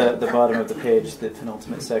news. near the bottom of the page, the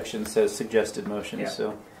penultimate section says suggested motions. Yeah.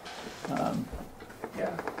 So,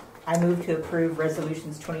 Yeah. I move to approve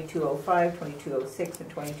resolutions 2205, 2206, and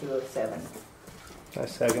 2207. I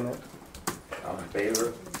second it. All in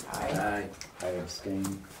favor? Aye. I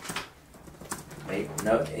abstain.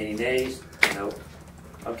 No, any nays? No.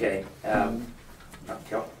 Okay,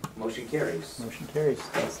 motion carries. motion carries.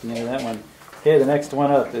 That's the end of that one. Okay, the next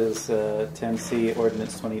one up is 10C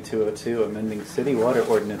Ordinance 2202, amending city water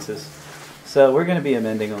ordinances. So we're going to be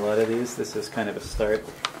amending a lot of these. This is kind of a start.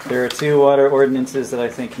 There are two water ordinances that I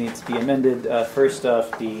think need to be amended. First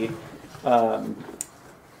off, the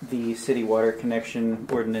city water connection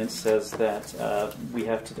ordinance says that we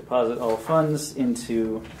have to deposit all funds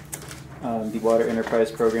into the water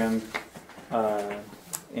enterprise program,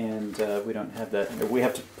 and we don't have that. We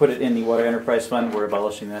have to put it in the water enterprise fund. We're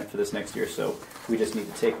abolishing that for this next year, so we just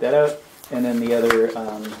need to take that out. And then the other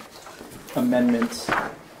amendment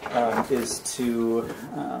is to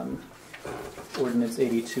Ordinance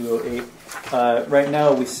 8208. Right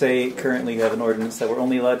now, we say currently have an ordinance that we're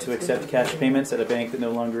only allowed to accept cash payments at a bank that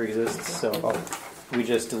no longer exists. So we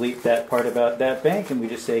just delete that part about that bank, and we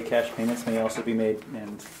just say cash payments may also be made,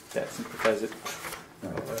 and that simplifies it.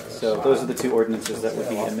 So those are the two ordinances that would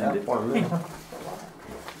be amended.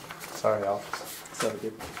 Sorry, Al. So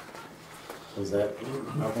good. Was that?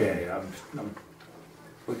 Okay,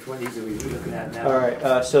 which one of these are we looking at now? All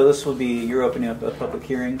right. So this will be you're opening up a public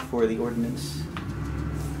hearing for the ordinance.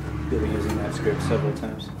 You'll be using that script several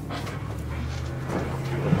times.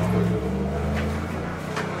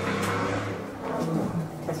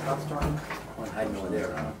 Testosterone. One hiding over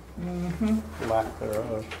there, huh? Lack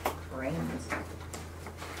thereof. Brains.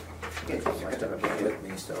 Get my stuff up here with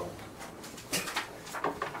me, so.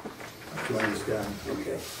 One is done.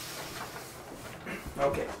 Okay.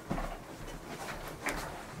 Okay.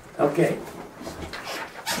 Okay.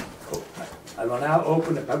 I will now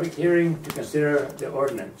open the public hearing to consider the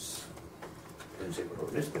ordinance. Didn't say what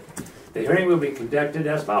ordinance, but the hearing will be conducted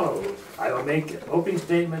as follows. I will make an opening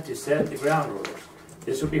statement to set the ground rules.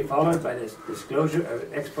 This will be followed by the disclosure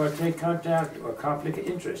of ex parte contact or conflict of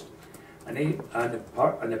interest. On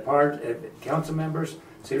the part of council members,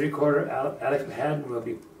 City Recorder Alex Mahadden will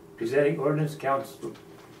be presenting ordinance. Council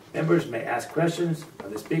members may ask questions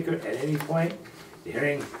of the speaker at any point. The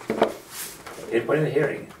hearing.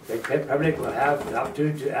 The public will have an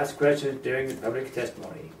opportunity to ask questions during the public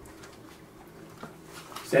testimony.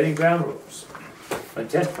 Setting ground rules. When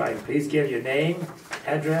testifying, please give your name,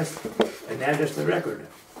 address, and address to the record.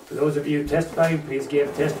 For those of you testifying, please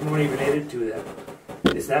give testimony related to the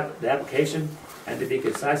application and to be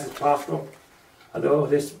concise as possible. Although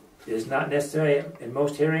this is not necessary in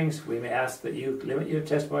most hearings, we may ask that you limit your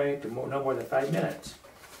testimony to no more than 5 minutes.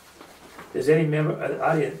 Does any member of the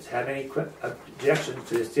audience have any objections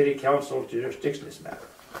to the City Council jurisdiction in this matter?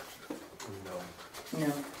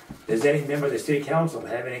 No. Does any member of the City Council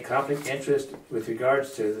have any conflict of interest with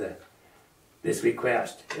regards to this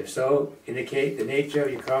request? If so, indicate the nature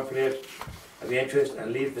of your conflict of interest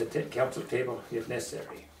and leave the council table if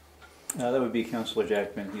necessary. That would be Councilor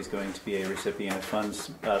Jackman. He's going to be a recipient of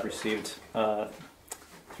funds received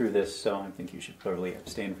through this, so I think you should probably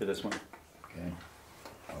abstain for this one. Okay.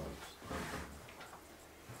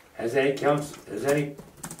 Has any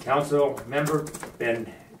council member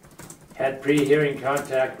had pre-hearing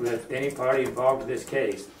contact with any party involved in this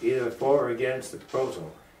case, either for or against the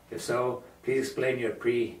proposal? If so, please explain your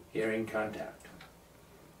pre-hearing contact.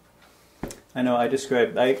 I know I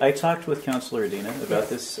talked with Councilor Adina about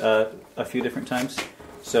this a few different times,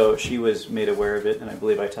 so she was made aware of it, and I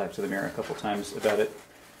believe I talked to the mayor a couple times about it.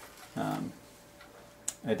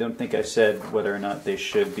 I don't think I said whether or not they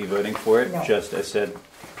should be voting for it, just I said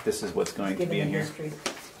this is what's going to be in here.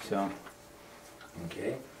 So.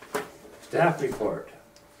 Okay. Staff report.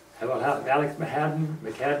 I will have Alex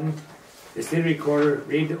McCadden, the city recorder,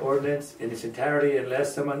 read the ordinance in its entirety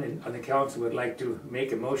unless someone on the council would like to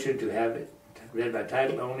make a motion to have it read by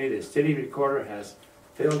title only. The city recorder has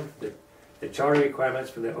filled the charter requirements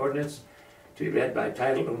for the ordinance to be read by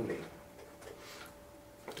title only.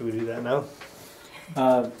 Do we do that now?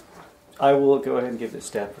 I will go ahead and give the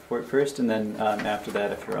staff report first, and then after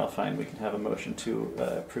that, if you're all fine, we can have a motion to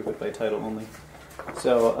approve it by title only.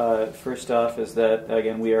 So first off is that,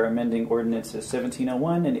 again, we are amending ordinances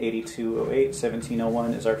 1701 and 8208.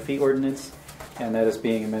 1701 is our fee ordinance, and that is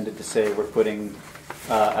being amended to say we're putting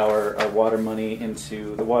our water money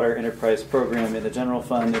into the water enterprise program in the general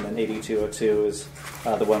fund, and then 8202 is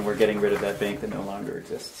the one we're getting rid of that bank that no longer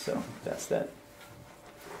exists. So that's that.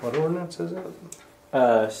 What ordinance is it?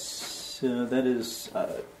 So that is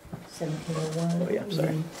 1701. Oh, yeah,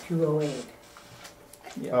 sorry. 208.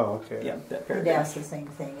 Yeah. Oh, okay. Yeah, that Or paragraph. that's the same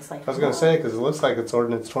thing. It's like I was going to say, because it looks like it's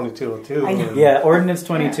ordinance 2202. I know. Yeah, Ordinance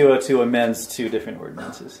 2202 amends two different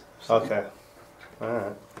ordinances. Okay. All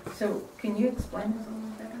right. So can you explain this a little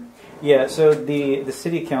better? Yeah, so the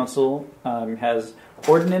city council has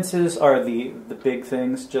ordinances are the big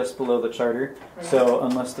things just below the charter. So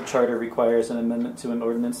unless the charter requires an amendment to an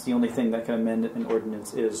ordinance, the only thing that can amend an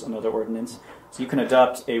ordinance is another ordinance. So you can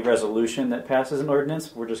adopt a resolution that passes an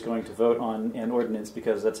ordinance. We're just going to vote on an ordinance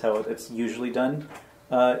because that's how it's usually done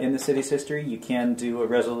in the city's history. You can do a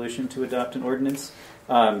resolution to adopt an ordinance,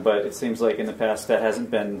 but it seems like in the past that hasn't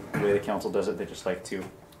been the way the council does it. They just like to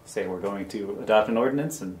say we're going to adopt an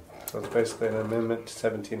ordinance, and So it's basically an amendment to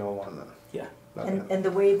 1701 then. yeah. And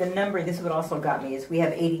the way the number, this is what also got me, is we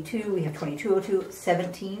have 82, we have 2202,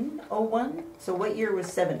 1701. So what year was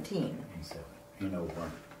 17? In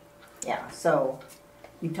 01. Yeah, so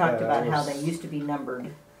you talked Yeah, about that how was- they used to be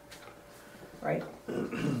numbered, right?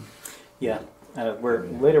 Yeah.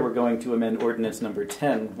 Later we're going to amend ordinance number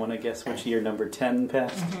 10. Want to guess which year number 10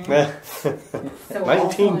 passed? So also, in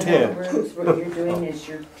 1910. other words, what you're doing is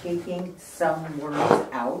you're taking some words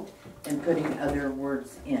out and putting other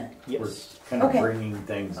words in. Yes. We're kind of Okay. bringing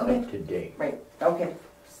things Okay. up to date. Right, okay,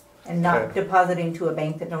 And not Okay. depositing to a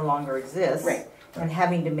bank that no longer exists. right. And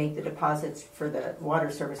having to make the deposits for the water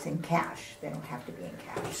service in cash. They don't have to be in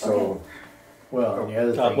cash. So, Well, and the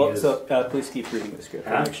other thing Well, is, so please keep reading the script.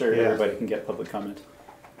 I'll make sure Yeah. everybody can get public comment.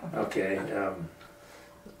 Okay,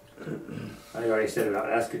 I already said about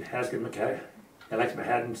asking Alex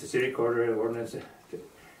Mahadden's the city recorder ordinance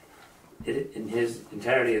in his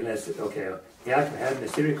entirety unless, okay. Alex Mahadden, the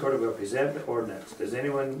city recorder will present the ordinance. Does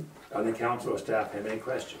anyone on the council or staff have any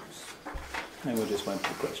questions? And we just went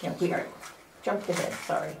through Yeah, questions. we jumped ahead,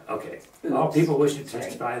 sorry. Okay. Oops. All people wishing to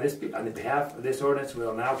testify on the behalf of this ordinance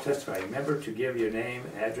will now testify. Remember to give your name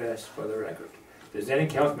and address for the record. Does any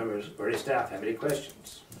council members or any staff have any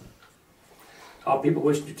questions? All people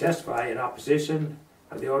wishing to testify in opposition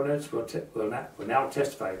of the ordinance will now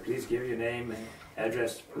testify. Please give your name and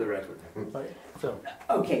address for the record. So,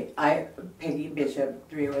 Okay, Peggy Bishop,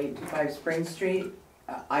 30825 Spring Street.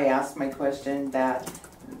 I asked my question that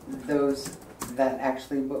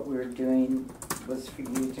actually what we were doing was for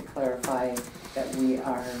you to clarify that we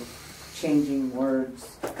are changing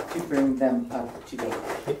words to bring them up to date.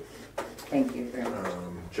 Thank you very much.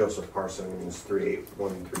 Joseph Parsons,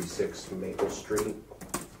 38136 Maple Street.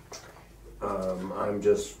 I'm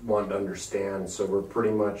just wanting to understand, so we're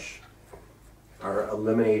pretty much are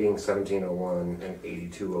eliminating 1701 and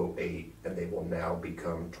 8208, and they will now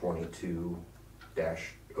become 22-02.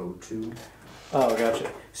 oh, gotcha.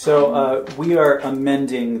 So we are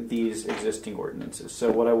amending these existing ordinances. So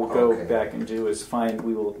what I will go Okay. back and do is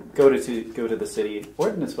we will go to the city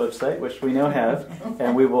ordinance website, which we now have,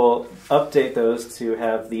 and we will update those to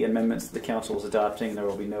have the amendments the council is adopting. There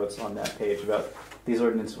will be notes on that page about these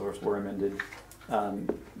ordinances were amended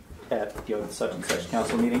at such and such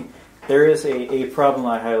council meeting. There is a problem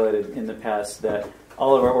I highlighted in the past that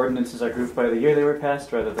all of our ordinances are grouped by the year they were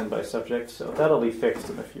passed rather than by subject, so that'll be fixed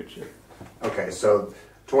in the future. Okay, so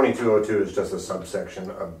 2202 is just a subsection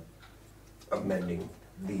of amending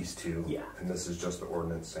these two. Yeah. And this is just the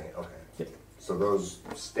ordinance saying, okay. Yep. So those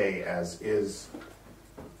stay as is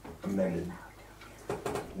amended.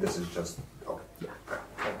 This is just, okay. Yeah.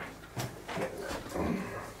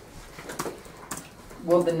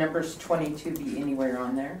 Will the numbers 22 be anywhere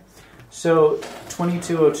on there? So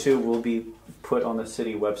 2202 will be put on the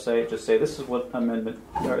city website. Just say this is what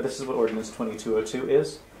this is what ordinance 2202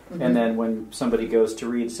 is. And then when somebody goes to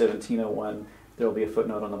read 1701, there will be a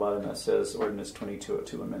footnote on the bottom that says ordinance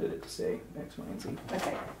 2202 amended it to say X, Y, and Z.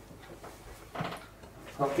 Okay.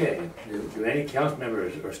 Okay, do any council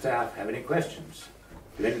members or staff have any questions?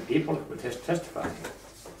 Do any people who testify?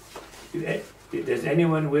 Does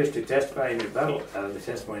anyone wish to testify in rebuttal of the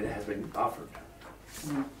testimony that has been offered?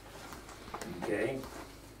 Okay,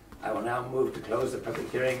 I will now move to close the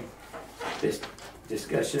public hearing. This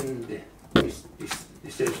discussion,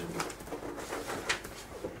 decision.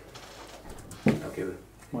 Okay.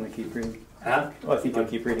 Want to keep reading? Huh? Oh, I think I'll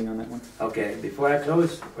keep reading on that one. Okay, before I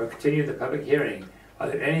close or continue the public hearing, are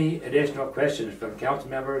there any additional questions from council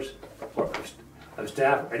members or of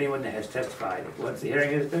staff or anyone that has testified? Once the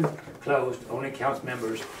hearing has been closed, only council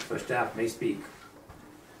members or staff may speak.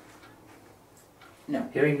 No.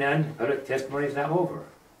 Hearing none, public testimony is now over.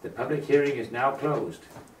 The public hearing is now closed.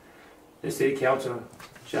 The city council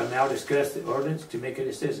shall now discuss the ordinance to make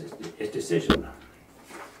its decision.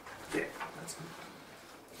 Okay.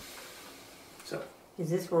 So, Is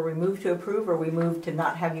this where we move to approve, or we move to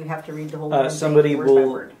not have you have to read the whole damn thing Somebody word by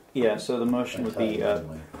will. word? Yeah. So the motion would be.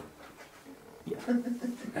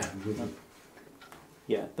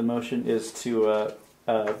 Yeah. The motion is to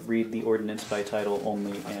read the ordinance by title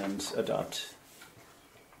only and adopt.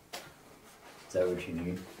 is that what you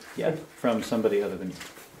need? Yeah, from somebody other than you.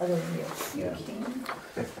 other than you.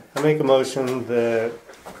 Yeah. I make a motion that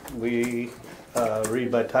we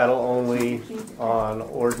read by title only on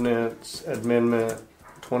ordinance amendment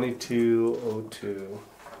 2202.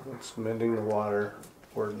 It's amending the water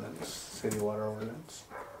ordinance, city water ordinance.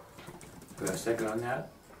 Do I have a second on that?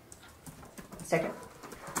 Second.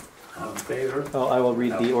 All in favor? Oh, I will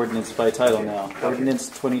read the ordinance by title now. Ordinance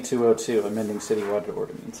 2202, amending city water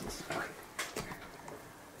ordinances.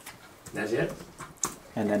 That's it?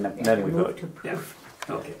 And then we Move vote. to Yeah, approve.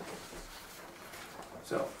 okay.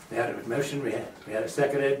 So, we had a motion, we had it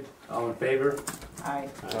seconded, all in favor? Aye.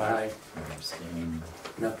 Aye. Abstain.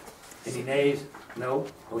 No. Any nays? No.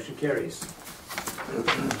 Motion carries. All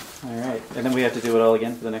right, and then we have to do it all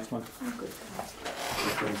again for the next one.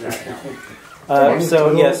 Which one's that now?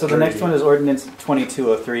 So the next one is ordinance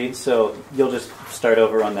 2203. So you'll just start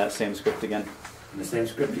over on that same script again. The same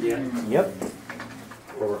script again? Yep.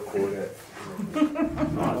 Or record it. Oh,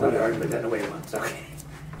 I thought I already put that in the way once, okay.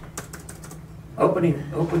 I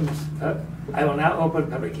will now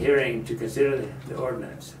open public hearing to consider the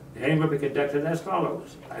ordinance. The hearing will be conducted as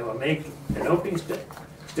follows. I will make an opening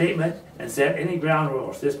statement and set any ground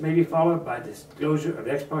rules. This may be followed by disclosure of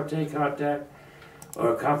ex parte contact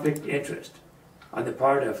or conflict of interest on the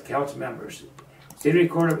part of council members. City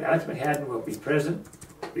Recorder Alex McHadden will be present,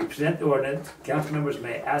 represent the ordinance. Council members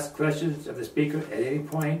may ask questions of the speaker at any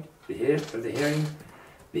point of the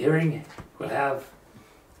hearing will have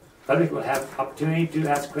public will have opportunity to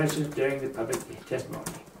ask questions during the public testimony.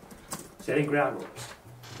 Setting ground rules.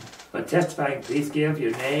 When testifying, please give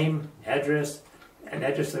your name, address, and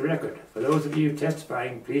address of the record. For those of you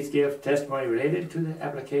testifying, please give testimony related to the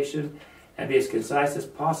application and be as concise as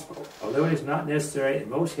possible. Although it is not necessary in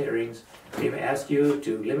most hearings, we may ask you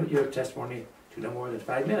to limit your testimony to no more than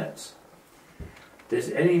 5 minutes. Does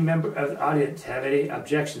any member of the audience have any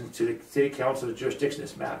objections to the City Council's jurisdiction in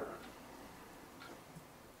this matter?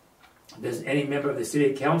 Does any member of the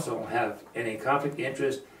City Council have any conflict of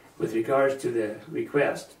interest with regards to the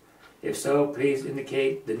request? If so, please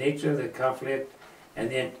indicate the nature of the conflict and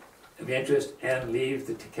the of interest and leave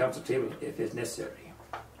the council table if it's necessary.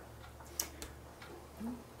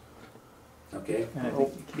 Okay,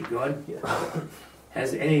 keep going. Yeah.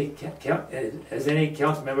 Has any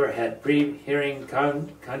council member had pre-hearing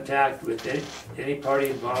contact with any party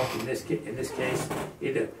involved in this case,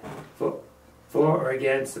 either for or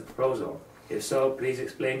against the proposal? If so, please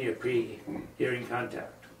explain your pre-hearing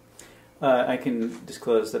contact. I can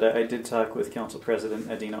disclose that I did talk with Council President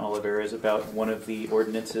Adina Oliveras about one of the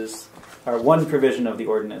ordinances, or one provision of the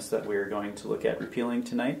ordinance that we're going to look at repealing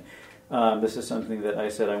tonight. This is something that I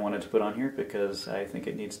said I wanted to put on here because I think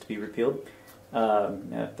it needs to be repealed.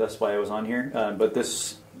 That's why I was on here. But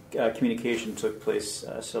this communication took place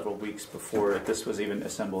several weeks before this was even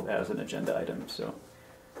assembled as an agenda item. So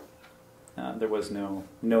there was no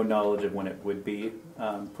knowledge of when it would be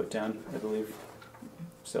put down, I believe.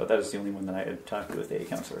 So that is the only one that I had talked with a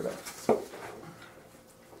councilor about.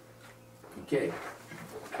 Okay.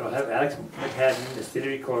 I will have Alex McHadden, the city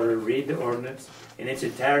recorder, read the ordinance in its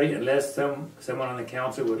entirety unless someone on the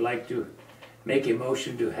council would like to make a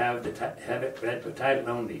motion to have it read by title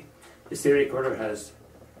only. The city recorder has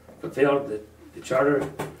fulfilled the charter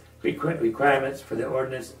requirements for the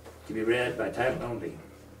ordinance to be read by title only.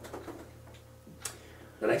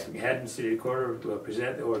 Alex McHadden, city recorder, will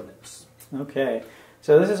present the ordinance. Okay.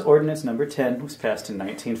 So this is ordinance number 10. It was passed in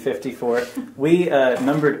 1954.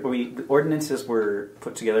 The ordinances were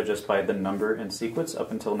put together just by the number and sequence up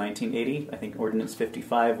until 1980. I think ordinance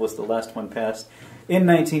 55 was the last one passed in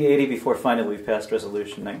 1980 before finally we passed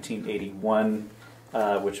resolution 1981,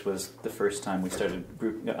 which was the first time we started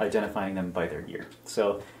identifying them by their year.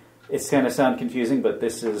 So it's going to sound confusing, but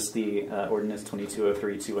this is the ordinance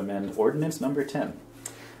 2203 to amend ordinance number 10.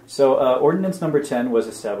 So ordinance number 10 was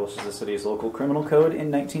established as the city's local criminal code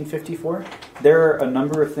in 1954. There are a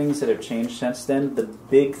number of things that have changed since then. The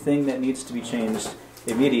big thing that needs to be changed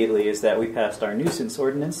immediately is that we passed our nuisance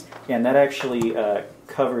ordinance, and that actually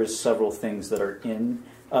covers several things that are in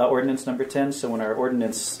ordinance number 10. So when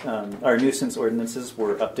our nuisance ordinances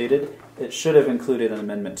were updated, it should have included an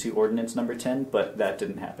amendment to ordinance number 10, but that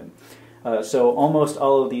didn't happen. So almost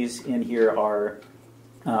all of these in here are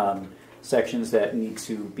sections that need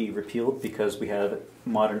to be repealed because we have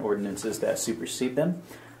modern ordinances that supersede them.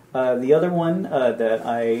 The other one that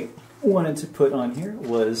I wanted to put on here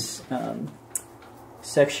was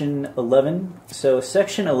Section 11. So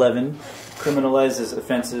Section 11 criminalizes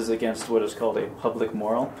offenses against what is called a public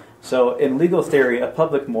moral. So in legal theory, a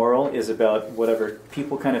public moral is about whatever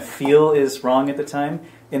people kind of feel is wrong at the time.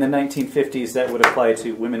 In the 1950s, that would apply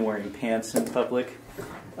to women wearing pants in public.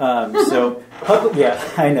 So, yeah,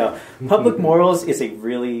 I know. Public morals is a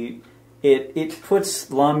really it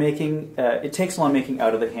puts lawmaking. It takes lawmaking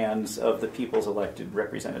out of the hands of the people's elected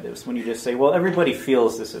representatives. When you just say, "Well, everybody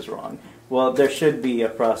feels this is wrong," well, there should be a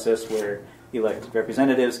process where elected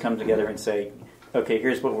representatives come together and say, "Okay,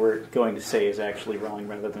 here's what we're going to say is actually wrong,"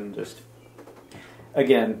 rather than just.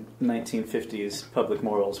 Again, 1950s public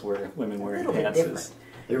morals where women wearing pants.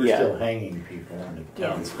 They were still hanging people in the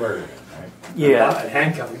town square, right? Yeah.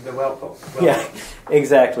 Handcuffing the well. Yeah,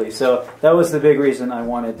 exactly. So that was the big reason I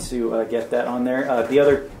wanted to get that on there. The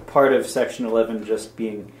other part of Section 11 just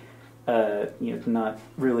being not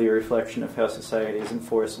really a reflection of how societies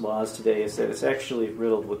enforce laws today is that it's actually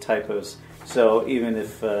riddled with typos. So even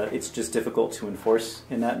if it's just difficult to enforce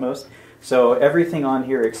in that most. So everything on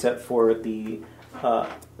here except for the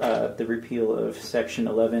repeal of Section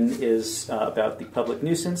 11 is about the public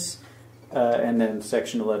nuisance, and then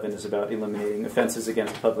Section 11 is about eliminating offenses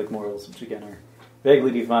against public morals, which again are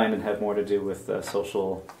vaguely defined and have more to do with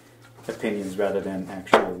social opinions rather than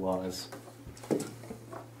actual laws.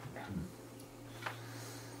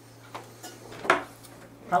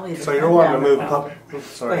 So you're wanting to move.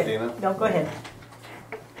 Sorry, Dina. No, go ahead.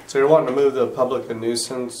 So you're wanting to move the public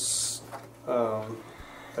nuisance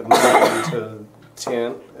admission to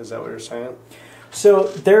 10, is that what you're saying? So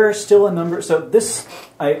there are still a number. So this,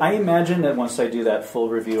 I imagine that once I do that full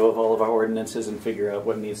review of all of our ordinances and figure out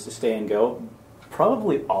what needs to stay and go,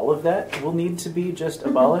 probably all of that will need to be just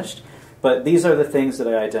abolished. But these are the things that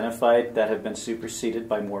I identified that have been superseded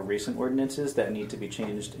by more recent ordinances that need to be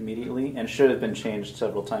changed immediately and should have been changed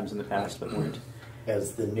several times in the past but weren't.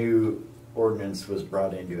 As the new ordinance was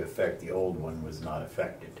brought into effect, the old one was not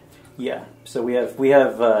affected. Yeah, so we have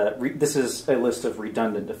this is a list of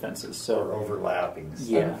redundant offenses. So or overlapping.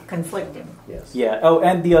 Yeah. Conflicting. Yes. Yeah. Oh,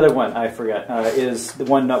 and the other one I forgot is the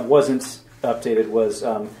one that wasn't updated was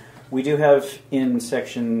we do have in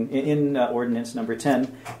ordinance number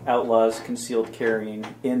 10 outlaws concealed carrying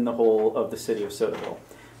in the whole of the city of Sodaville.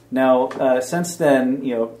 Now, since then,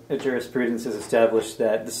 jurisprudence has established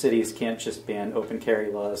that the cities can't just ban open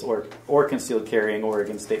carry laws or concealed carrying.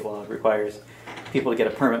 Oregon state law requires people to get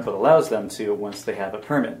a permit, but allows them to once they have a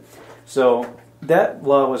permit. So that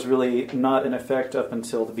law was really not in effect up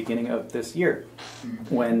until the beginning of this year,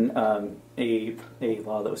 when a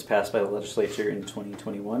law that was passed by the legislature in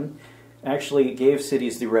 2021 actually gave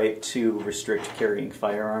cities the right to restrict carrying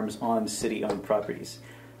firearms on city-owned properties.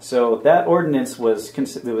 So that ordinance was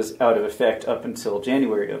out of effect up until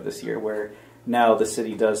January of this year, where now the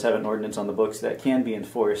city does have an ordinance on the books that can be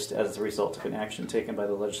enforced as a result of an action taken by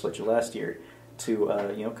the legislature last year to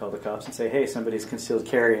call the cops and say, hey, somebody's concealed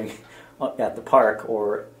carrying at the park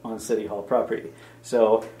or on City Hall property.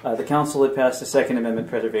 So the council had passed a Second Amendment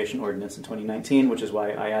preservation ordinance in 2019, which is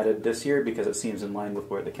why I added this year, because it seems in line with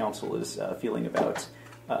where the council is feeling about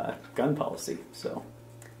gun policy. So,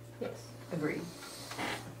 yes, agreed.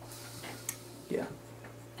 Yeah.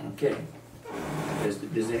 Okay.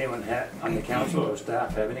 Does anyone on the council or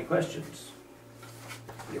staff have any questions?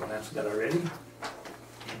 Anyone answered that already?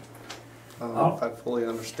 I don't know if I fully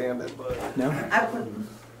understand it, but... No? I wouldn't.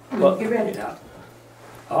 Well, Get ready. Yeah.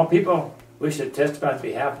 All people wish to testify on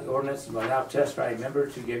behalf of the ordinance will now testify member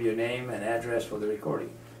to give your name and address for the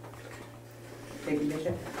recording. David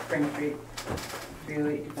Bishop, Spring Street,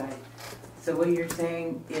 30825. So what you're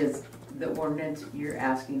saying is the ordinance you're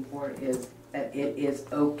asking for is that it is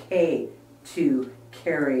okay to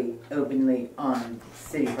carry openly on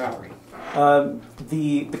city property.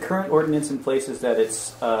 The current ordinance in place is that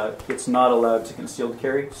it's not allowed to concealed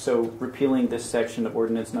carry. So repealing this section of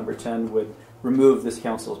ordinance number 10 would remove this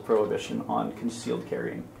council's prohibition on concealed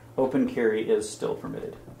carrying. Open carry is still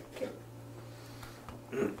permitted. Okay.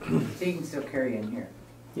 So you can still carry in here.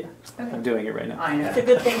 Yeah, Okay. I'm doing it right now. I know. It's a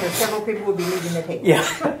good thing there's several people will be leaving the table.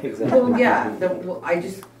 Yeah, exactly. Well, yeah. I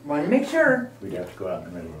just want to make sure. We'd have to go out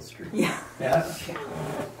in the middle of the street. Yeah. Yeah.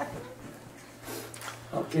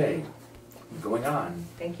 Okay. Going on.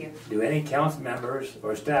 Thank you. Do any council members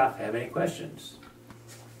or staff have any questions?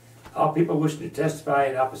 All people wishing to testify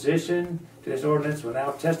in opposition to this ordinance will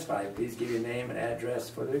now testify. Please give your name and address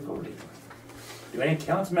for the recording. Do any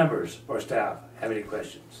council members or staff have any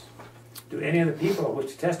questions? Do any of the people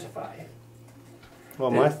wish to testify?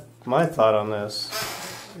 Well, my thought on this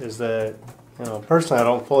is that, personally I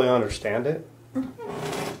don't fully understand it.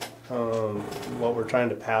 What we're trying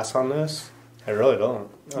to pass on this, I really don't.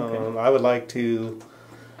 Okay. I would like to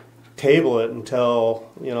table it until,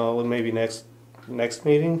 maybe next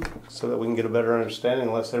meeting so that we can get a better understanding,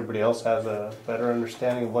 unless everybody else has a better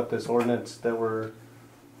understanding of what this ordinance that we're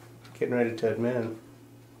getting ready to amend.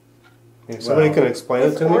 Somebody can explain it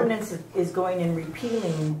This to me? ordinance is going and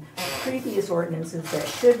repealing previous ordinances that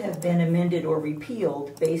should have been amended or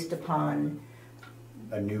repealed based upon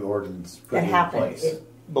A new ordinance put that in happened. place.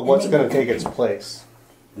 But what's going to take its place?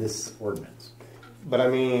 This ordinance. But I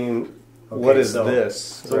mean, Okay, what is so- this?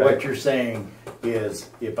 So right? what you're saying is,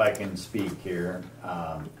 if I can speak here,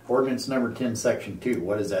 ordinance number 10, section 2,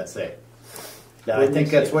 what does that say? I think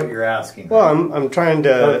that's what you're asking. Well, right? I'm trying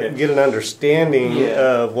to Okay. get an understanding Yeah.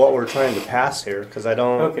 of what we're trying to pass here because I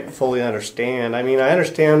don't Okay. fully understand. I mean, I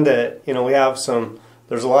understand that we have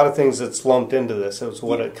there's a lot of things that's lumped into this. Is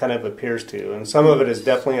what it kind of appears to, and some of it is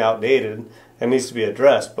definitely outdated and needs to be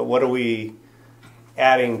addressed. But what are we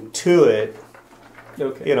adding to it?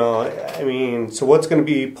 Okay. I mean, so what's going to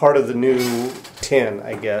be part of the new 10?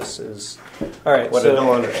 I guess is All right. what so I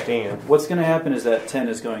don't understand. What's going to happen is that 10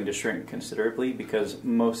 is going to shrink considerably because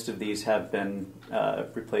most of these have been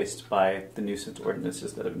replaced by the nuisance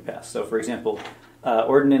ordinances that have been passed. So, for example,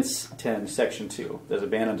 Ordinance 10, Section 2, there's a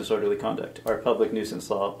ban on disorderly conduct. Our public nuisance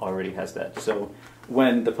law already has that. So,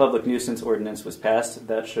 when the public nuisance ordinance was passed,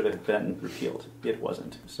 that should have been repealed. It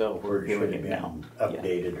wasn't. So, we're Or it should doing have it now. been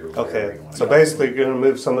updated or whatever Okay, you want so to call it. basically, you're going to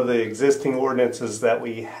move some of the existing ordinances that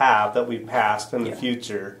we have that we've passed in the Yeah.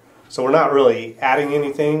 future. So we're not really adding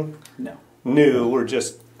anything No. new. We're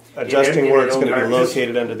just adjusting Yeah, where it's going to be yeah, just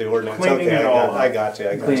located under the ordinance. cleaning Okay, it all I up. got you.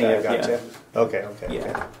 Cleaning it, I got you. yeah. Okay.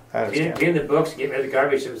 Yeah. I understand. In the books, get rid of the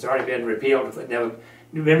garbage that's already been repealed, but never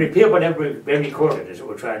been repealed, but never been recorded. Is what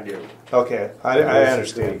we're trying to do. Okay, I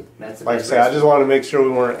understand. That's the Like I best say, I way. just want to make sure we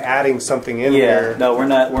weren't adding something in Yeah. here. No, we're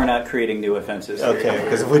not creating new offenses. here. Okay,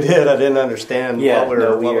 because if we did, I didn't understand Yeah, what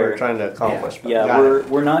no, we're we're- trying to accomplish. But Yeah, got it.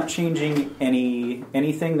 we're not changing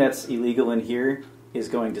anything that's illegal in here is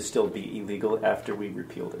going to still be illegal after we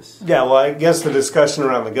repeal this. Yeah, well, I guess the discussion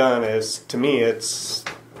around the gun is, to me, it's,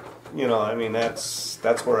 I mean, that's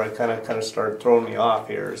where I kind of started throwing me off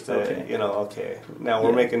here. Is that Okay. okay, now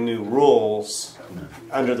we're Yeah. making new rules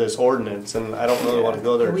under this ordinance, and I don't really Yeah. want to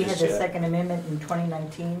go there We had just the yet. Second Amendment in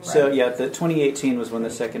 2019, right? So yeah, the 2018 was when the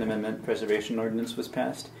Second Amendment Preservation Ordinance was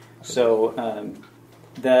passed. So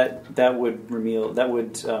that would repeal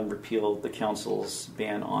the council's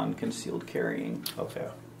ban on concealed carrying. Okay,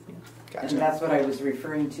 And gotcha. that's what I was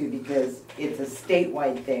referring to because it's a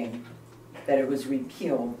statewide thing that it was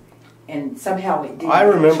repealed and somehow it didn't I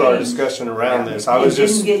remember our get changed. discussion around Yeah. this. I was It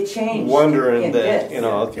didn't just get changed wondering in that this.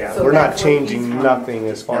 okay, So we're not that's what he's changing talking nothing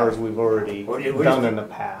as far No. as we've already We're done just- in the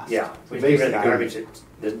past. Yeah, we get rid of the Basically- garbage that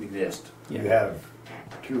doesn't exist. You have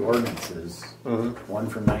two ordinances, Mhm. one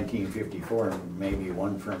from 1954 and maybe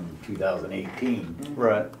one from 2018,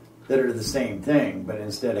 Right. that are the same thing, but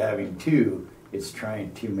instead of having two, it's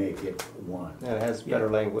trying to make it one. And it has better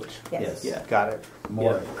language. Yes. Yeah. Got it.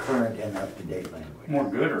 More Yeah. current and up-to-date language. More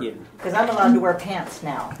good or? Yeah. Because I'm allowed to wear pants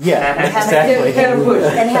now. Yeah. Exactly. Exactly.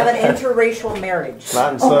 And have an interracial marriage.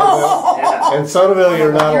 Not in Sodaville. Yeah. In Sodaville,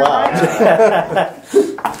 you're not allowed.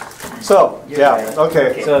 So, yeah,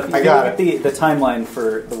 okay. So if you I look got at it. the timeline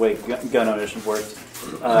for the way gun ownership worked,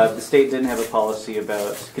 the state didn't have a policy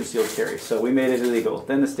about concealed carry, so we made it illegal.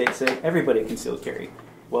 Then the state said everybody concealed carry.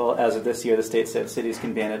 Well, as of this year, the state said cities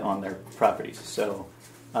can ban it on their properties. So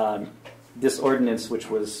this ordinance, which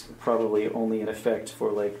was probably only in effect for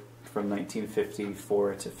from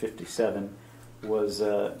 1954 to 57, was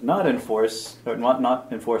not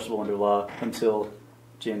enforceable under law until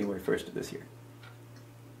January 1st of this year.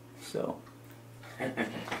 So,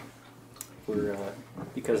 we're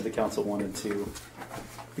because the council passed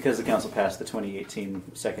the 2018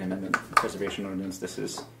 Second Amendment Preservation Ordinance. This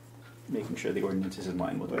is making sure the ordinance is in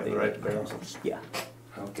line with We what have they the right to bear arms. Yeah.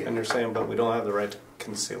 Okay. And you're saying, but we don't have the right to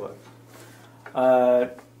conceal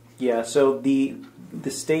it. Yeah. So the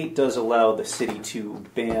state does allow the city to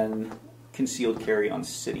ban concealed carry on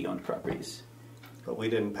city-owned properties. But we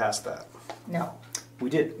didn't pass that. No. We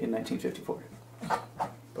did in 1954.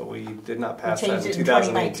 But we did not We pass that changed in it in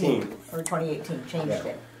 2018. 2019 or 2018. Changed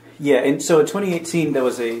it. Yeah, and so in 2018, there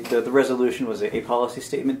was the resolution was a policy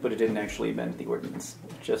statement, but it didn't actually amend the ordinance.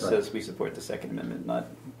 It just Right. says we support the Second Amendment, not.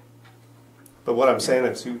 But what I'm saying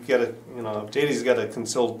is, you get if JD's got a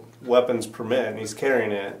concealed weapons permit and he's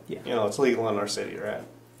carrying it, Yeah. it's legal in our city, right?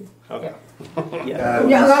 Okay. Yeah.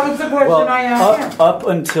 Yeah, that was the question Well, I asked him. up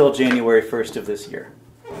until January 1st of this year.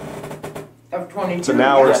 Of 22. So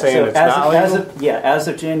now we're Yeah, saying so it's as not of, legal? as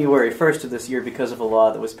of January 1st of this year, because of a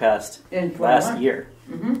law that was passed In last 21. year,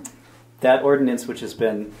 Mm-hmm. that ordinance, which has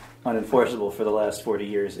been unenforceable for the last 40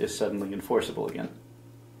 years, is suddenly enforceable again.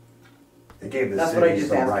 It gave the That's what I city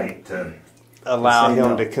just the asked right to Allow Say him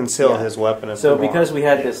no. to conceal Yeah. his weapon if So he wants. because we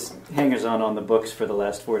had this hangers-on on the books for the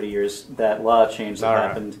last 40 years, that law change that All right.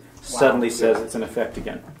 happened suddenly says it's in effect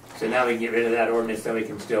again. So now we can get rid of that ordinance, so we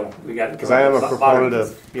can still, we got. Because I am a proponent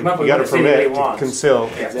of, you got a permit to conceal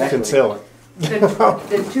it.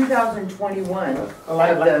 The 2021,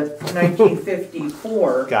 like the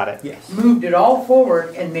 1954, Got it. Yes. moved it all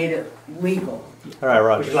forward and made it legal. All right,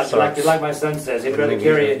 Roger. Which is like my son says, he'd rather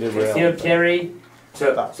carry a concealed carry,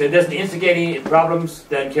 so it doesn't instigate any problems,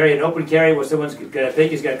 than carry an open carry where someone's gonna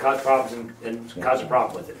think he's gonna cause problems and cause a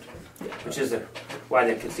problem with it. Which is why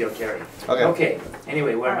they concealed carry. Okay,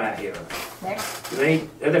 anyway, where am I at here? Next. Do any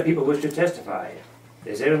other people wish to testify?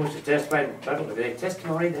 Does anyone wish to testify in public of any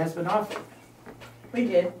testimony that has been offered? We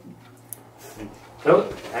did.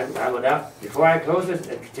 So, I will now, before I close this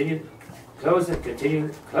and continue the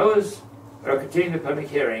public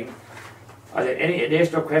hearing, are there any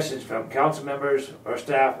additional questions from council members or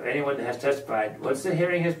staff, anyone that has testified? Once the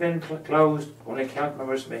hearing has been closed, only council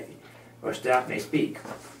members or staff may speak.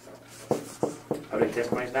 Public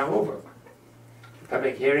testimony is now over. The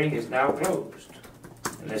public hearing is now closed,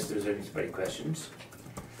 unless there's any questions.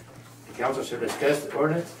 The council should discuss the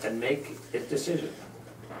ordinance and make its decision.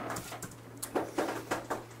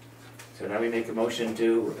 So now we make a motion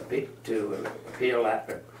to appeal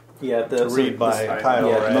that. Yeah, To read by title,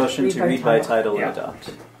 yeah, right? motion to read by title and Yeah. adopt.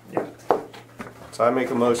 Yeah. So I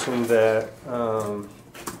make a motion that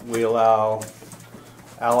we allow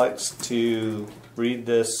Alex to read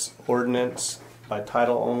this ordinance by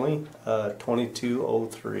title only,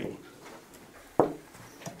 2203.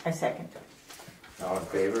 I second. All in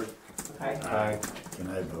favor? Aye. Can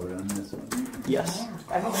I vote on this one? Yes.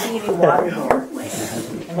 I don't see any water here.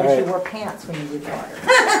 Unless you wore pants when you did water.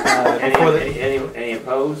 Any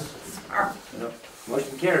opposed? No.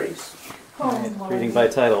 Motion carries. Reading by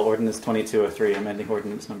title, ordinance 2203, amending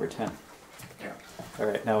ordinance number 10. Yeah. All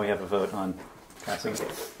right, now we have a vote on passing.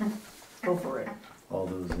 Go for it. All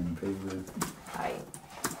those in favor? Aye.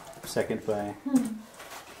 Second by,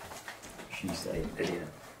 She said. Adina.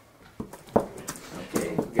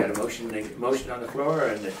 Okay, we got a motion on the floor,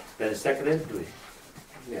 and it's been seconded.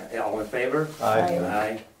 Yeah, all in favor?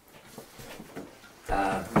 Aye.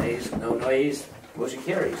 Aye. Nays, no nays, motion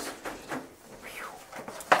carries.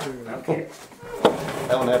 Okay,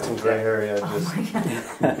 That one had some gray area. I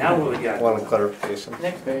just now what we got? want a clarification.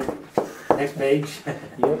 Next page. Next page.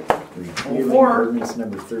 yep, Repealing Four. ordinance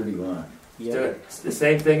number 31. Do yep, it. It's the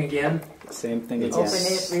same thing again. same thing again. Open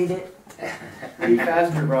it, read it. Read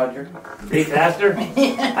faster, Roger. Read faster.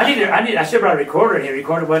 I should have brought a recorder in here.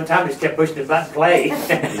 Recorded one time, just kept pushing the button play.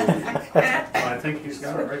 I think he's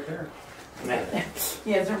got it right there.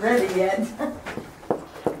 He hasn't read it yet.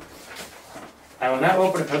 I will now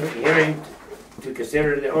open a public hearing to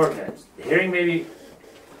consider the ordinance. The hearing may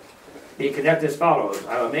be conducted as follows.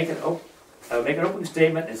 I will make an open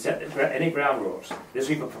statement and set any ground rules. This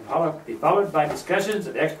will be followed by discussions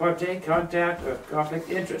of ex parte, contact, or conflict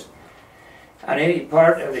of interest. On any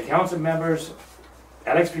part of the council members,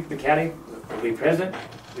 Alex McCaddy will be present.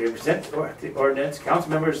 We present the ordinance.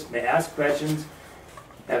 Council members may ask questions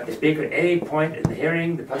of the speaker at any point in the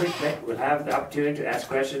hearing. The public will have the opportunity to ask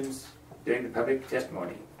questions during the public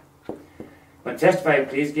testimony. When testifying,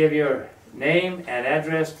 please give your name and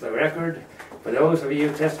address for the record. For those of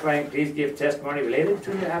you testifying, please give testimony related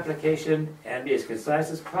to the application and be as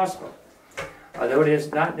concise as possible. Although it is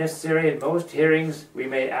not necessary in most hearings, we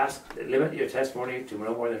may ask to limit your testimony to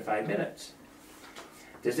no more than 5 minutes.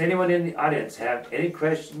 Does anyone in the audience have any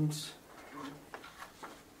questions,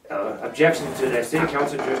 objections to the city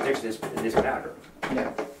council jurisdiction in this matter?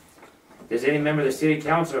 No. Does any member of the city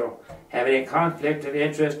council have any conflict of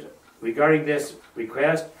interest regarding this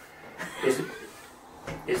request?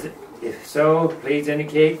 If so, please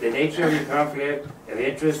indicate the nature of your conflict of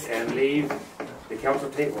interest and leave the council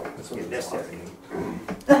table if necessary.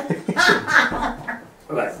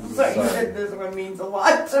 Right. So you said this one means a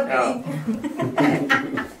lot to me.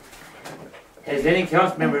 Has any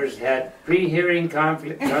council members had pre-hearing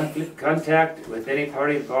contact with any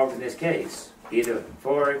party involved in this case, either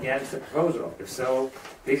for or against the proposal? If so,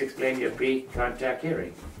 please explain your pre-contact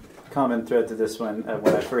hearing. Common thread to this one.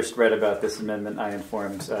 When I first read about this amendment, I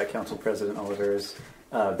informed Council President Oliveras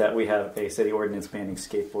that we have a city ordinance banning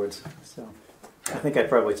skateboards. So I think I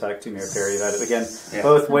probably talked to Mayor Perry about it again,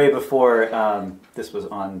 both way before this was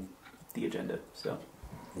on the agenda. So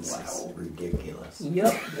This is ridiculous.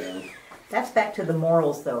 Yep. That's back to the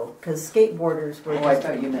morals, though, because skateboarders were. Oh, I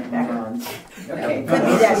thought you meant morons. Okay. Could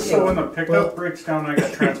be that So when too. the pickup breaks down, I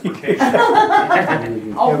got transportation.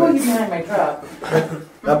 I'll put you behind my truck.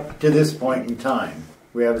 Up to this point in time,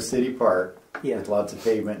 we have a city park yeah, with lots of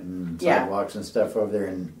pavement and Yeah. sidewalks and stuff over there,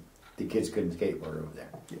 and the kids couldn't skateboard over there,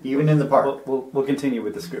 even in the park. we'll continue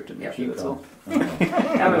with the script and make sure Yeah, that's all.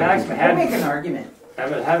 Now, Alex, I'll make an argument. I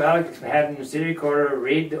will have Alex Haddon, the city recorder,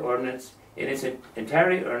 read the ordinance in its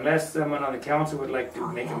entirety, or unless someone on the council would like to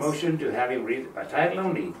make a motion to have him read it by title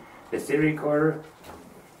only. The city recorder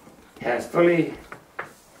has fully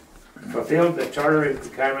fulfilled the charter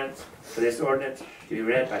requirements for this ordinance to be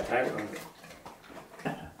read by title only.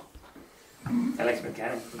 Alex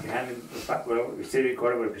Haddon, the city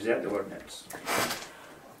recorder, will present the ordinance.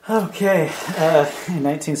 Okay, in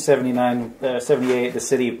 1979, 78, the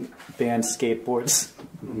city banned skateboards.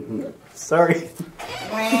 Sorry.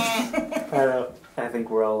 I know. I think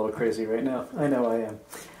we're all a little crazy right now. I know I am.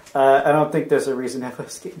 I don't think there's a reason to have a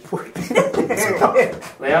skateboard.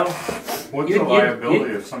 Well, What's the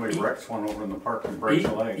liability if somebody wrecks one over in the park and breaks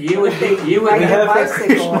a leg? you would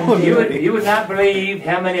not believe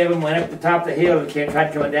how many of them went up the top of the hill and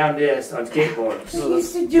tried coming down this on skateboards. We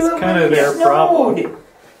used to do it kind when of it their problem. snowed,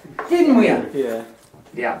 didn't we? Yeah.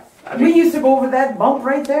 Yeah. I We mean, used to go over that bump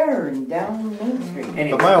right there and down Main Street.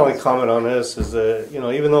 anyway. But my only comment on this is that, you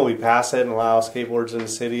know, even though we pass it and allow skateboards in the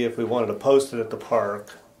city, if we wanted to post it at the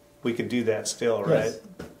park, we could do that still, right? Yes.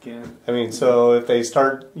 Yeah. I mean, so if they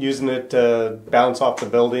start using it to bounce off the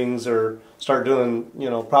buildings or start doing, you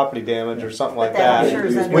know, property damage or something like that that, sure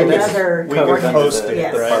is we under could, another we could post it,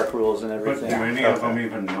 yes. The right? park rules and But everything. do any of them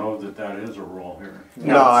even know that that is a rule here?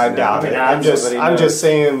 No, I doubt it. I'm just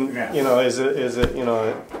saying, Yeah. you know, is it, you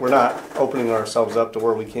know, we're not opening ourselves up to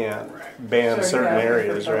where we can't ban Sure, certain yeah.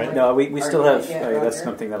 ares, right? No, we still have, Yeah, that's Roger.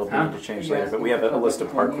 something that'll Huh? need to change later, but we have a list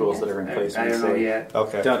of park rules that are in place. I We don't know say, yet.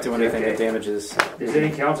 Okay. don't do anything Okay. that damages. Does any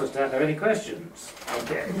council staff have any questions?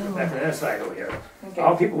 Okay, back to that side over here. Okay.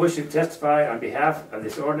 All people wishing to testify on behalf of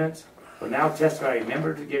this ordinance will now testify.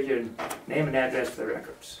 Remember to give your name and address for the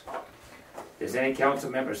records. Does any council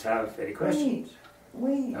members have any questions?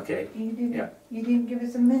 Wait, Okay, you didn't give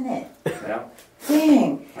us a minute. well,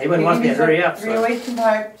 Dang. anyone wants me to hurry up, so.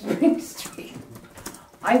 30825 Spring Street.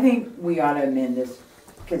 I think we ought to amend this,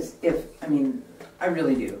 because I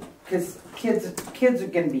really do. Because kids are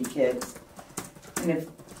going to be kids. And if,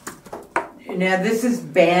 now this is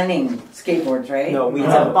banning skateboards, right? No, we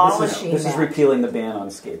It's have abolishing this is that. repealing the ban on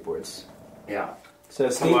skateboards. Yeah, So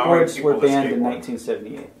allowing skateboards were people to banned in skateboard.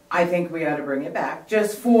 1978. I think we ought to bring it back,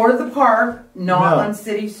 just for the park, not No. on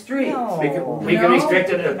city streets. No. we can restrict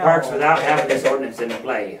it to No. parks without having this ordinance in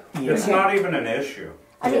play. It's not even an issue.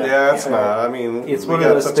 I mean, Yeah, it's not. I mean, It's we one of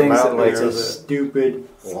got those such a things that, mountain like, here It's a stupid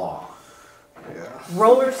law.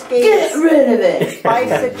 roller Get skates, rid of it.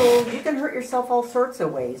 bicycles, you can hurt yourself all sorts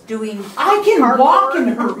of ways. Doing I can parkour. walk and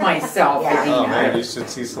hurt myself. Yeah. Oh man, you should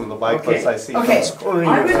see some of the bike Okay. lists I see. Okay, Screaming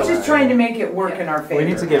I was about just it. trying to make it work in our favor. We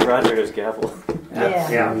need to give Roger his gavel. Yeah.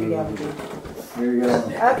 Yeah. Yeah, we do. Here you go.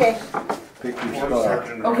 Okay. Pick your Or spot.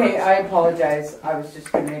 Sergeant Okay, Ross. I apologize. I was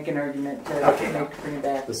just going to make an argument to Okay. bring it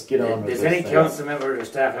back. Let's get on with Does this any thing. council member or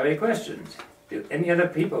staff have any questions? Do any other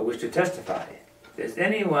people wish to testify? Does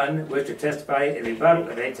anyone wish to testify in rebuttal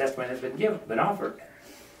of any testimony that's been offered?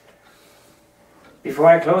 Before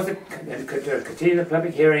I close to continue the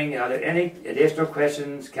public hearing, are there any additional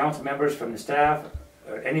questions, council members from the staff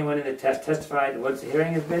or anyone in the testified? Once the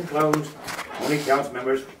hearing has been closed, only council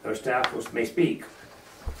members or staff may speak.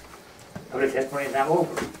 Public testimony is now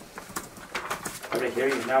over. Public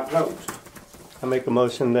hearing is now closed. I make a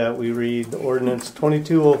motion that we read ordinance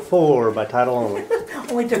 2204 by title only.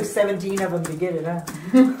 Only took 17 of them to get it, huh?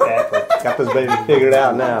 Exactly. Got this baby figured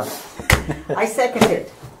out now. I second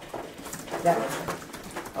it. That,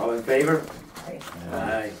 All in favor? Aye.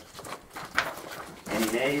 Aye.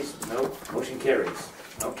 Any nays? No. Motion carries.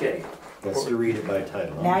 Okay. Let's read it by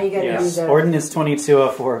title. now you gotta Yes. do the. Ordinance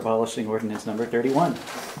 2204 abolishing ordinance number 31.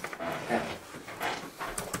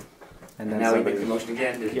 And then Now we somebody- make the motion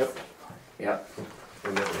again. Yep. Yep.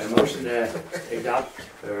 A motion to adopt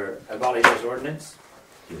or abolish this ordinance?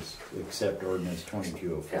 Yes, accept ordinance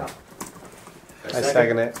 2204. Yeah. A I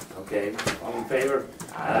second it. Okay. All in favor?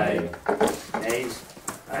 Aye. Nays?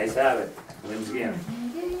 Ayes have it. Wins again.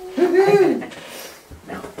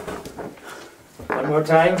 Now. One more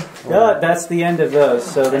time? Yeah, that's the end of those.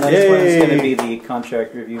 So the next one is Yay. going to be the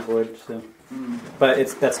contract review board. So, but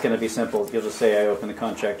that's going to be simple. You'll just say I open the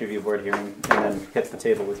contract review board hearing, and then hit the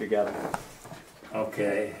table with your gavel.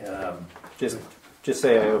 Okay. Just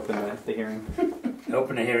say I open the hearing.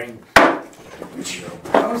 Open the hearing.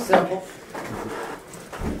 Oh, simple.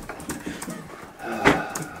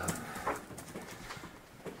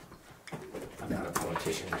 I'm not a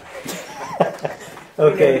politician.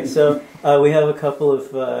 Okay, so we have a couple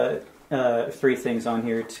of three things on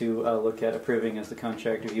here to look at approving as the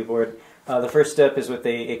contract review board. The first step is with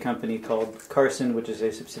a company called Carson, which is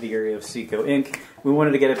a subsidiary of Seco Inc. We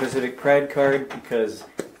wanted to get a Pacific Pride card because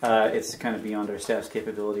It's kind of beyond our staff's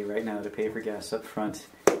capability right now to pay for gas up front.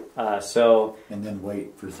 So And then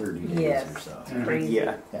wait for 30 days Yes. or so. Crazy.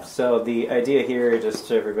 yeah. Yeah. So the idea here, just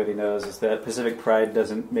so everybody knows, is that Pacific Pride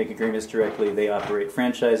doesn't make agreements directly. They operate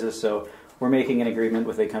franchises. So we're making an agreement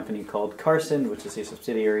with a company called Carson, which is a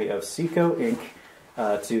subsidiary of Seco Inc.,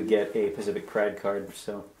 to get a Pacific Pride card.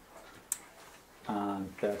 So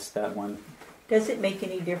that's that one. Does it make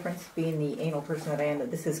any difference, being the anal person that I am, that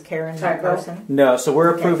this is Karen, not Typo. Carson? No, so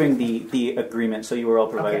we're Okay. approving the agreement. So you were all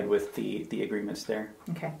provided Okay. with the agreements there.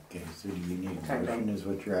 Okay. Okay, so do you need a Okay. motion is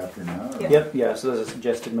what you're after now? or- Yep. Yep, yeah, so there's a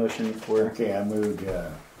suggested motion for... Okay, I moved,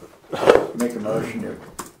 make a motion to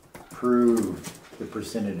approve the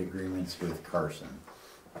percentage agreements with Carson.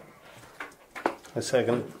 A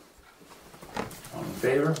second. All in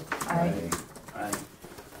favor? Aye. Aye.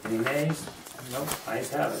 Any nays? Nope,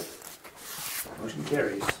 ayes have it. Motion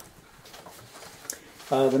carries.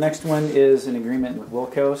 The next one is an agreement with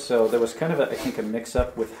Wilco. So there was kind of, I think, a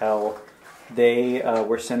mix-up with how they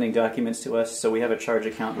were sending documents to us. So we have a charge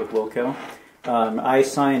account with Wilco. I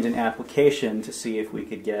signed an application to see if we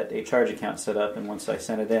could get a charge account set up, and once I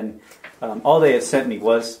sent it in, all they had sent me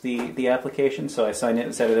was the application. So I signed it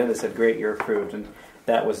and sent it in. They said, "Great, you're approved," and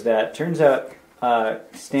that was that. Turns out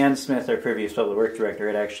Stan Smith, our previous public work director,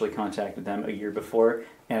 had actually contacted them a year before,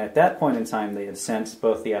 and at that point in time, they had sent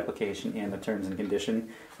both the application and the terms and condition,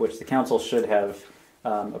 which the council should have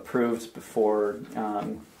approved before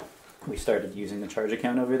we started using the charge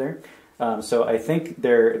account over there. So I think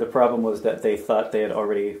the problem was that they thought they had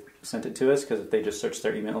already sent it to us, because if they just searched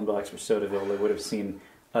their email inbox for Sodaville, they would have seen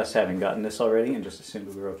us having gotten this already and just assumed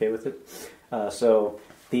we were okay with it. So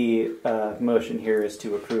the motion here is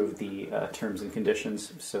to approve the terms and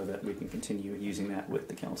conditions so that we can continue using that with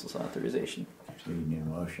the council's authorization. So you need a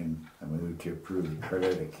motion. I move to approve the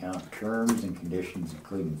credit account terms and conditions,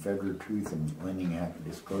 including Federal Truth and Lending Act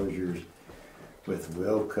disclosures with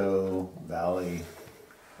Wilco Valley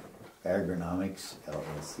Agronomics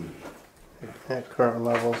LLC. At current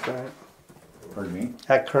levels, right? Pardon me?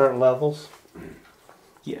 At current levels?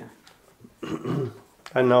 Yeah.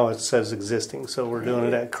 I know it says existing, so we're doing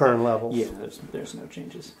it at current levels. Yeah, there's no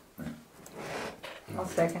changes. I'll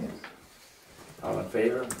second it. All in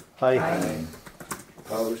favor? Aye.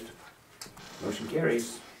 Opposed? Motion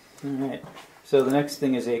carries. All right. So the next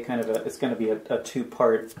thing is it's going to be a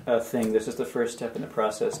two-part thing. This is the first step in the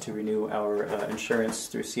process to renew our insurance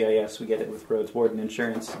through CIS. We get it with Roads Warden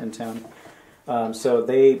Insurance in town. So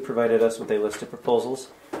they provided us with a list of proposals.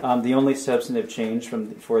 The only substantive change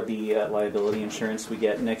for the liability insurance we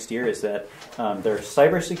get next year is that their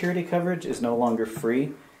cybersecurity coverage is no longer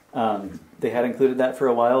free. They had included that for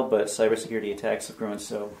a while, but cybersecurity attacks have grown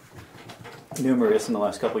so numerous in the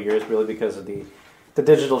last couple of years, really because of the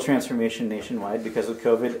digital transformation nationwide. Because of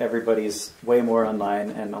COVID, everybody's way more online,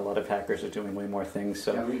 and a lot of hackers are doing way more things.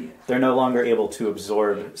 So they're no longer able to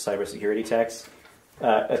absorb cybersecurity attacks.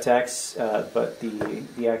 But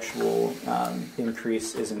the actual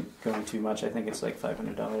increase isn't going too much. I think it's like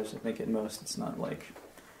 $500. I think at most it's not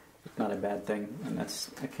a bad thing, and that's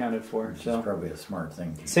accounted for. Which so is probably a smart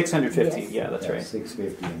thing to do. 650. Yes. Yeah, that's right.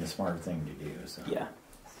 650 and a smart thing to do. So. Yeah.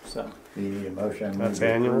 So Do you need a motion? I move That's to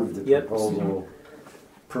annual? approve the Yep.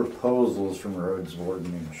 proposals from Roads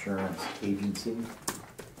Warden Insurance Agency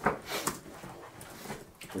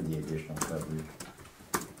for the additional coverage.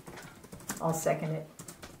 I'll second it.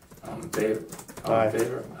 All in favor? All Aye. in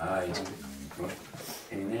favor? Aye.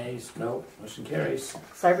 Any nays? No. Motion carries.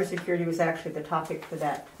 Cybersecurity was actually the topic for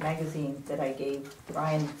that magazine that I gave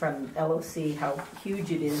Ryan from LOC, how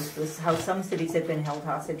huge it is, how some cities have been held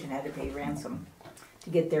hostage and had to pay ransom to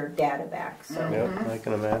get their data back. So, Yep, I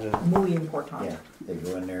can imagine. muy important. Yeah, they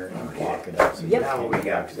go in there and lock it up. So Yep. Now what we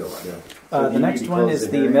got to do. the next one is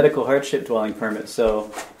the medical hardship dwelling permit.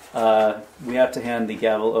 So we have to hand the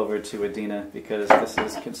gavel over to Adina because this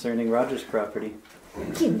is concerning Roger's property.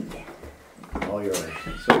 Give me that. All yours.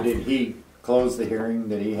 So did he close the hearing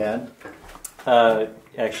that he had?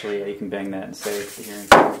 Actually, yeah, you can bang that and say the hearing.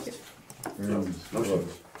 Hearing's Motion.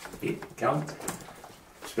 closed. Count.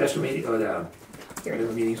 Special meeting, or the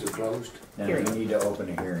regular meetings are closed. Now Hearing. you need to open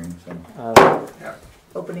a hearing, so.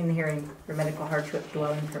 Opening the hearing for medical hardship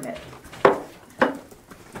dwelling permit.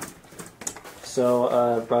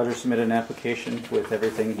 So Roger submitted an application with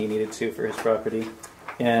everything he needed to for his property,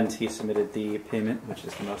 and he submitted the payment, which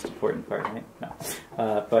is the most important part, right?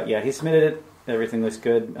 No. But yeah, he submitted it. Everything looks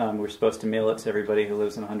good. We're supposed to mail it to everybody who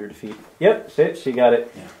lives in 100 feet. Yep, she got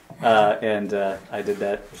it. Yeah. And I did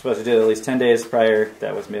that. We're supposed to do it at least 10 days prior.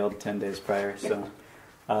 That was mailed 10 days prior. So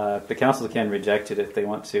the council can reject it if they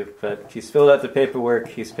want to, but he's filled out the paperwork,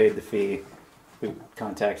 he's paid the fee. we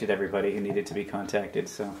contacted everybody who needed to be contacted.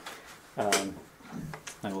 So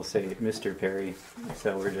I will say Mr. Perry,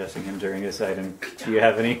 so we're addressing him during this item. Do you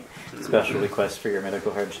have any special requests for your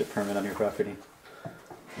medical hardship permit on your property?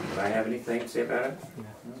 Do I have anything to say about it? Yeah.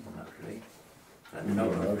 No, not really. You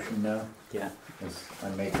need a motion now? Yeah. I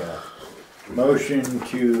make a motion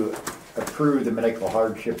to approve the medical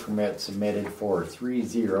hardship permit submitted for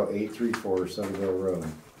 30834 Sodaville Road.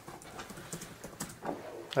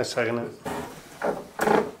 I second it.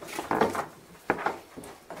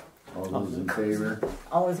 All those in favor?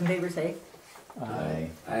 All those in favor say. Aye.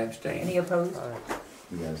 I abstain. Any opposed?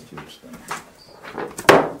 You guys two abstain.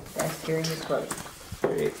 That hearing is closed.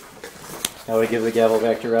 Great. Now we give the gavel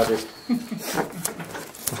back to Robert.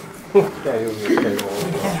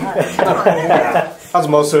 How's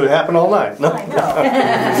most of it happen all night? No, I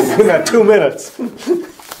know. we got 2 minutes. All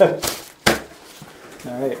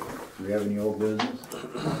right. Do we have any old business?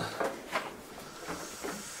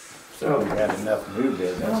 So, We had enough new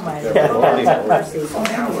business. Oh my to God. cover all these old Mercy. business.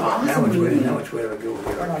 now which way do we go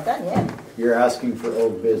We're here? not done yet. You're asking for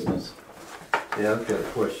old business. Yeah, I've got a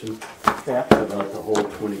question Yeah. about the whole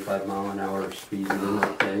 25-mile-an-hour speed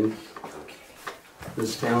limit thing.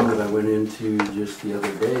 This town that I went into just the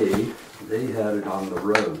other day, they had it on the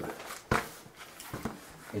road.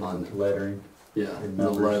 In lettering. Yeah, In the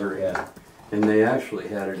numbers, letter. yeah. And they actually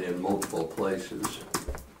had it in multiple places,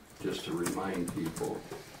 just to remind people.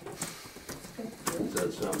 Is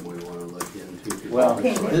that something we want to look into? 'Cause Well,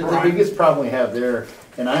 Okay. the biggest problem we have there,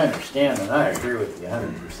 and I understand and I agree with you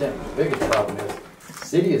 100%, the biggest problem is the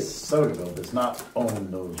city of Sodaville does not own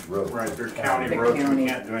those roads. Right, there's county The roads, county. we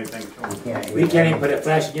can't do anything to them. We can't even put a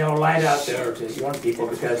flashing yellow light out there to warn people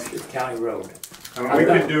because it's county road. I mean,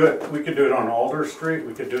 we could do it on Alder Street,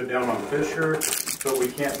 we could do it down on Fisher, but we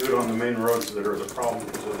can't do it on the main roads that are the problem.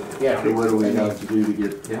 Yeah. So what do we have to do to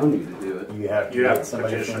get the county to do it? You have to You have get to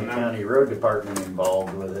somebody from petition the them. county road department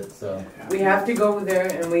involved with it, so. We have to go there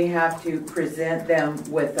and we have to present them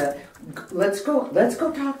with a, let's go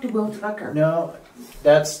talk to Will Tucker. No,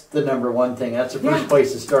 that's the number one thing. That's the first Yeah.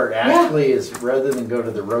 place to start. Yeah. Actually, is rather than go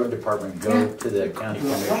to the road department, go Yeah. to the county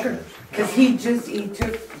commissioners. Cause he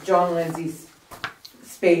took John Lindsay's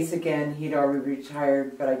space again. He'd already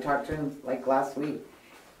retired, but I talked to him like last week.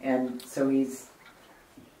 And so he's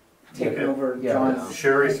taken Yeah. over Yeah. John's.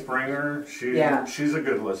 Sherry Springer, Yeah. she's a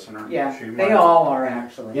good listener. Yeah, She they might- all are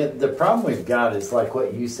actually. Yeah, the problem we've got is like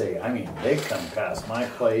what you say. I mean, they come past my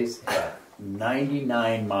place at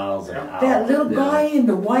 99 miles an hour. That little guy in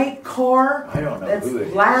the white car I don't know that's who it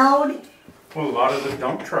is. loud. Well, a lot of the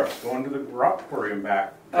dump trucks going to the rock quarry and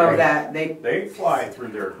back. Oh, that They fly through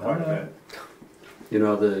there quite a bit. You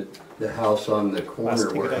know, the house on the Last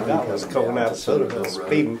corner where ticket I I'm got was coming going down out to Sodaville Sodaville Road,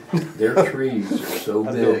 speeding. their trees are so I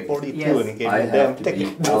was doing big. 42 Yes. and he gave I me a damn have to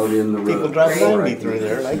ticket. be out in the road. People drive before I 90 can through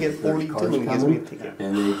there and I get there's 42 cars and he gives me a coming, ticket.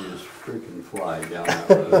 and they just freaking fly down that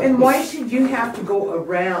road. And why should you have to go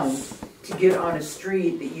around to get on a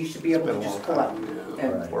street that you should be able to just pull up? Yeah.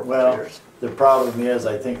 And Right. Well, the problem is,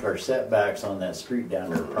 I think our setbacks on that street down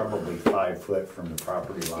there are probably 5 foot from the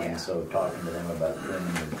property line. Yeah. So talking to them about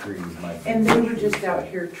trimming the trees might be. And they were just out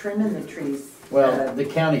here trimming the trees. Well, the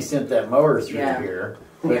county sent that mower through Yeah. here,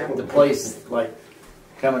 Yeah. but the place like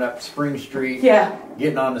coming up Spring Street, Yeah,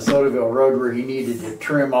 getting on the Sodaville Road where he needed to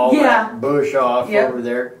trim all Yeah. that bush off Yep. over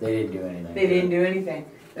there, they didn't do anything. they didn't do anything.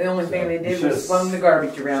 The only thing they You did should've was slung the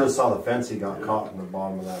garbage around. Just saw the fence he got caught in the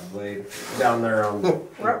bottom of that blade down there on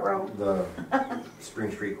Ruh-roh. the Spring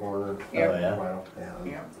Street corner. Oh, yeah? Well, yeah,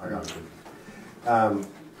 Yeah. I got you.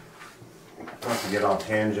 Not to get off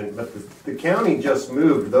tangent, but the county just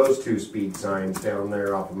moved those 2 speed signs down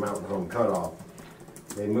there off of Mountain Home Cutoff.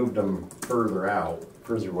 They moved them further out.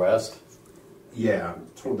 Further west. Yeah,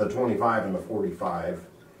 the 25 and the 45.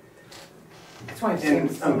 That's why I've And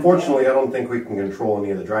seen some. unfortunately, I don't think we can control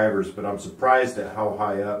any of the drivers, but I'm surprised at how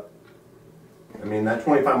high up. I mean, that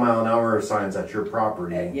 25-mile-an-hour sign's at your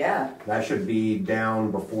property. Yeah, That should be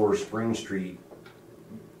down before Spring Street.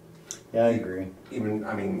 Yeah, I agree. Even,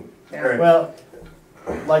 I mean, Yeah. Well,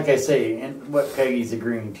 like I say, and what Peggy's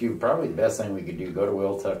agreeing to, probably the best thing we could do, go to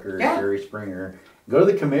Will Tucker, Yeah. Jerry Springer, go to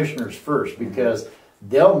the commissioners first, because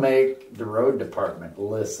they'll make the road department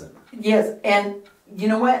listen. yes, and you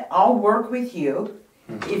know what? I'll work with you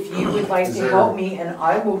if you would like Is to there- help me, and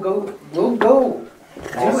I will go. We'll go.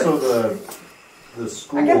 Do also it. the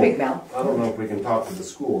school. I got a big mouth. I don't know if we can talk to the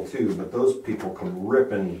school too, but those people come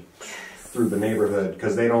ripping through the neighborhood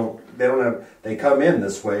because they come in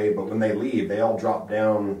this way, but when they leave, they all drop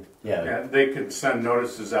down. Yeah. Yeah, they could send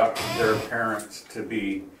notices out to their parents to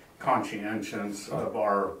be conscientious of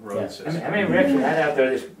our road system. How many wrecks we had out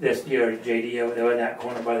there this year, JD, over there in that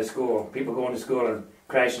corner by the school? People going to school and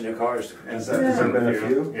crashing their cars. Has there been a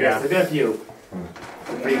few? Yes, there's been a few.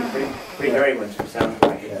 Pretty hairy ones, it sounds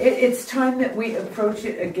like. It's time that we approach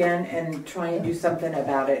it again and try and do something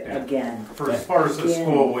about it again. For as far as the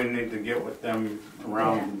school, we need to get with them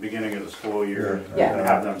around the beginning of the school year Yeah. and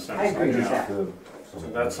have them send I agree something with out. that. So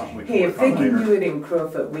that's something we can Hey, work if they on can later. do it in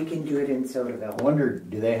Crowfoot, we can do it in I Sodaville. wonder,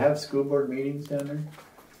 do they have school board meetings down there?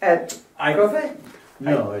 At I- Crowfoot?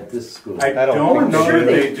 No, at this school. I don't don't think know so. that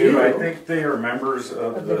they Sure do. they I do. think they are members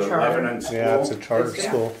of the the charter. Lebanon School. Yeah, it's a charter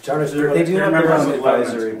school. Charters They do have their members own of Lebanon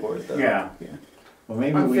advisory School. board, though. Yeah. Well,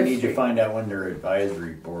 maybe On we Fifth need Street. to find out when their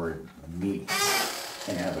advisory board meets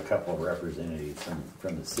and have a couple of representatives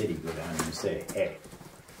from the city go down and say, hey,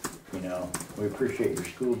 you know, we appreciate your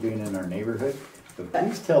school being in our neighborhood, but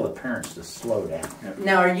please tell the parents to slow down.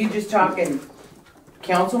 Now, are you just talking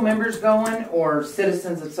council members going or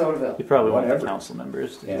citizens of Sodaville? You probably want the Whatever. council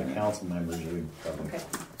members. To Yeah, do that. council members would probably. Okay.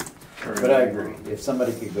 But I agree, if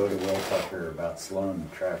somebody could go to Will Tucker about slowing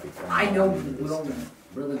the traffic. down I know into this Will town,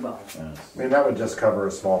 really well. yes. I mean, that would just cover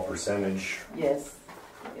a small percentage, Yes.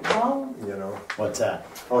 Well, you know. What's that?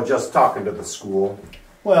 Oh, just talking to the school.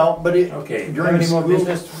 Well, but it, Okay, during any more school,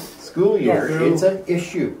 business? school year, Yes. it's an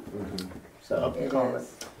issue. So, it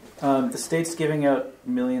is. The state's giving out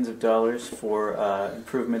millions of dollars for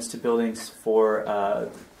improvements to buildings for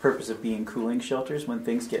purpose of being cooling shelters when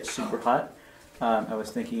things get super hot. I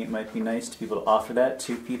was thinking it might be nice to be able to offer that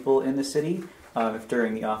to people in the city if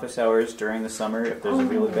during the office hours during the summer, if there's a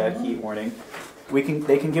really bad heat warning.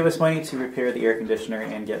 They can give us money to repair the air conditioner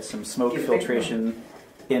and get some smoke filtration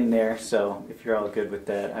in there. So if you're all good with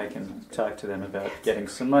that, I can talk to them about getting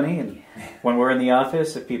some money. And when we're in the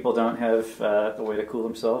office, if people don't have a way to cool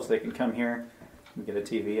themselves, they can come here. We get a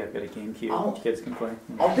TV. I've got a GameCube. Kids can play.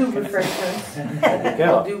 I'll do refreshments. There you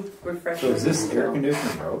go. I'll do so refreshments. is this air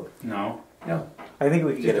conditioner broke? No. I think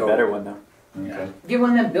we could get a better one though. Okay. Get one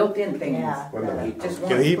of them built-in things. Yeah. Just Get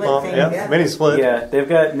one a heat split pump, thing. yeah, mini split. Yeah, they've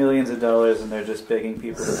got millions of dollars and they're just begging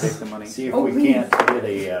people to take the money. See if Oh, we please. can't get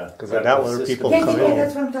a. 'Cause I doubt whether people Yeah, come yeah, in.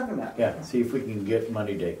 that's what I'm talking about. Yeah, see if we can get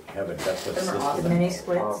money to have a ductless Them are system. awesome. The mini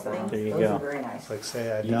splits things, There you those go. are very nice. Like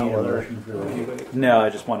say I You doubt need a whether. motion for that? No, I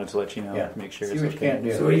just wanted to let you know, Yeah. make sure See it's what you okay. can't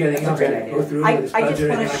do. So what do you think? That's a good Okay, idea. go through I this just budget want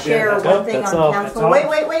to and like share that. one thing that's on all. council. That's Wait,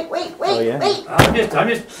 all. Oh, yeah? wait. I'm just trying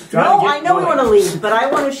No, to get I know we going. want to leave, but I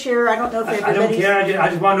want to share, I don't know if I don't everybody's. care, I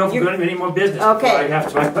just want to know if we're going to do any more business. Okay. before I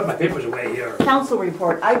have to, I put my papers away here. Council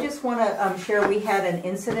report. I just want to share, we had an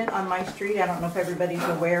incident on my street. I don't know if everybody's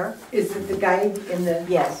aware. Is it the guy in the?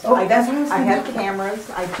 Yes. Oh, that's what I was I had thinking. cameras.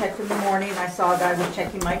 I checked in the morning. I saw a guy was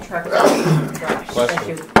checking my truck. Thank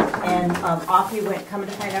you. And off he went, coming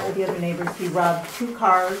to find out with the other neighbors. He robbed 2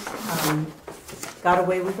 cars, got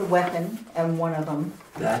away with a weapon, and one of them.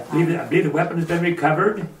 I believe the weapon has been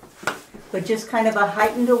recovered. But just kind of a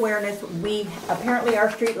heightened awareness. Apparently our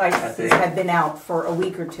street lights have been out for a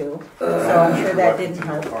week or 2. So I'm sure that didn't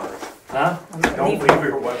help. Huh? Don't leave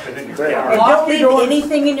your weapon in your And car. don't leave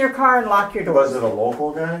anything in your car and lock your Was doors. it a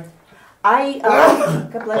local guy?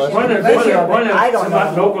 God bless you. One of Video of it. I don't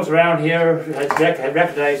some know. locals around here had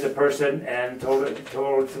recognized the person and told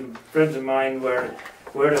some friends of mine where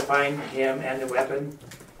to find him and the weapon.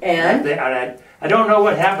 And I don't know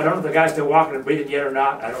what happened. I don't know if the guy's still walking and breathing yet or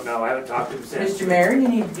not. I don't know. I haven't talked to him since. Mr. Mayor, you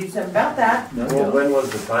need to do something about that. Well, when was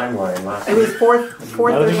the timeline last It week? was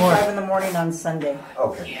 4:35 in the morning on Sunday.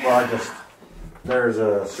 Okay, well, there's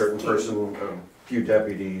a certain person, a few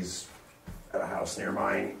deputies at a house near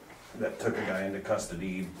mine that took a guy into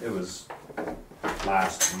custody. It was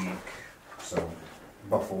last week, so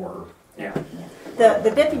before. Yeah.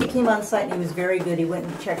 The deputy came on site and he was very good. He went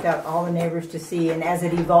and checked out all the neighbors to see, and as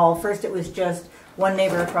it evolved, first it was just one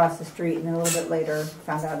neighbor across the street, and then a little bit later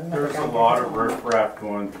found out another There's guy. a lot of riffraff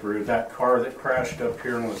going through. That car that crashed up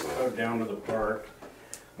here and was towed down to the park.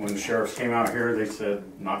 When the sheriffs came out here, they said,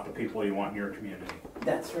 not the people you want in your community.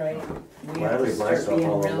 That's right. We Well, I have to leave start myself being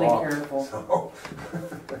on the really walk, careful. so.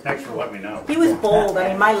 Thanks for letting me know. He was bold. I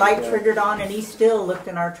mean, my light triggered on, and he still looked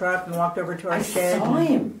in our truck and walked over to our I shed. saw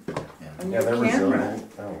him. On Yeah, your they're camera.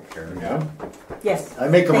 resilient. I don't care. Yeah. Yes. I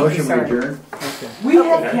make a Thank motion you, we sir. adjourn. We have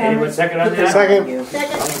Anyone cameras. second on that? Second. All in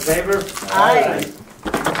Second. favor? Aye.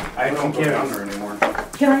 I don't go down there anymore.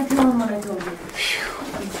 Can I tell him what I told you?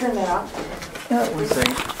 You turn that off. One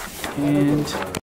second. And